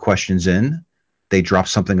 3 questions in, they drop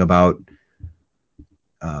something about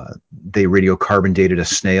they radiocarbon dated a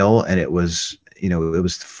snail, and it was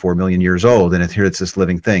 4 million years old, and here it's this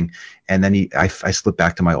living thing. And then I slip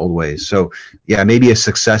back to my old ways. So yeah, maybe a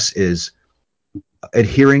success is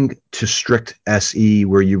adhering to strict SE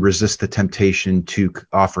where you resist the temptation to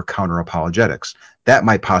offer counter apologetics. That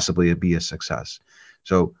might possibly be a success.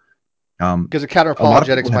 So because the counter a lot of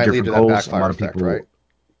people apologetics have might lead different to that goals. A backfire lot of effect, right?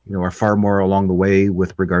 people, are far more along the way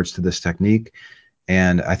with regards to this technique.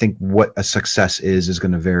 And I think what a success is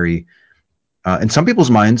going to vary. In some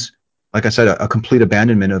people's minds, like I said, a complete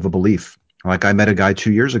abandonment of a belief. Like I met a guy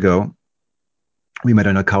 2 years ago. We met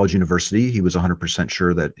in a college university. He was 100%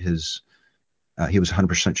 sure that he was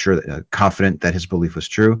 100% sure that, confident that his belief was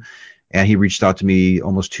true. And he reached out to me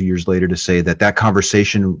almost 2 years later to say that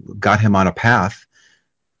conversation got him on a path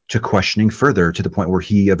to questioning further to the point where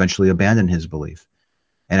he eventually abandoned his belief.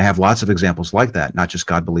 And I have lots of examples like that, not just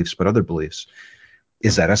God beliefs, but other beliefs.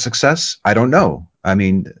 Is that a success? I don't know. I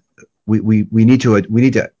mean, we need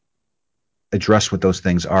to address what those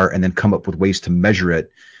things are and then come up with ways to measure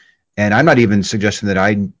it. And I'm not even suggesting that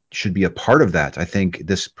I should be a part of that. I think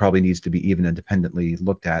this probably needs to be even independently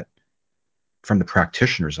looked at from the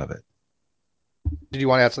practitioners of it. Did you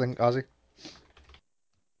want to add something, Ozzy?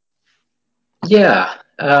 yeah,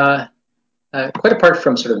 quite apart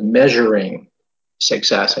from sort of measuring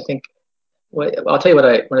success, I think I'll tell you one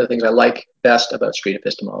of the things I like best about street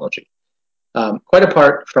epistemology. Quite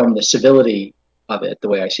apart from the civility of it, the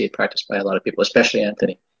way I see it practiced by a lot of people, especially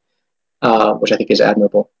Anthony, which I think is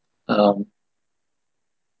admirable. One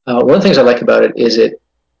of the things I like about it is it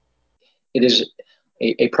is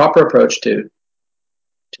a proper approach to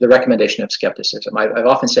the recommendation of skepticism. I've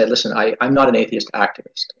often said, listen, I'm not an atheist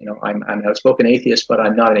activist. I'm an outspoken atheist, but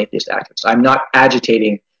I'm not an atheist activist. I'm not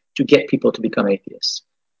agitating to get people to become atheists,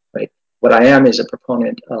 right? What I am is a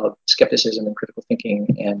proponent of skepticism and critical thinking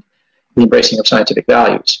and the embracing of scientific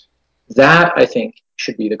values. That, I think,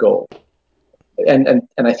 should be the goal. And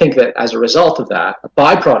I think that as a result of that, a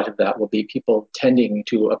byproduct of that will be people tending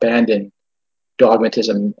to abandon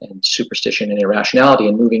dogmatism and superstition and irrationality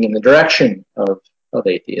and moving in the direction of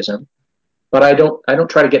atheism. But I don't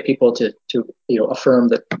try to get people to affirm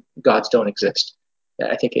that gods don't exist.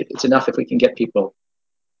 I think it's enough if we can get people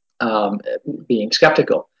being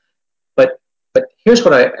skeptical. But here's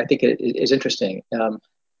what I think is interesting.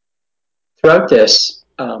 Throughout this,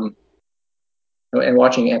 and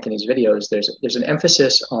watching Anthony's videos, there's an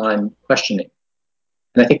emphasis on questioning,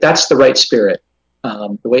 and I think that's the right spirit.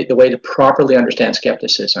 The way to properly understand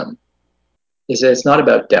skepticism is that it's not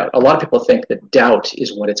about doubt. A lot of people think that doubt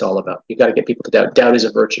is what it's all about. You got to get people to doubt. Doubt is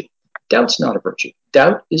a virtue. Doubt's not a virtue.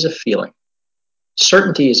 Doubt is a feeling.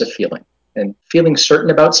 Certainty is a feeling. And feeling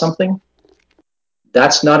certain about something,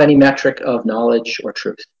 that's not any metric of knowledge or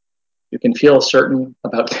truth. You can feel certain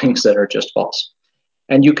about things that are just false.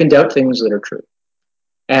 And you can doubt things that are true.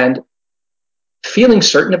 And feeling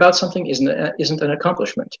certain about something isn't an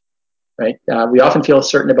accomplishment, right? We often feel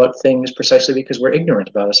certain about things precisely because we're ignorant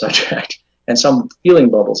about a subject. And some feeling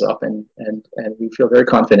bubbles up and we feel very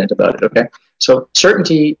confident about it, okay? So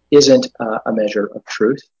certainty isn't a measure of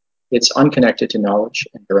truth. It's unconnected to knowledge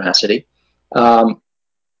and veracity.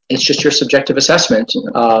 It's just your subjective assessment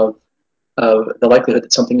of the likelihood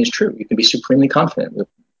that something is true. You can be supremely confident. We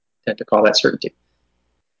tend to call that certainty.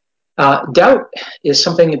 Doubt is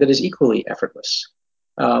something that is equally effortless.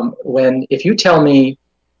 If you tell me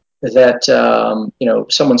that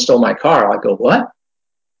someone stole my car, I go, what?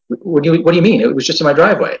 What do you mean? It was just in my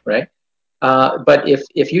driveway, right? But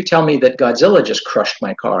if you tell me that Godzilla just crushed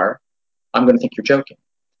my car, I'm going to think you're joking.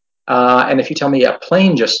 And if you tell me a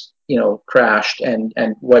plane just crashed and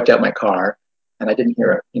wiped out my car, and I didn't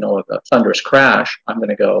hear a thunderous crash, I'm going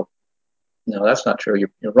to go, no, that's not true.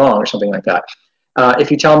 You're wrong, or something like that.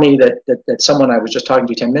 If you tell me that someone I was just talking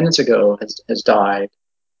to 10 minutes ago has died,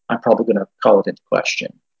 I'm probably going to call it into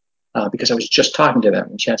question. Because I was just talking to them,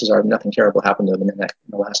 and chances are nothing terrible happened to them in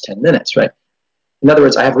the last 10 minutes, right? In other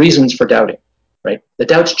words, I have reasons for doubting, right? The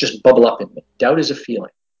doubts just bubble up in me. Doubt is a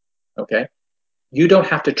feeling, okay? You don't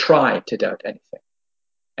have to try to doubt anything.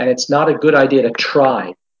 And it's not a good idea to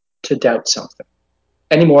try to doubt something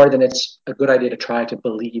any more than it's a good idea to try to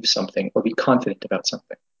believe something or be confident about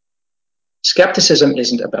something. Skepticism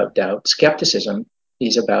isn't about doubt. Skepticism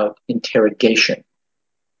is about interrogation.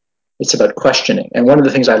 It's about questioning. And one of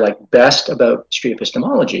the things I like best about street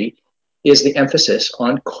epistemology is the emphasis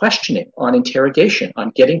on questioning, on interrogation, on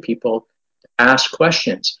getting people to ask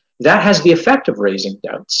questions. That has the effect of raising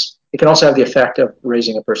doubts. It can also have the effect of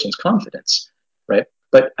raising a person's confidence, right?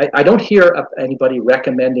 But I don't hear anybody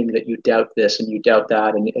recommending that you doubt this and you doubt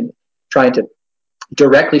that and trying to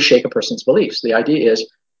directly shake a person's beliefs. The idea is,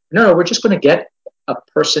 no, we're just going to get a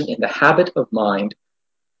person in the habit of mind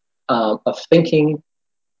of thinking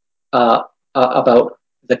about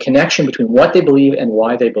the connection between what they believe and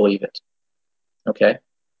why they believe it. Okay,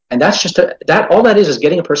 and that's just all that is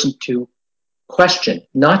getting a person to question,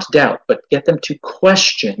 not doubt, but get them to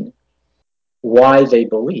question why they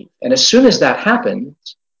believe. And as soon as that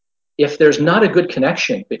happens, if there's not a good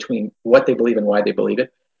connection between what they believe and why they believe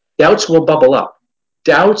it, doubts will bubble up.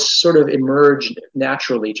 Doubts sort of emerge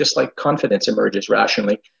naturally, just like confidence emerges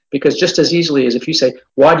rationally, because just as easily as if you say,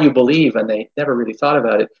 why do you believe? And they never really thought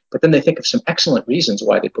about it, but then they think of some excellent reasons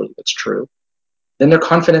why they believe it's true, then their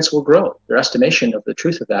confidence will grow. Their estimation of the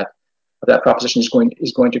truth of that proposition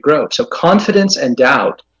is going to grow. So confidence and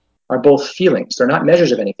doubt are both feelings. They're not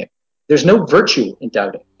measures of anything. There's no virtue in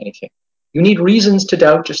doubting anything. You need reasons to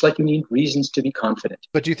doubt just like you need reasons to be confident.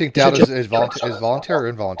 But do you think doubt is voluntary or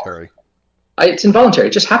involuntary? It's involuntary.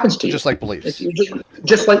 It just happens to So you. just like beliefs.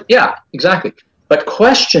 Just like, yeah, exactly. But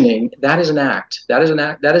questioning, that is an act. That is an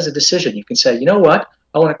act. That is a decision. You can say, you know what?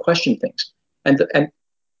 I want to question things. And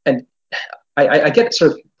I get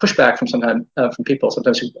sort of pushback from people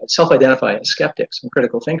sometimes who self-identify as skeptics and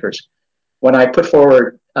critical thinkers when I put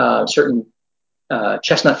forward certain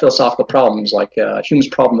chestnut philosophical problems like Hume's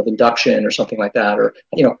problem of induction or something like that, or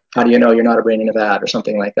how do you know you're not a brain in a vat or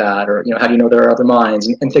something like that, or how do you know there are other minds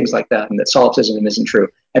and things like that, and that solipsism isn't true.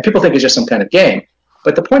 And people think it's just some kind of game.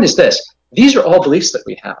 But the point is this: these are all beliefs that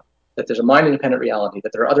we have, that there's a mind-independent reality,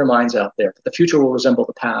 that there are other minds out there, that the future will resemble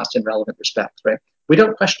the past in relevant respects, right? We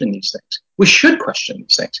don't question these things. We should question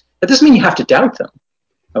these things. That doesn't mean you have to doubt them,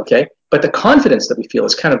 okay? But the confidence that we feel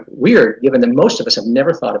is kind of weird, given that most of us have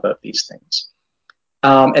never thought about these things.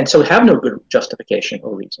 And so have no good justification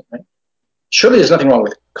or reason, right? Surely there's nothing wrong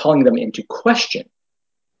with calling them into question.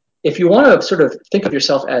 If you want to sort of think of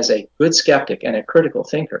yourself as a good skeptic and a critical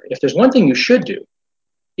thinker, if there's one thing you should do,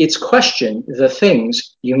 it's question the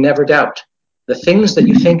things you never doubt, the things that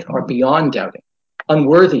you think are beyond doubting,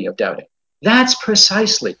 unworthy of doubting. That's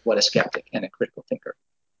precisely what a skeptic and a critical thinker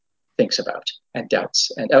thinks about and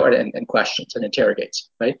doubts and questions and interrogates,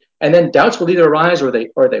 right? And then doubts will either arise or they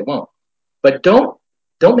won't. But don't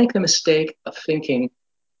make the mistake of thinking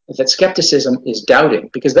that skepticism is doubting,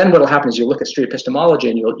 because then what will happen is you'll look at street epistemology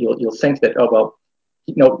and you'll think that, oh well,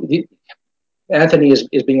 Anthony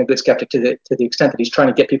is being a good skeptic to the extent that he's trying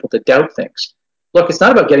to get people to doubt things. Look, it's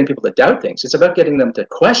not about getting people to doubt things. It's about getting them to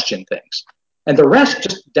question things. And the rest,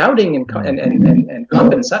 just doubting and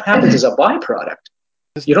confidence, that happens as a byproduct.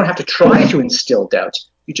 You don't have to try to instill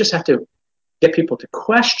doubts. You just have to get people to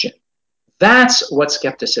question. That's what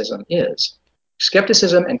skepticism is.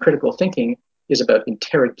 Skepticism and critical thinking is about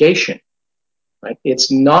interrogation, right?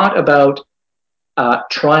 It's not about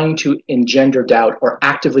trying to engender doubt or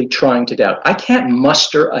actively trying to doubt. I can't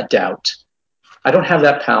muster a doubt. I don't have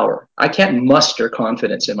that power. I can't muster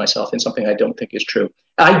confidence in myself in something I don't think is true.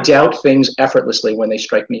 I doubt things effortlessly when they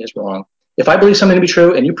strike me as wrong. If I believe something to be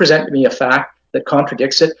true and you present me a fact that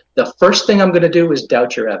contradicts it, the first thing I'm going to do is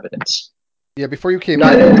doubt your evidence. Yeah, before you came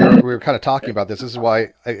in, we were kind of talking about this. This is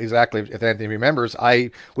why, exactly, if Anthony remembers,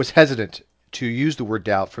 I was hesitant to use the word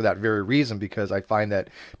doubt for that very reason, because I find that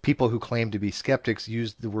people who claim to be skeptics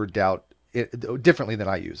use the word doubt differently than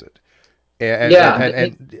I use it. Yeah,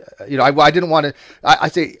 You know, I didn't want to. I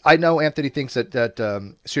say I know Anthony thinks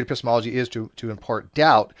that street epistemology is to impart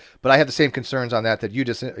doubt, but I have the same concerns on that you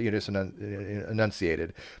just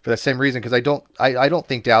enunciated for that same reason, because I don't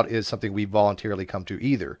think doubt is something we voluntarily come to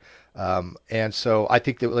either. And so I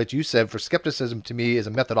think that, like you said, for skepticism to me is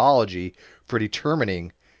a methodology for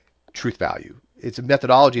determining truth value. It's a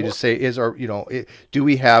methodology to say, do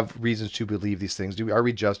we have reasons to believe these things? Are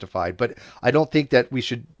we justified? But I don't think that we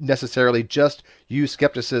should necessarily just use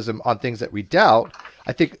skepticism on things that we doubt.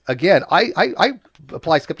 I think, again, I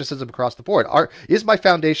apply skepticism across the board. Is my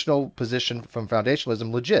foundational position from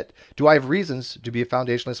foundationalism legit? Do I have reasons to be a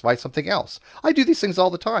foundationalist by something else? I do these things all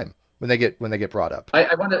the time when they get brought up.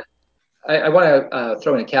 I want to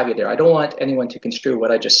throw in a caveat there. I don't want anyone to construe what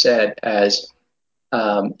I just said as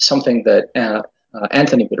something that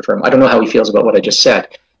Anthony would affirm. I don't know how he feels about what I just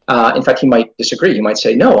said. In fact, he might disagree. He might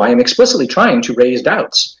say, "No, I am explicitly trying to raise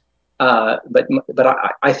doubts." But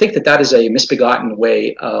I think that is a misbegotten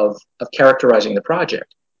way of characterizing the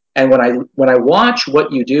project. And when I watch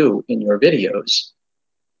what you do in your videos,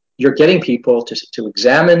 you're getting people to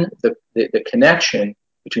examine the connection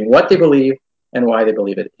between what they believe and why they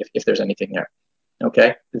believe it, if there's anything there.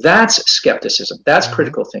 Okay, that's skepticism. That's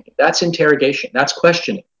critical thinking. That's interrogation. That's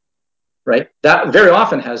questioning. Right. That very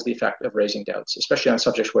often has the effect of raising doubts, especially on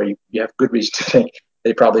subjects where you have good reason to think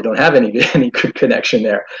they probably don't have any good connection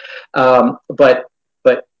there. But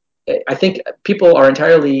I think people are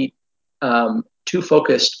entirely too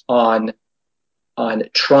focused on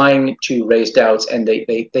trying to raise doubts, and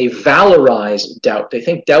they valorize doubt. They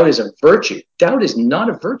think doubt is a virtue. Doubt is not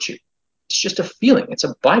a virtue. It's just a feeling. It's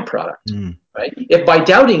a byproduct, right? If by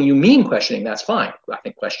doubting you mean questioning, that's fine. I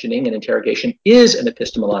think questioning and interrogation is an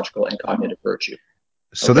epistemological and cognitive virtue.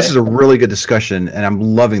 So this is a really good discussion, and I'm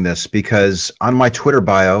loving this because on my Twitter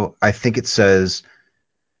bio, I think it says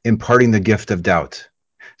imparting the gift of doubt.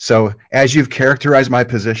 So as you've characterized my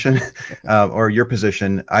position or your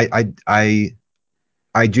position, I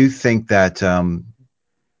do think that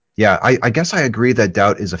I guess I agree that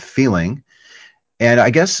doubt is a feeling, and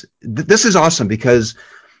I guess this is awesome because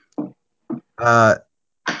uh,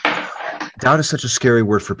 doubt is such a scary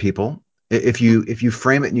word for people. If you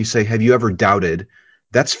frame it and you say, "Have you ever doubted?"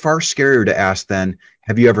 That's far scarier to ask than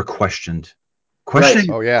 "Have you ever questioned?" Right.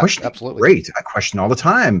 Oh yeah, Questioning is absolutely. great. I question all the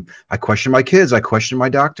time. I question my kids. I question my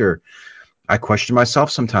doctor. I question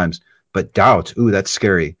myself sometimes. But doubt, ooh, that's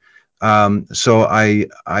scary. You've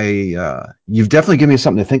definitely given me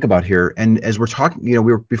something to think about here. And as we're talking,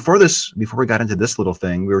 before we got into this little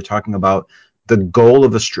thing, we were talking about the goal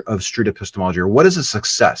of street epistemology, or what is a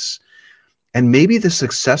success? And maybe the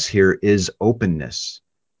success here is openness.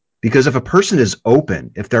 Because if a person is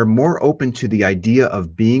open, if they're more open to the idea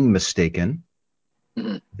of being mistaken,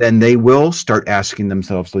 then they will start asking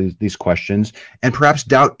themselves these questions. And perhaps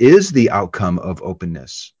doubt is the outcome of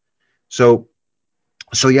openness. So,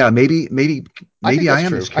 yeah, maybe I think I that's am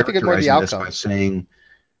true. I think it's more the mischaracterizing this by outcome. saying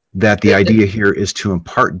that the idea here is to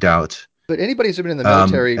impart doubt. But anybody who's been in the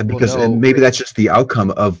military will And know. maybe that's just the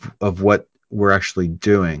outcome of what we're actually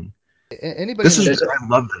doing. Anybody in This the is I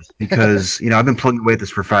love this because I've been plugging away at this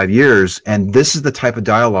for 5 years, and this is the type of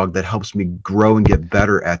dialogue that helps me grow and get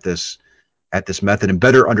better at this method and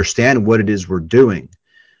better understand what it is we're doing.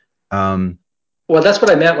 Well, that's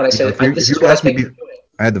what I meant when I said If this you is what I asked me, think you're doing.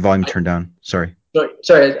 I had the volume turned down. Sorry.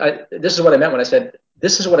 This is what I meant when I said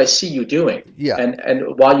this is what I see you doing. Yeah,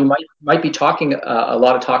 And while you might be talking a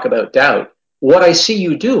lot of talk about doubt, what I see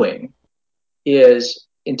you doing is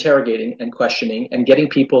interrogating and questioning and getting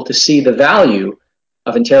people to see the value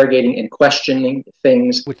of interrogating and questioning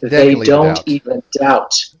things which then they can lead to don't doubt. even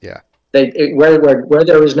doubt. Yeah, Where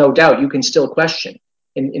there is no doubt, you can still question.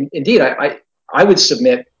 Indeed, I would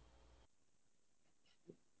submit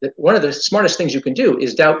that one of the smartest things you can do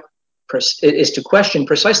is to question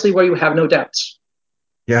precisely where you have no doubts.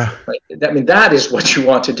 Yeah. Right? That is what you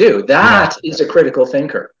want to do. Yeah. That is a critical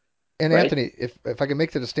thinker. and Right? Anthony, if I can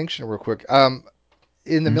make the distinction real quick,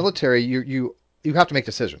 in the Mhm. military, you have to make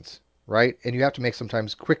decisions. right? And you have to make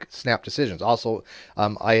sometimes quick snap decisions. Also,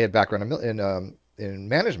 I had background in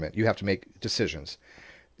management. You have to make decisions.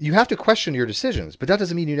 You have to question your decisions, but that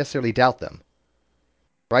doesn't mean you necessarily doubt them,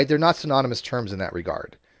 right? They're not synonymous terms in that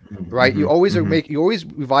regard, right? Mm-hmm. Mm-hmm. You always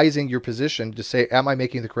revising your position to say, am I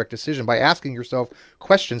making the correct decision by asking yourself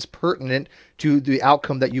questions pertinent to the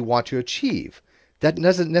outcome that you want to achieve. That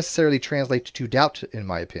doesn't necessarily translate to doubt, in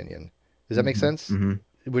my opinion. Does that make Mm-hmm. sense?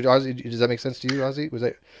 Mm-hmm. Does that make sense to you, Ozzy? Was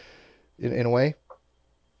that in a way?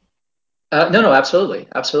 No, no, absolutely,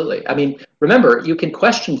 absolutely. I mean, remember, you can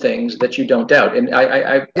question things that you don't doubt, and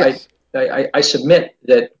Yes. I submit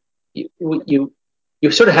that you, you you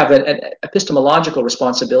sort of have an epistemological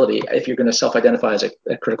responsibility if you're going to self-identify as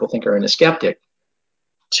a critical thinker and a skeptic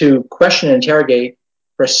to question and interrogate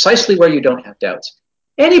precisely where you don't have doubts.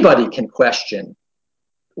 Anybody can question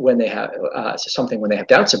when they have something when they have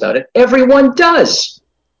doubts about it. Everyone does.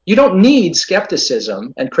 You don't need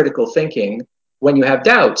skepticism and critical thinking when you have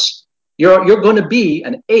doubts. You're going to be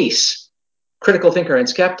an ace critical thinker and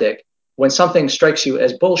skeptic when something strikes you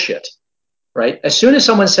as bullshit, right? As soon as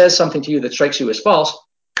someone says something to you that strikes you as false,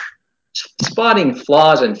 spotting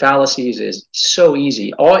flaws and fallacies is so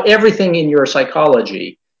easy. Everything in your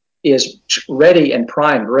psychology is ready and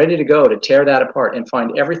primed, ready to go to tear that apart and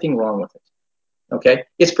find everything wrong with it. Okay,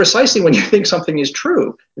 it's precisely when you think something is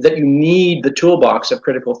true that you need the toolbox of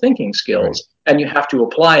critical thinking Right. skills, and you have to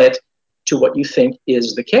apply it to what you think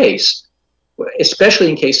is the case, especially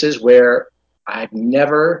in cases where I've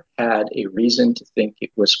never had a reason to think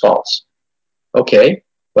it was false. Okay,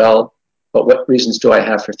 well, but what reasons do I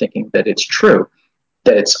have for thinking that it's true?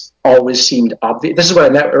 That it's always seemed obvious. This is what I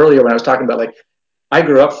meant earlier when I was talking about, like, I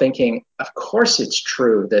grew up thinking, of course it's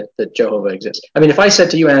true that Jehovah exists. I mean, if I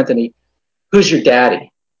said to you, Anthony, who's your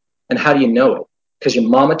daddy? And how do you know it? Because your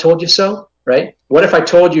mama told you so, right? What if I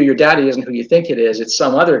told you your daddy isn't who you think it is, it's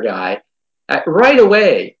some other guy? Right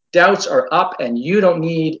away, doubts are up, and you don't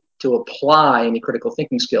need to apply any critical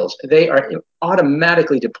thinking skills. They are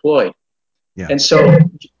automatically deployed. Yeah. And so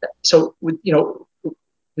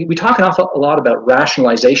we talk an awful a lot about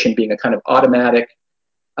rationalization being a kind of automatic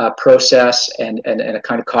process and a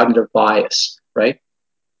kind of cognitive bias, right?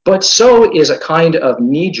 But so is a kind of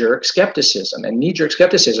knee-jerk skepticism. And knee-jerk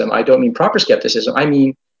skepticism, I don't mean proper skepticism. I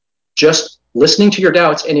mean just listening to your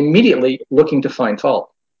doubts and immediately looking to find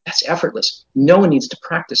fault. That's effortless. No one needs to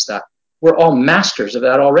practice that. We're all masters of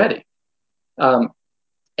that already. Um,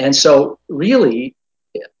 and so, really,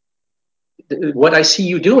 what I see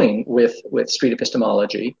you doing with street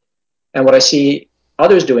epistemology, and what I see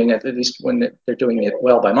others doing, at least when they're doing it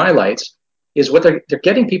well by my lights, is what they're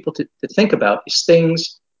getting people to think about is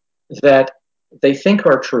things that they think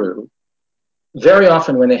are true, very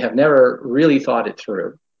often when they have never really thought it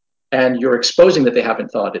through, and you're exposing that they haven't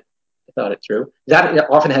thought it through. That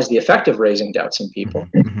often has the effect of raising doubts in people.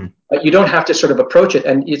 Mm-hmm. Mm-hmm. But you don't have to sort of approach it.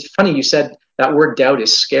 And it's funny you said that word doubt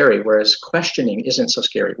is scary, whereas questioning isn't so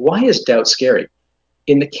scary. Why is doubt scary?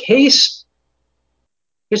 In the case,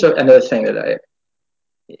 here's another thing that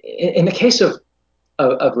in the case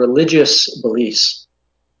of religious beliefs,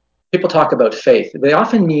 people talk about faith. They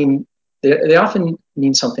often mean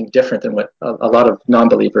something different than what a lot of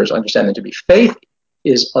non-believers understand it to be. Faith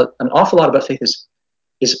is an awful lot about faith is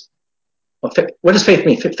well, what does faith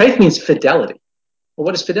mean? Faith means fidelity. Well,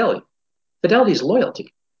 what is fidelity? Fidelity is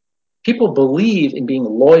loyalty. People believe in being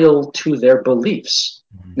loyal to their beliefs.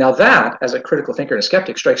 Now, that, as a critical thinker and a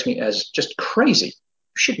skeptic, strikes me as just crazy.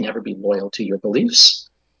 You should never be loyal to your beliefs,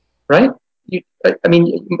 right? I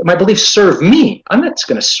mean, my beliefs serve me. I'm not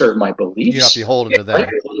going to serve my You're not beliefs, beholden to right?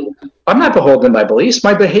 them. I'm not beholden to my beliefs.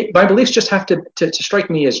 My beliefs just have to strike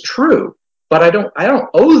me as true, but I don't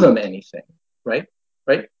owe them anything, right?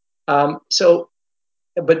 Right.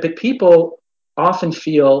 But people often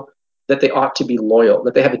feel that they ought to be loyal,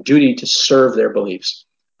 that they have a duty to serve their beliefs,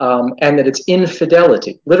 and that it's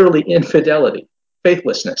infidelity, literally infidelity,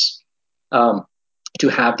 faithlessness, um, to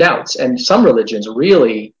have doubts. And some religions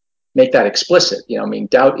really make that explicit. I mean,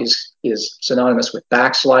 doubt is synonymous with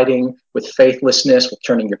backsliding, with faithlessness, with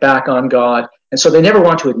turning your back on God, and so they never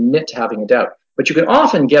want to admit to having a doubt. But you can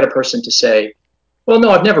often get a person to say, well,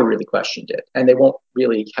 no, I've never really questioned it. And they won't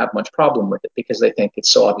really have much problem with it because they think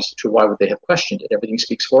it's so obviously true. Why would they have questioned it? Everything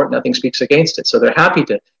speaks for it, nothing speaks against it. So they're happy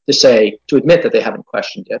to admit that they haven't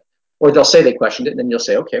questioned it. Or they'll say they questioned it, and then you'll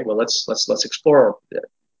say, okay, well, let's explore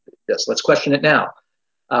this. Let's question it now.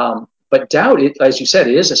 But doubt, as you said,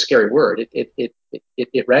 it is a scary word.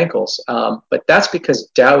 It rankles. But that's because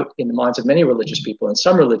doubt, in the minds of many religious people in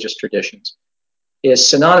some religious traditions, is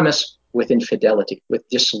synonymous with infidelity, with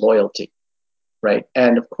disloyalty, right?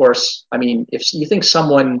 And of course, I mean, if you think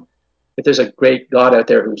if there's a great God out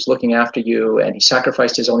there who's looking after you and he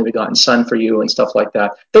sacrificed his only begotten son for you and stuff like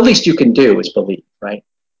that, the least you can do is believe, right?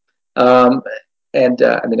 Um, and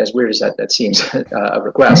I mean, as weird as that seems, a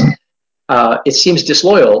request, it seems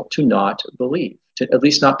disloyal to not believe, to at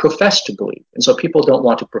least not profess to believe. And so people don't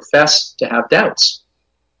want to profess to have doubts,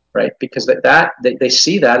 right? Because they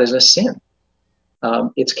see that as a sin.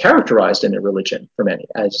 It's characterized in their religion for many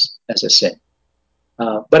as a sin.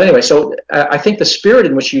 But anyway, so I think the spirit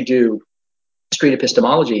in which you do street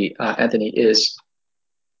epistemology, Anthony, is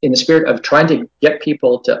in the spirit of trying to get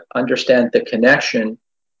people to understand the connection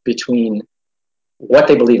between what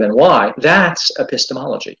they believe and why. That's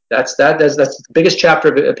epistemology. That's the biggest chapter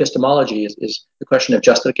of epistemology is the question of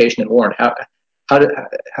justification and warrant.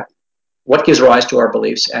 What gives rise to our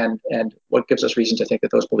beliefs and what gives us reason to think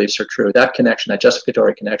that those beliefs are true? That connection, that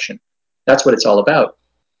justificatory connection, that's what it's all about.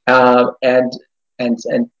 And and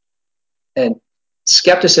and and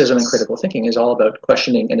skepticism and critical thinking is all about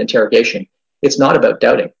questioning and interrogation. It's not about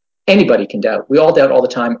doubting. Anybody can doubt. We all doubt all the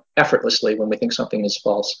time effortlessly when we think something is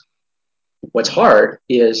false. What's hard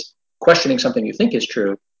is questioning something you think is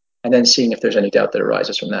true and then seeing if there's any doubt that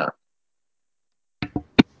arises from that.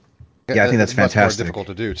 Yeah, I think that's Much more fantastic. difficult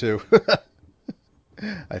to do too.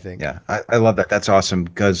 I think. Yeah, I love that. That's awesome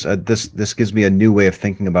because this gives me a new way of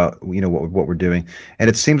thinking about what we're doing, and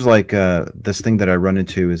it seems like this thing that I run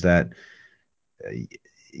into is that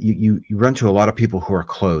you run to a lot of people who are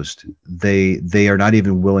closed. They are not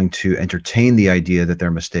even willing to entertain the idea that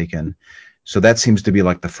they're mistaken. So that seems to be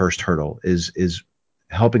like the first hurdle is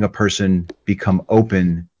helping a person become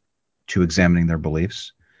open to examining their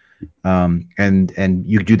beliefs. And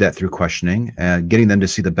you do that through questioning. Getting them to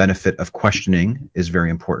see the benefit of questioning is very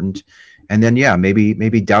important. And then yeah,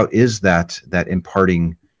 maybe doubt is that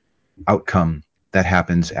imparting outcome that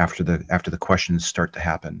happens after the questions start to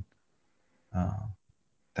happen. Uh,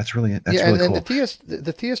 that's Yeah, really and cool.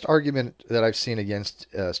 the theist argument that I've seen against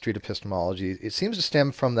street epistemology, it seems to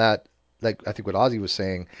stem from that, like I think what Ozzy was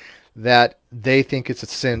saying, that they think it's a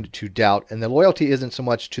sin to doubt, and the loyalty isn't so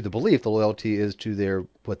much to the belief; the loyalty is to their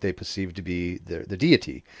what they perceive to be the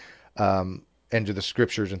deity, and to the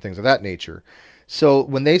scriptures and things of that nature. So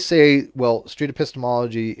when they say, well, street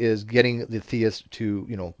epistemology is getting the theist to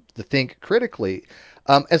to think critically,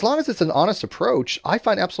 as long as it's an honest approach, I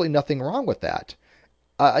find absolutely nothing wrong with that.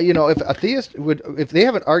 If a theist if they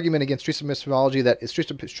have an argument against street epistemology that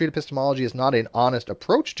street epistemology is not an honest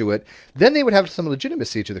approach to it, then they would have some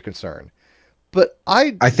legitimacy to the concern. But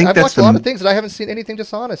I think I've that's watched a lot of the things and I haven't seen anything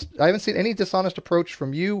dishonest. I haven't seen any dishonest approach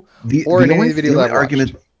from you the or the in any only of the the videos only I've watched.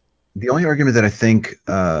 argument the only argument that I think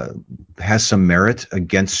has some merit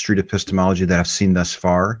against street epistemology that I've seen thus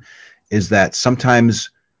far is that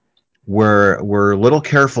sometimes we're a little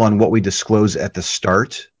careful on what we disclose at the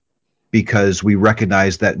start because we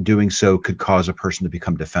recognize that doing so could cause a person to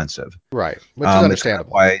become defensive. Right, which is It's kind of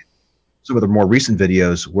understandable. why some of the more recent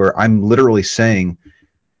videos where I'm literally saying,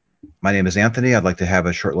 my name is Anthony. I'd like to have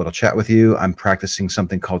a short little chat with you. I'm practicing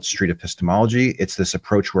something called street epistemology. It's this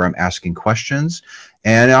approach where I'm asking questions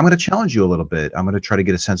and I'm going to challenge you a little bit. I'm going to try to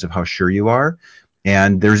get a sense of how sure you are.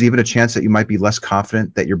 And there's even a chance that you might be less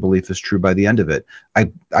confident that your belief is true by the end of it.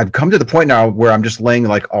 I've come to the point now where I'm just laying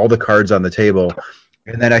like all the cards on the table.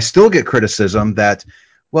 And then I still get criticism that,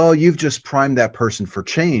 well, you've just primed that person for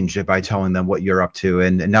change by telling them what you're up to.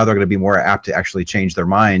 And now they're going to be more apt to actually change their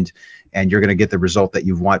mind. And you're going to get the result that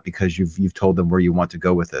you want because you've told them where you want to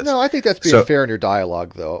go with this. No, I think that's being So fair in your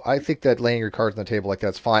dialogue, though. I think that laying your cards on the table like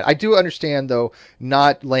that's fine. I do understand, though,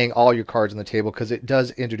 not laying all your cards on the table because it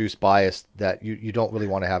does introduce bias that you don't really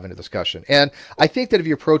want to have in a discussion. And I think that if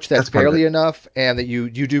you approach that that's part of fairly it. enough and that you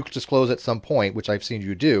do disclose at some point, which I've seen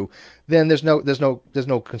you do, then there's no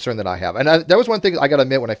concern that I have. And that was one thing I got to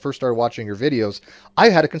admit when I first started watching your videos, I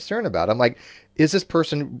had a concern about. I'm like, is this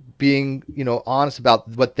person being honest about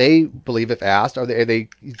what they believe if asked? Are they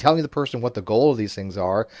telling the person what the goal of these things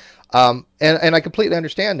are? And I completely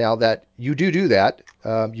understand now that you do that.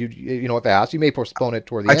 If asked, you may postpone it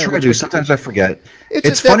toward the I end, try which to. which Sometimes I forget. it's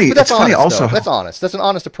It's that, funny. but that's It's funny honest also though. how. That's honest. That's an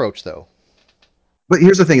honest approach though. But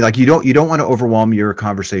here's the thing: like you don't want to overwhelm your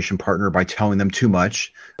conversation partner by telling them too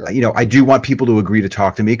much. Sure. I do want people to agree to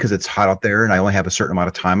talk to me because it's hot out there, and I only have a certain amount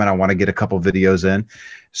of time, and I want to get a couple videos in.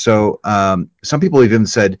 So some people even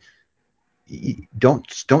said, don't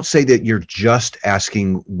say that you're just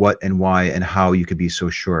asking what and why and how you could be so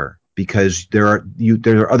sure because there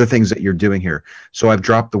are other things that you're doing here. So I've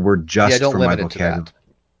dropped the word Yeah, just don't from my limit it to vocabulary. that.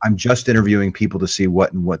 I'm just interviewing people to see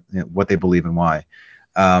what they believe and why.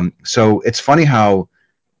 So it's funny how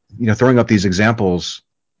throwing up these examples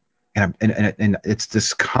and it's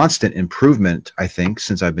this constant improvement. I think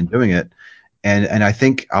since I've been doing it, And I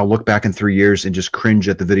think I'll look back in 3 years and just cringe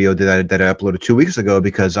at the video that I uploaded 2 weeks ago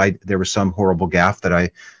because there was some horrible gaffe that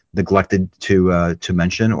I neglected to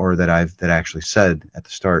mention, or that I actually said at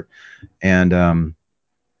the start. And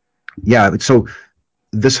yeah, so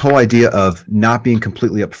this whole idea of not being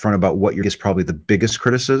completely upfront about what you're is probably the biggest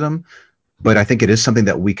criticism, but I think it is something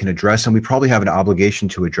that we can address, and we probably have an obligation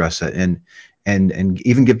to address it, and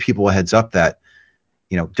even give people a heads up that,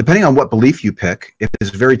 depending on what belief you pick, if it's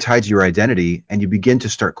very tied to your identity and you begin to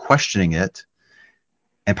start questioning it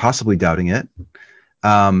and possibly doubting it,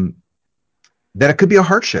 um, that it could be a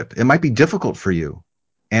hardship. It might be difficult for you.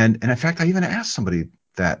 And in fact, I even asked somebody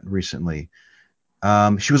that recently.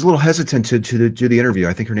 She was a little hesitant to do the interview.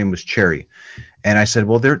 I think her name was Cherry. And I said,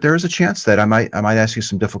 well, there is a chance that I might ask you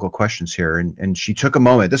some difficult questions here. And she took a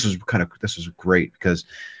moment. This is great because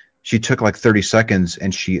she took like 30 seconds,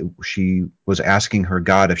 and she was asking her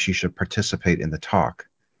God if she should participate in the talk.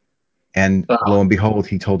 And lo and behold,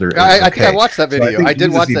 he told her it was I think I okay. watched that So I video. think I did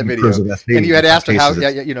Jesus watch that even proves video, that and you in had some asked her how. cases Yeah,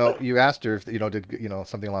 it's yeah, you asked her if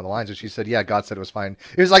something along the lines, and she said, "Yeah, God said it was fine."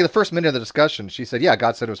 It was like the first minute of the discussion. She said, "Yeah,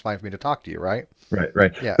 God said it was fine for me to talk to you." Right? right,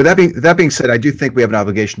 right. Yeah. But that being said, I do think we have an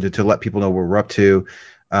obligation to let people know what we're up to.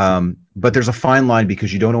 But there's a fine line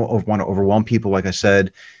because you don't want to overwhelm people, like I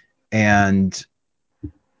said, and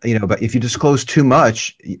but if you disclose too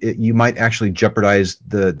much, you might actually jeopardize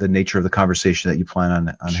the nature of the conversation that you plan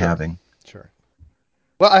on Sure. having. Sure.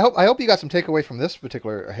 Well, I hope you got some takeaway from this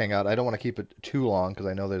particular hangout. I don't want to keep it too long because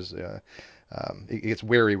I know there's it gets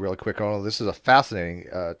weary real quick. Oh, this is a fascinating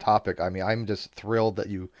topic. I mean, I'm just thrilled that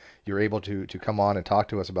you're able to come on and talk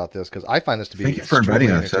to us about this because I find this to Thank be you for inviting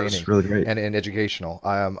extremely us. That entertaining was really great. and educational.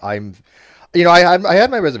 I had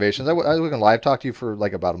my reservations. I was going to live talk to you for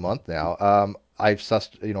like about a month now. I've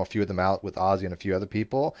sussed a few of them out with Ozzy and a few other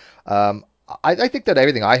people. I think that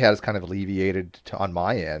everything I had is kind of alleviated on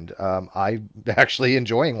my end. I'm actually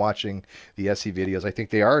enjoying watching the SE videos. I think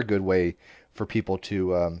they are a good way for people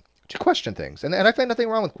to question things, and I find nothing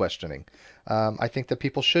wrong with questioning. I think that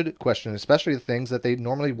people should question, especially the things that they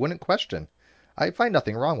normally wouldn't question. I find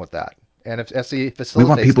nothing wrong with that, and if SE We want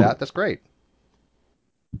facilitates people. that, that's great.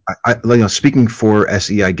 Speaking for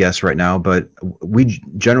SE, I guess right now, but we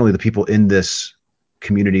generally, the people in this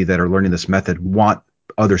community that are learning this method, want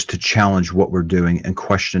others to challenge what we're doing and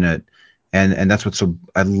question it, and that's what so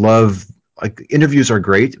I love. Like, interviews are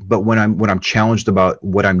great, but when I'm challenged about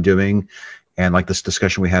what I'm doing, and like this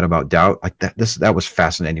discussion we had about doubt, like that was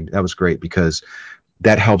fascinating. That was great because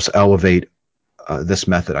that helps elevate this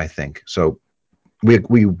method, I think. So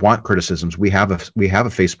we want criticisms. We have a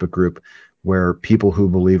Facebook group where people who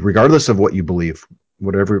believe, regardless of what you believe,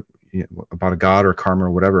 whatever, about a god or karma or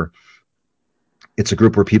whatever, it's a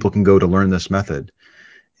group where people can go to learn this method,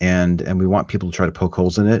 and we want people to try to poke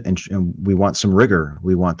holes in it, and we want some rigor.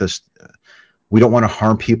 We want this. We don't want to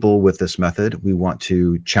harm people with this method. We want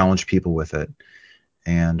to challenge people with it,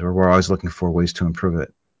 and we're always looking for ways to improve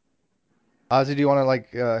it. Ozzy, do you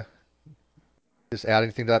want to just add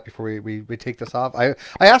anything to that before we take this off? I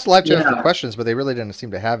asked live chat for Yeah, questions, but they really didn't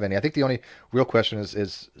seem to have any. I think the only real question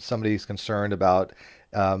is somebody's concerned about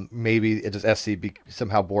maybe it does SC be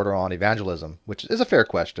somehow border on evangelism, which is a fair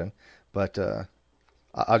question. But do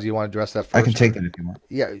you want to address that I can first, take or that if you want.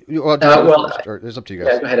 yeah, well, do you well, first, or it's up to you yeah,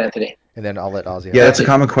 guys, go ahead, Anthony. and then I'll let Ozzy Yeah, answer that's a that.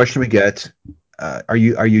 common question we get. Are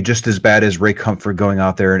you just as bad as Ray Comfort going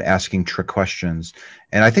out there and asking trick questions?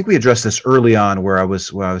 And I think we addressed this early on, where I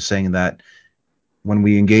was saying that when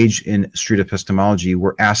we engage in street epistemology,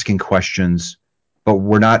 we're asking questions, but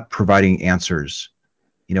we're not providing answers.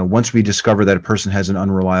 Once we discover that a person has an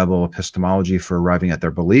unreliable epistemology for arriving at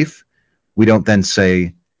their belief, we don't then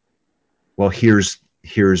say, well, here's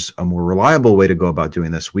a more reliable way to go about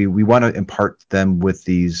doing this. We want to impart them with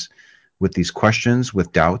these questions,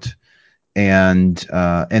 with doubt, and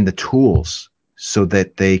the tools so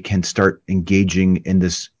that they can start engaging in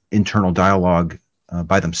this internal dialogue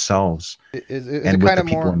by themselves Is it and with kind the of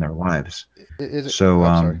people more? in their lives. Is it? So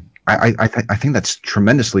I'm sorry. I think that's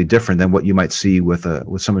tremendously different than what you might see with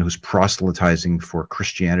someone who's proselytizing for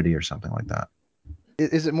Christianity or something like that.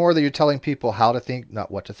 Is it more that you're telling people how to think, not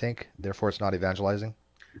what to think? Therefore, it's not evangelizing.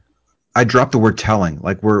 I dropped the word telling,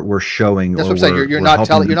 like we're showing, That's or what I'm saying. You're, we're you're we're not helping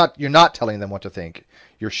telling them. you're not telling them what to think.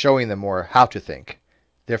 You're showing them more how to think.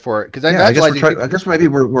 Therefore, because Yeah, I guess we're evangelizing trying. people. I guess maybe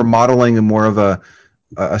we're modeling a more of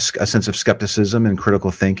a sense of skepticism and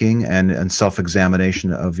critical thinking and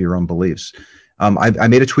self-examination of your own beliefs. I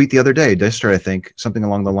made a tweet the other day, Dexter, I think, something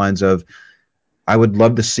along the lines of, I would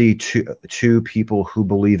love to see two people who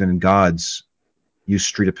believe in gods use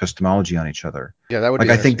street epistemology on each other. Yeah, that would Like,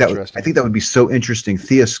 be I interesting. think that would be so interesting.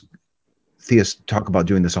 Theists talk about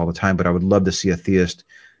doing this all the time, but I would love to see a theist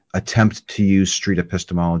attempt to use street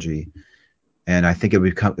epistemology. And I think it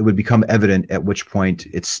would become evident at which point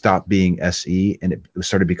it stopped being SE and it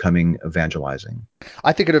started becoming evangelizing.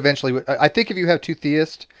 I think it eventually would. I think if you have two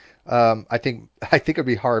theists, I think it'd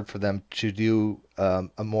be hard for them to do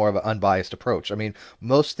a more of an unbiased approach. I mean,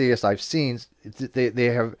 most theists I've seen, they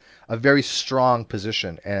have a very strong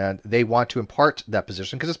position, and they want to impart that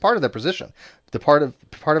position because it's part of their position. The part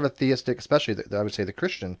of a theistic, especially I would say the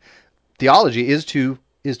Christian theology, is to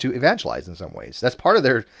evangelize in some ways. That's part of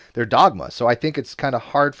their dogma. So I think it's kind of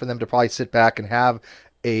hard for them to probably sit back and have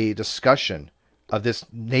a discussion of this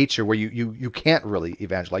nature where you can't really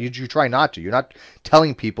evangelize. You try not to. You're not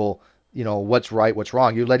telling people what's right, what's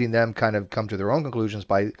wrong. You're letting them kind of come to their own conclusions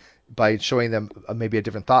by showing them maybe a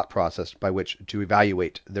different thought process by which to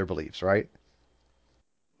evaluate their beliefs, right?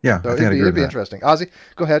 Yeah, So I think it'd I'd be agree it'd with be that. interesting. Ozzy,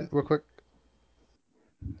 go ahead real quick.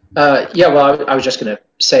 Yeah, well, I was just going to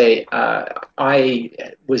say I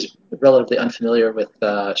was relatively unfamiliar with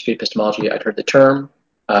street epistemology. I'd heard the term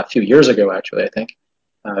a few years ago, actually, I think.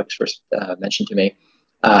 It was first mentioned to me.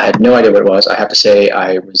 I had no idea what it was. I have to say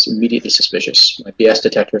I was immediately suspicious. My BS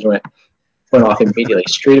detectors went off immediately.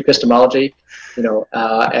 Street epistemology,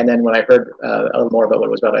 and then when I heard a little more about what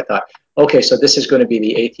it was about, I thought, okay, so this is going to be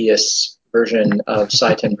the atheists' version of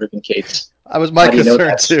Seitan Rubenkate's. That was my How do you know concern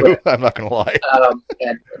that square? too. I'm not going to lie.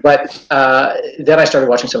 But then I started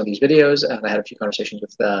watching some of these videos, and I had a few conversations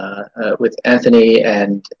with Anthony,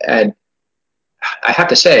 and I have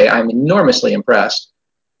to say I'm enormously impressed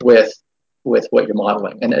with what you're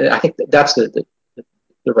modeling, and I think that's the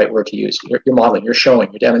right word to use. You're modeling, you're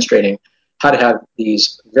showing, you're demonstrating how to have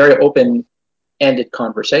these very open-ended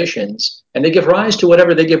conversations, and they give rise to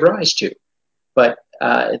whatever they give rise to. But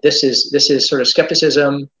this is sort of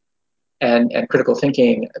skepticism and critical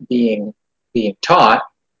thinking being taught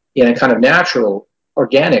in a kind of natural,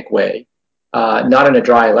 organic way, not in a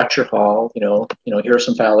dry lecture hall. Here are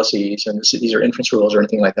some fallacies, and these are inference rules or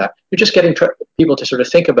anything like that. You're just getting people to sort of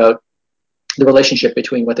think about the relationship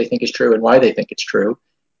between what they think is true and why they think it's true,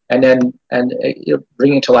 and then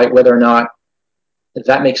bringing to light whether or not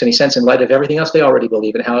that makes any sense in light of everything else they already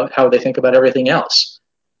believe and how they think about everything else.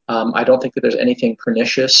 I don't think that there's anything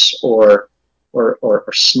pernicious or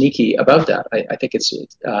sneaky about that. I think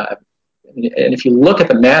and if you look at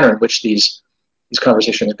the manner in which these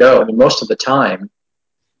conversations go, I mean, most of the time,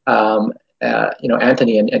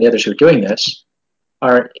 Anthony and the others who are doing this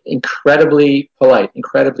are incredibly polite,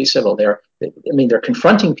 incredibly civil. They're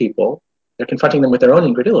confronting people, they're confronting them with their own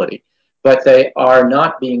incredulity, but they are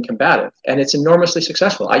not being combative, and it's enormously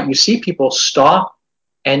successful. You see people stop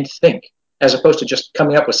and think, as opposed to just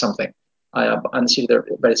coming up with something on the seat of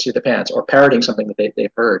their pants, or parroting something that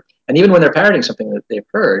they've heard. And even when they're parroting something that they've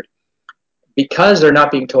heard, because they're not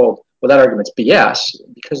being told, well, that argument's BS,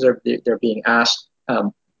 because they're being asked,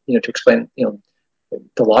 to explain,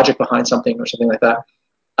 the logic behind something or something like that.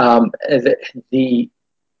 The,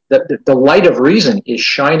 the light of reason is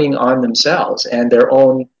shining on themselves and their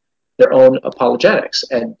own apologetics,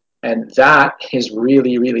 and that is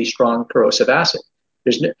really, really strong corrosive acid.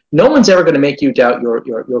 There's no one's ever going to make you doubt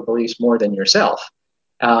your beliefs more than yourself,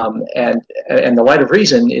 and the light of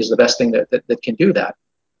reason is the best thing that can do that.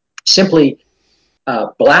 Simply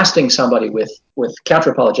blasting somebody with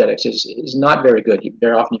counter apologetics is not very good.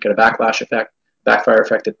 Very often you get a backfire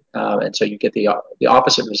effect, and so you get the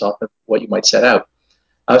opposite result of what you might set out.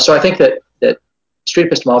 So I think that street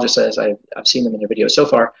epistemologists, as I've seen them in their videos so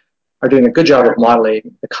far, are doing a good job of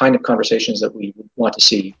modeling the kind of conversations that we want to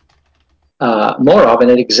see more of, and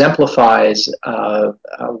it exemplifies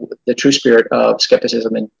the true spirit of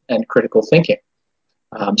skepticism and critical thinking.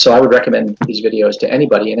 So I would recommend these videos to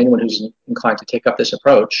anybody, and anyone who's inclined to take up this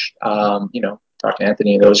approach. Talk to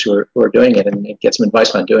Anthony and those who are doing it, and get some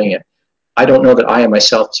advice on doing it. I don't know that I am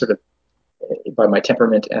myself, sort of by my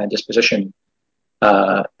temperament and disposition,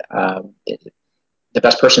 uh, uh, the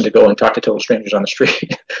best person to go and talk to total strangers on the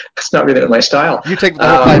street. That's not really my style. You take the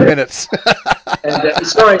whole 5 minutes. And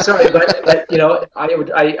sorry, but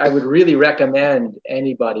I would really recommend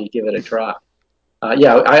anybody give it a try.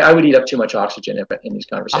 Yeah, I would eat up too much oxygen in these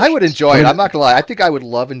I would conversations. enjoy I it. mean, I'm not gonna lie. I think I would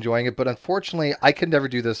love enjoying it, but unfortunately, I could never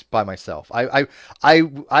do this by myself. I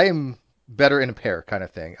am better in a pair kind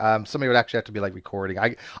of thing. Somebody would actually have to be like recording.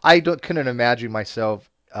 Couldn't imagine myself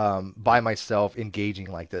by myself engaging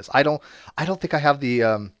like this. I don't think I have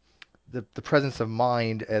the presence of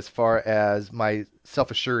mind as far as my self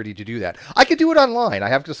assurity to do that. I could do it online. I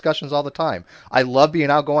have discussions all the time. I love being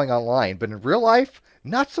outgoing online, but in real life,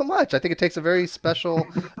 not so much. I think it takes a very special,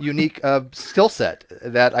 unique skill set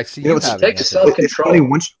that I see You know, you It having, takes Anthony. it's funny self-control.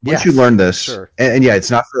 once you Yes, learn this, sure. and yeah,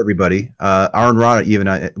 it's not for everybody. Aaron Rana even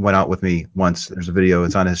went out with me once. There's a video.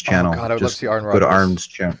 It's on his Oh channel. God, I would love to Just see Arn go Rod to do this. Aaron's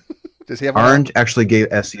channel. Does he have one Aaron out? actually gave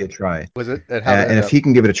SE a try, Was it? And how'd it and end if up? he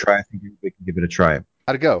can give it a try, I think we can give it a try.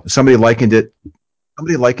 How'd it go? Somebody likened it.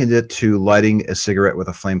 Somebody likened it to lighting a cigarette with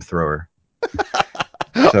a flamethrower.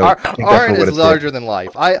 So take that for Arn what is it's worth. larger than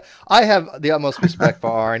life. I have the utmost respect for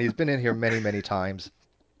Arn. He's been in here many, many times.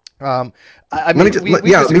 I Let me mean, just, we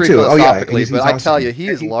yeah, me disagree too. Oh yeah, philosophically, but he's I tell you, awesome. he And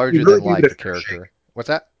is he larger really than gave it life, a the fair shake. character. What's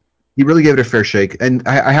that? He really gave it a fair shake. And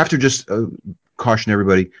I have to just caution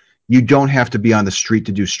everybody: you don't have to be on the street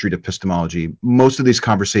to do street epistemology. Most of these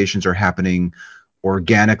conversations are happening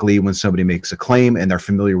organically when somebody makes a claim and they're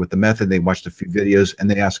familiar with the method. They watched a few videos and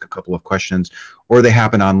they ask a couple of questions, or they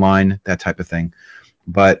happen online, that type of thing.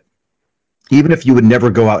 But even if you would never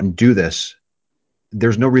go out and do this,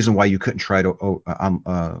 there's no reason why you couldn't try to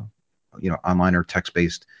online or text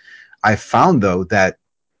based. I found though that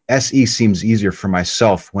SE seems easier for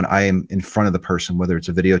myself when I am in front of the person, whether it's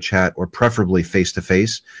a video chat or preferably face to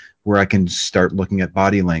face, where I can start looking at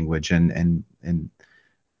body language and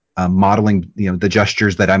modeling, the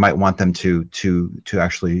gestures that I might want them to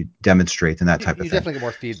actually demonstrate and that type of You thing. definitely get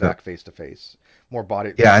more So feedback face to face, more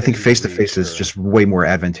body yeah, I think easy to face to read. face is Sure. just way more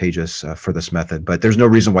advantageous for this method, but there's no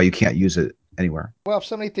reason why you can't use it anywhere. Well, if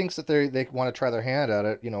somebody thinks that they want to try their hand at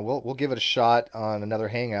it, we'll give it a shot on another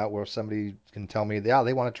hangout where somebody can tell me, yeah,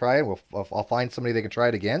 they want to try it. I'll find somebody they can try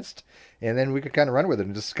it against, and then we could kind of run with it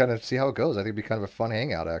and just kind of see how it goes. I think it'd be kind of a fun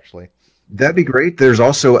hangout, actually. That'd be great. There's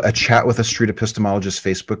also a chat with a street epistemologist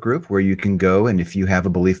Facebook group where you can go, and if you have a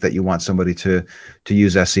belief that you want somebody to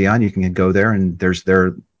use SE on, you can go there, and there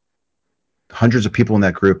are hundreds of people in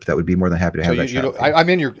that group that would be more than happy to So have that chat with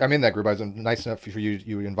you. I'm in that group. I was nice enough for you.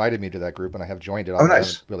 You invited me to that group, and I have joined it, Oh, although I haven't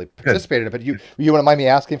nice, really good. participated in it. But you wouldn't mind me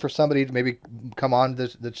asking for somebody to maybe come on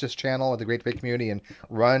this channel at the Great Debate Community and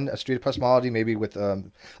run a street epistemology, maybe with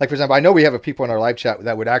like for example, I know we have people in our live chat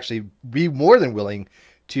that would actually be more than willing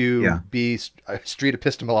to Yeah, be street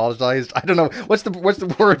epistemologized. I don't know what's the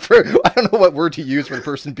word for. I don't know what word to use for the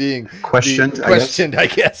person being questioned, I guess. questioned. I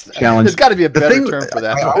guess there's Challenged. got to be a The better thing term for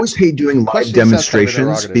that, I but always hate doing live questioning sounds kind of demonstrations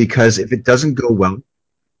interrogative. because if it doesn't go well,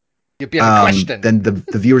 You're being questioned. then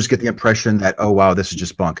the viewers get the impression that, oh wow, this is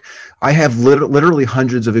just bunk. I have literally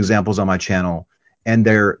hundreds of examples on my channel, and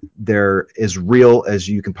they're as real as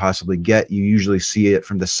you can possibly get. You usually see it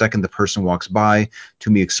from the second the person walks by, to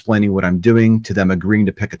me explaining what I'm doing, to them agreeing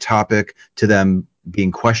to pick a topic, to them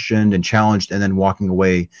being questioned and challenged, and then walking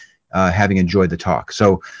away having enjoyed the talk.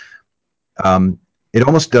 So um, it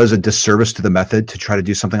almost does a disservice to the method to try to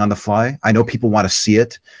do something on the fly. I know people want to see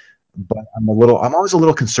it, but I'm always a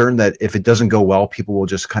little concerned that if it doesn't go well, people will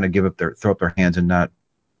just kind of throw up their hands and not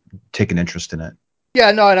take an interest in it.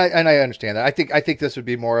 Yeah, no, and I understand that. I think this would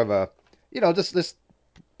be more of a, this.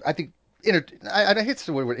 I think I hate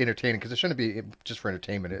the word entertaining because it shouldn't be just for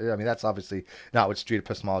entertainment. I mean, that's obviously not what street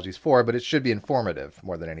epistemology is for, but it should be informative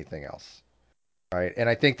more than anything else, right? And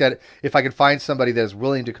I think that if I could find somebody that is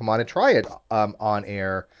willing to come on and try it on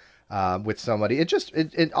air with somebody,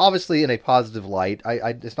 it obviously in a positive light.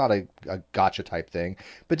 It's not a gotcha type thing,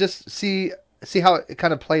 but just see how it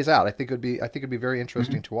kind of plays out. I think it'd be very Mm-hmm.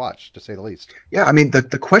 interesting to watch, to say the least. Yeah, I mean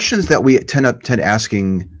the questions that we tend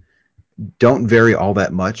asking don't vary all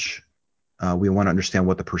that much. We want to understand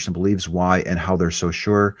what the person believes, why, and how they're so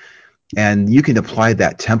sure. And you can apply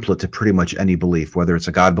that template to pretty much any belief, whether it's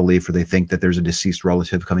a God belief or they think that there's a deceased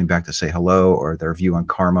relative coming back to say hello, or their view on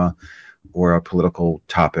karma, or a political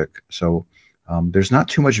topic. So there's not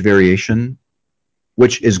too much variation,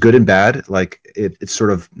 which is good and bad. Like it's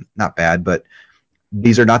sort of not bad, but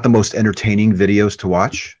these are not the most entertaining videos to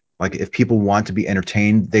watch. Like if people want to be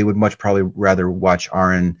entertained, they would much probably rather watch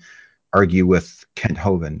Aaron argue with Kent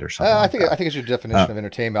Hovind or something I like think that. I think it's your Uh, definition of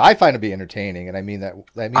entertainment. I find it to be entertaining, and I mean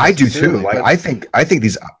I that do too. sincerely. Like But I think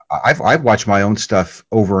these I've watched my own stuff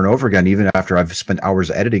over and over again, even after I've spent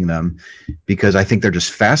hours editing them, because I think they're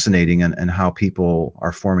just fascinating and how people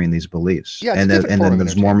are forming these beliefs, yeah, it's a different and form then of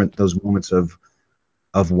entertainment. those moments of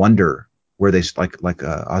wonder where they like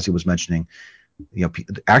Ozzy was mentioning,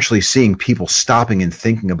 actually seeing people stopping and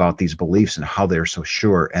thinking about these beliefs and how they're so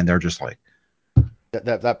sure, and they're just like, That you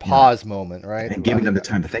know, pause moment, right? and giving them the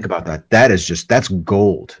time to think about that. That's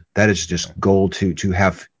gold. That is just gold to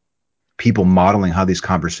have people modeling how these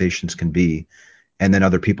conversations can be, and then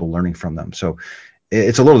other people learning from them. So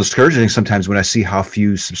it's a little discouraging sometimes when I see how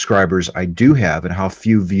few subscribers I do have and how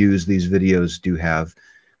few views these videos do have,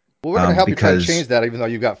 Well, we're going to help you try to change because that, even though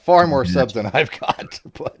you've got far more subs than I've got.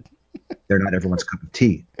 But they're not everyone's cup of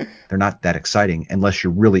tea. They're not that exciting unless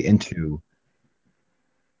you're really into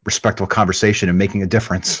respectful conversation and making a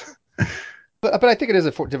difference. but I think it is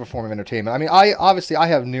a different form of entertainment. I mean, I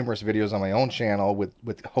have numerous videos on my own channel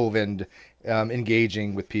with Hovind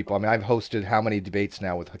engaging with people. I mean, I've hosted how many debates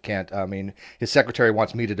now with Kent? I mean, his secretary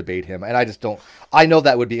wants me to debate him, and I just don't. I know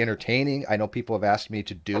that would be entertaining. I know people have asked me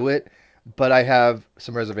to do it, but I have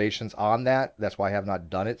some reservations on that. That's why I have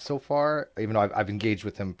not done it so far, even though I've engaged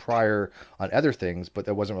with him prior on other things, but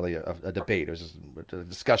there wasn't really a debate. It was just a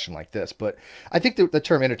discussion like this. But I think the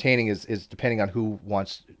term entertaining is depending on who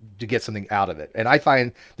wants to get something out of it. And I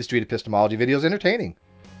find the street epistemology videos entertaining.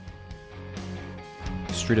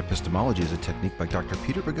 Street epistemology is a technique by Dr.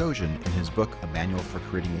 Peter Boghossian in his book A Manual for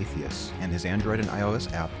Creating Atheists and his Android and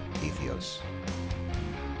iOS app, Atheos.